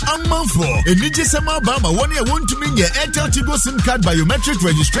 Muntio, I'm man for a Niji Sama Bama. 1 year want to mean your Airtel Tigo SIM card biometric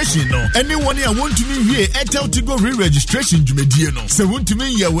registration. No, anyone here want to mean here Airtel Tigo re-registration. Jumediano. So want to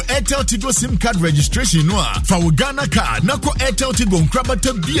mean your Airtel Tigo SIM card registration. No, for Ghana card. Nako Airtel Tigo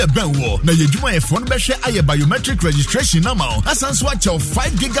Krabata be a benwo. Na yejuma e phone beshe aye biometric registration. Now, as an swatch of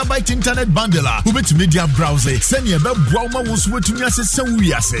 5 GB internet bundle. Ubet media browser. Send your bell Brahma was what to me as a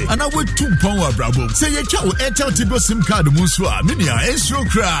Sawiase. And I would 2 power bravo. Say your cow Airtel Tigo SIM card Muswa. Minia. Ensure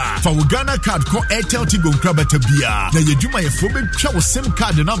cra for Ghana card call Airtel Tigo Krabata Bia. Na yeduma ye fobe twa SIM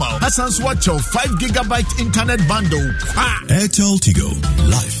card nama. Hasan swatch of 5 GB internet bundle. Airtel Tigo.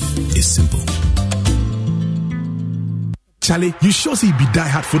 Life is simple. Charlie, you sure say you be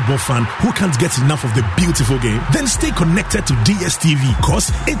die-hard football fan who can't get enough of the beautiful game? Then stay connected to DSTV,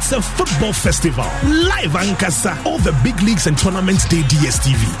 cause it's a football festival. Live Ankasa. All the big leagues and tournaments day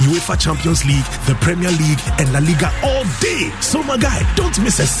DSTV. UEFA Champions League, the Premier League, and La Liga all day. So my guy, don't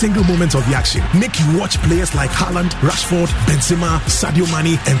miss a single moment of the action. Make you watch players like Haaland, Rashford, Benzema, Sadio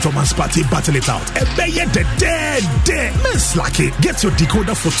Mane, and Thomas Partey battle it out. Ebeye the dead. Miss Lucky. Get your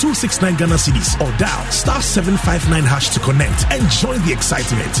decoder for 269 Ghana cedis or dial *759# to connect and join the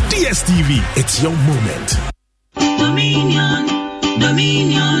excitement. DSTV, it's your moment.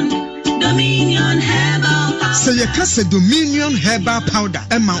 Dominion Herbal Powder. Say you can say Dominion Herbal Powder.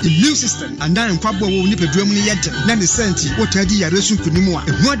 Emma immune system and then Pablo will nip a drum in yet. Then the senti what I did a resume kunimua.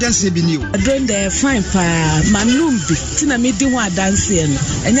 And more than say be new. I don't dare fine pa manumbi. Tina me do one dancing.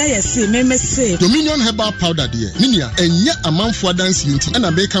 And I say, me say Dominion Herbal Powder, dear. Minia, and yet a month for dancing and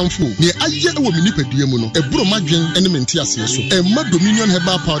a bacon fool. Near I yet a woman nip a diamono, a bromagin and a mentias. And my Dominion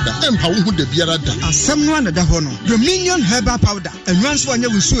Herbal Powder. And how would the beer at that? Someone at the honor. Dominion Herbal Powder. And once one you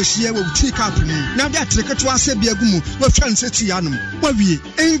will so she will take up. Now that trick to us a biagumu, what fancy animal. What we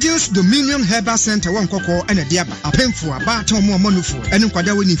Angels Dominion Herbal Center, one cocoa and a diaba, a pen for a baton more money for, and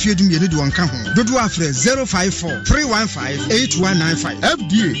Quada when you feed me to one come home. Do after 054 315 8195.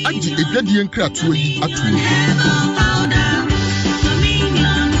 FDA, I did a gradient crap to you at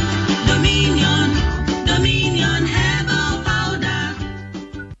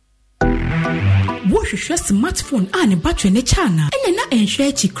Hwehwɛ smartphone a ne battery ne chana ene na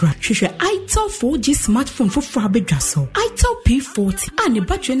enhwɛ chikra hwehwɛ itel 4G smartphone for Dwaso itel P40 a ne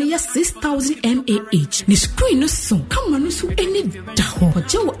battery ne 6000 mAh ne screen no so camera no so ene da ho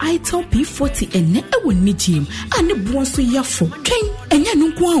ojewo itel P40 ene ewo ni gym a ne buon so yafo twen enya no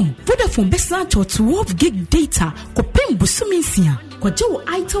nko Vodafone besa to 12 gig data ko pem busuminsia ojewo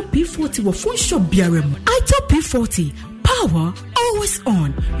itel P40 wo phone shop biarem itel P40 power always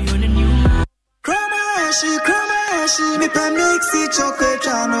on. She me pa mixi chocolate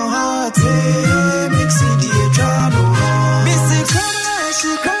chano hot mixi die chano hot mixi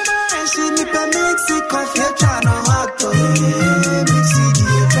she me pa mixi coffee chano hot mixi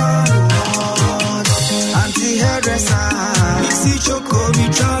die chano hot anti hairdresser mixi choco me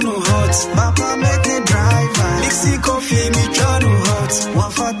chano hot papa make me driver mixi coffee me chano hot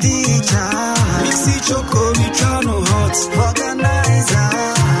one for teacher mixi choco me chano hot organizer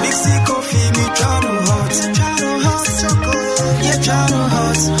mixi coffee me chano hot Channel hot, yeah, channel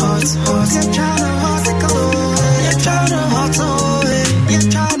hot, yeah, channel hot, yeah,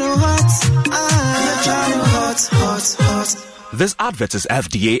 channel hot, yeah, channel hot, This advert is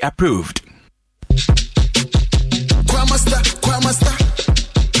FDA approved. Kwamasta.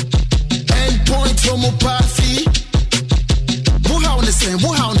 Endpoint homopathy. How on the same.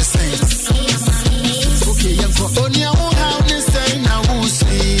 Okay, yeah, for only how on the same. Now we'll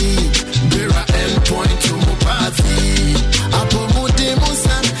see. Bera endpoint homopathy.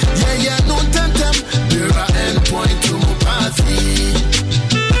 Apomodemosan. Yeah, no tentem. Bera endpoint homopathy.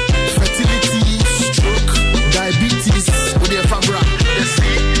 Fertility, stroke, diabetes. With the fabra.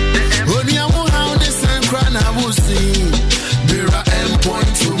 Only how on the same. Now we'll see. Bera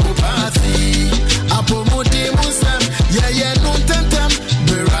endpoint homopathy. Apomodemosan. Yeah, no tentem.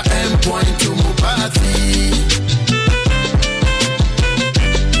 Bera endpoint homopathy.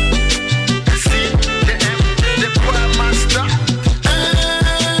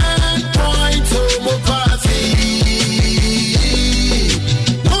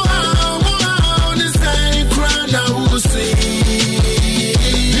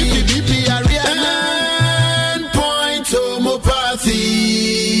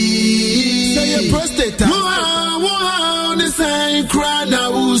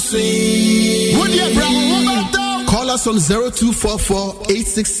 Call us on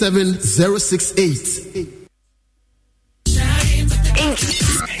 0244-867-068.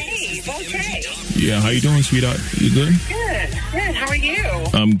 Yeah, how you doing, sweetheart? You good? Good. How are you?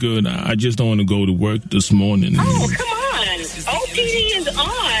 I'm good. I just don't want to go to work this morning. Oh, come on. OPD is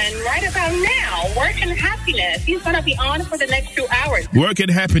on right about now. Work and Happiness. He's going to be on for the next 2 hours. Work and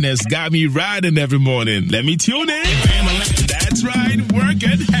Happiness got me riding every morning. Let me tune in. That's right. Work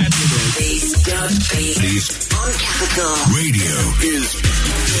and Happiness. Based on Capital. Radio is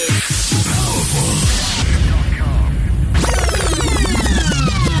powerful.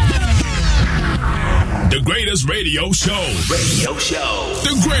 The greatest radio show.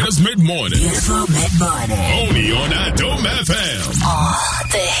 The greatest mid-morning. Beautiful mid-morning. Only on Adom FM. Oh,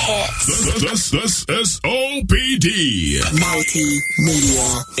 the hits. This is OPD.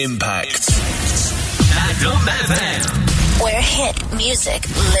 Multimedia Impact. Adom FM. Where hit music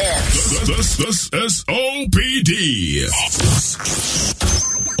lives. This is OPD.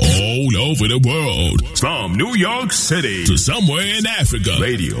 All over the world, from New York City to somewhere in Africa,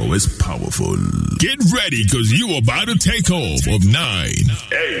 radio is powerful. Get ready, because you are about to take off of 9, 8,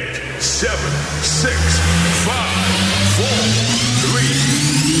 7, 6, 5, 4, 3,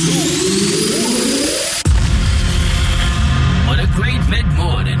 2, 1. On a great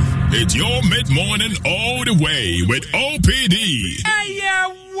mid-morning. It's your mid-morning all the way with OPD. Hey,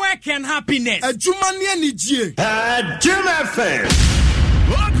 work and happiness. Jim FM.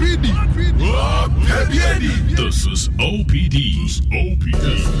 This is OPD.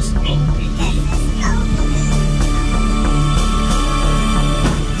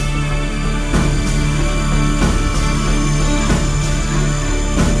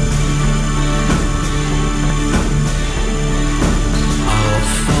 Our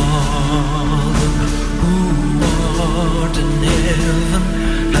Father, who art in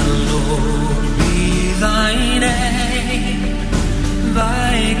heaven, hallowed be thy name.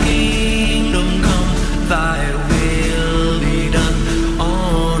 Thy kingdom come, thy will be done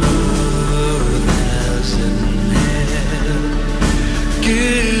on earth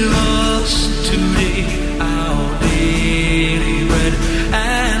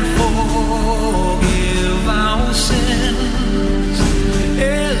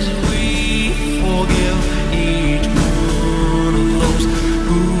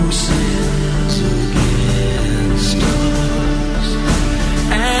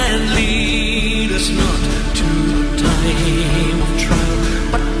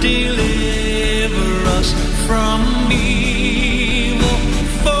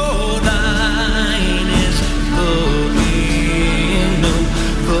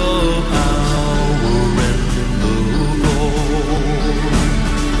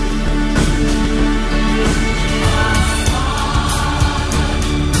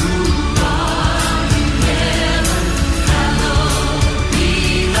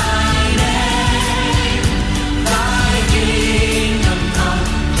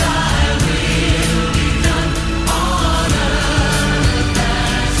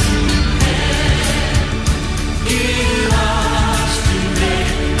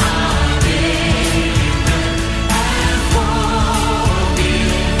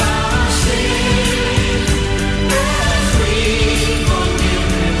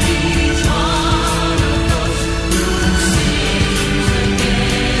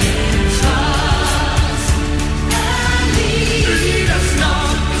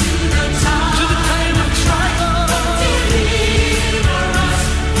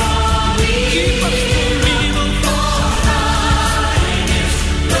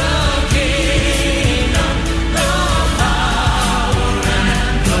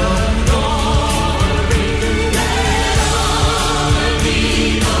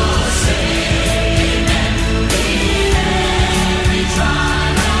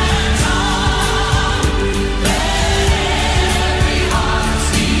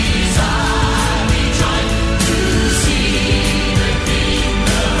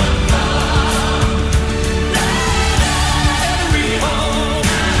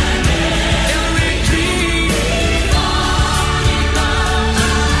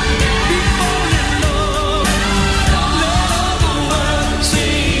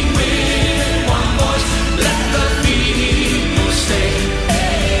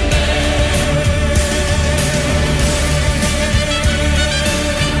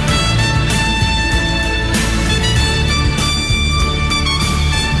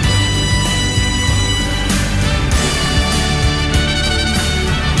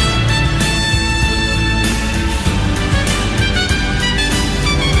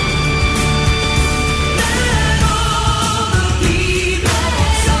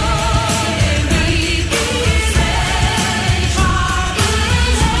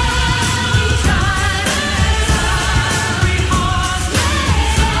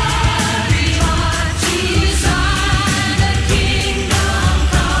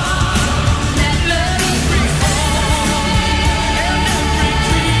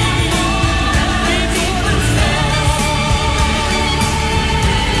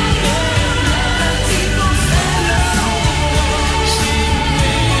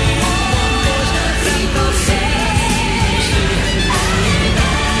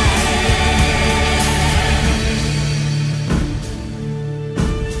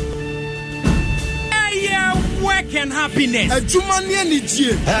happiness. A Jumania Nichi.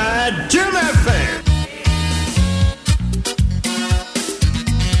 Jim FM.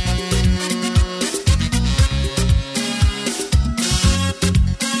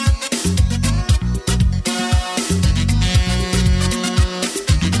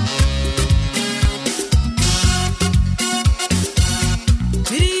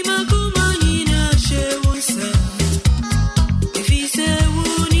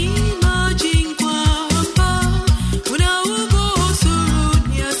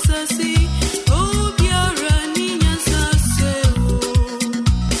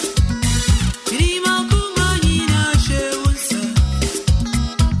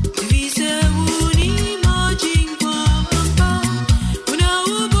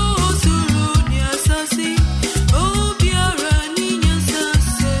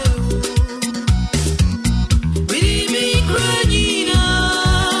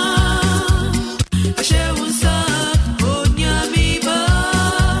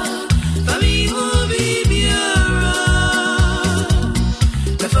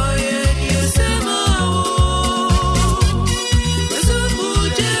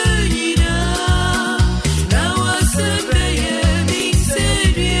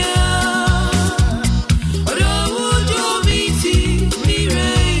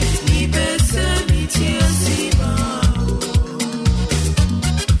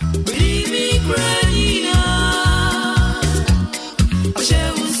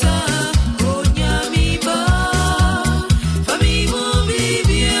 Share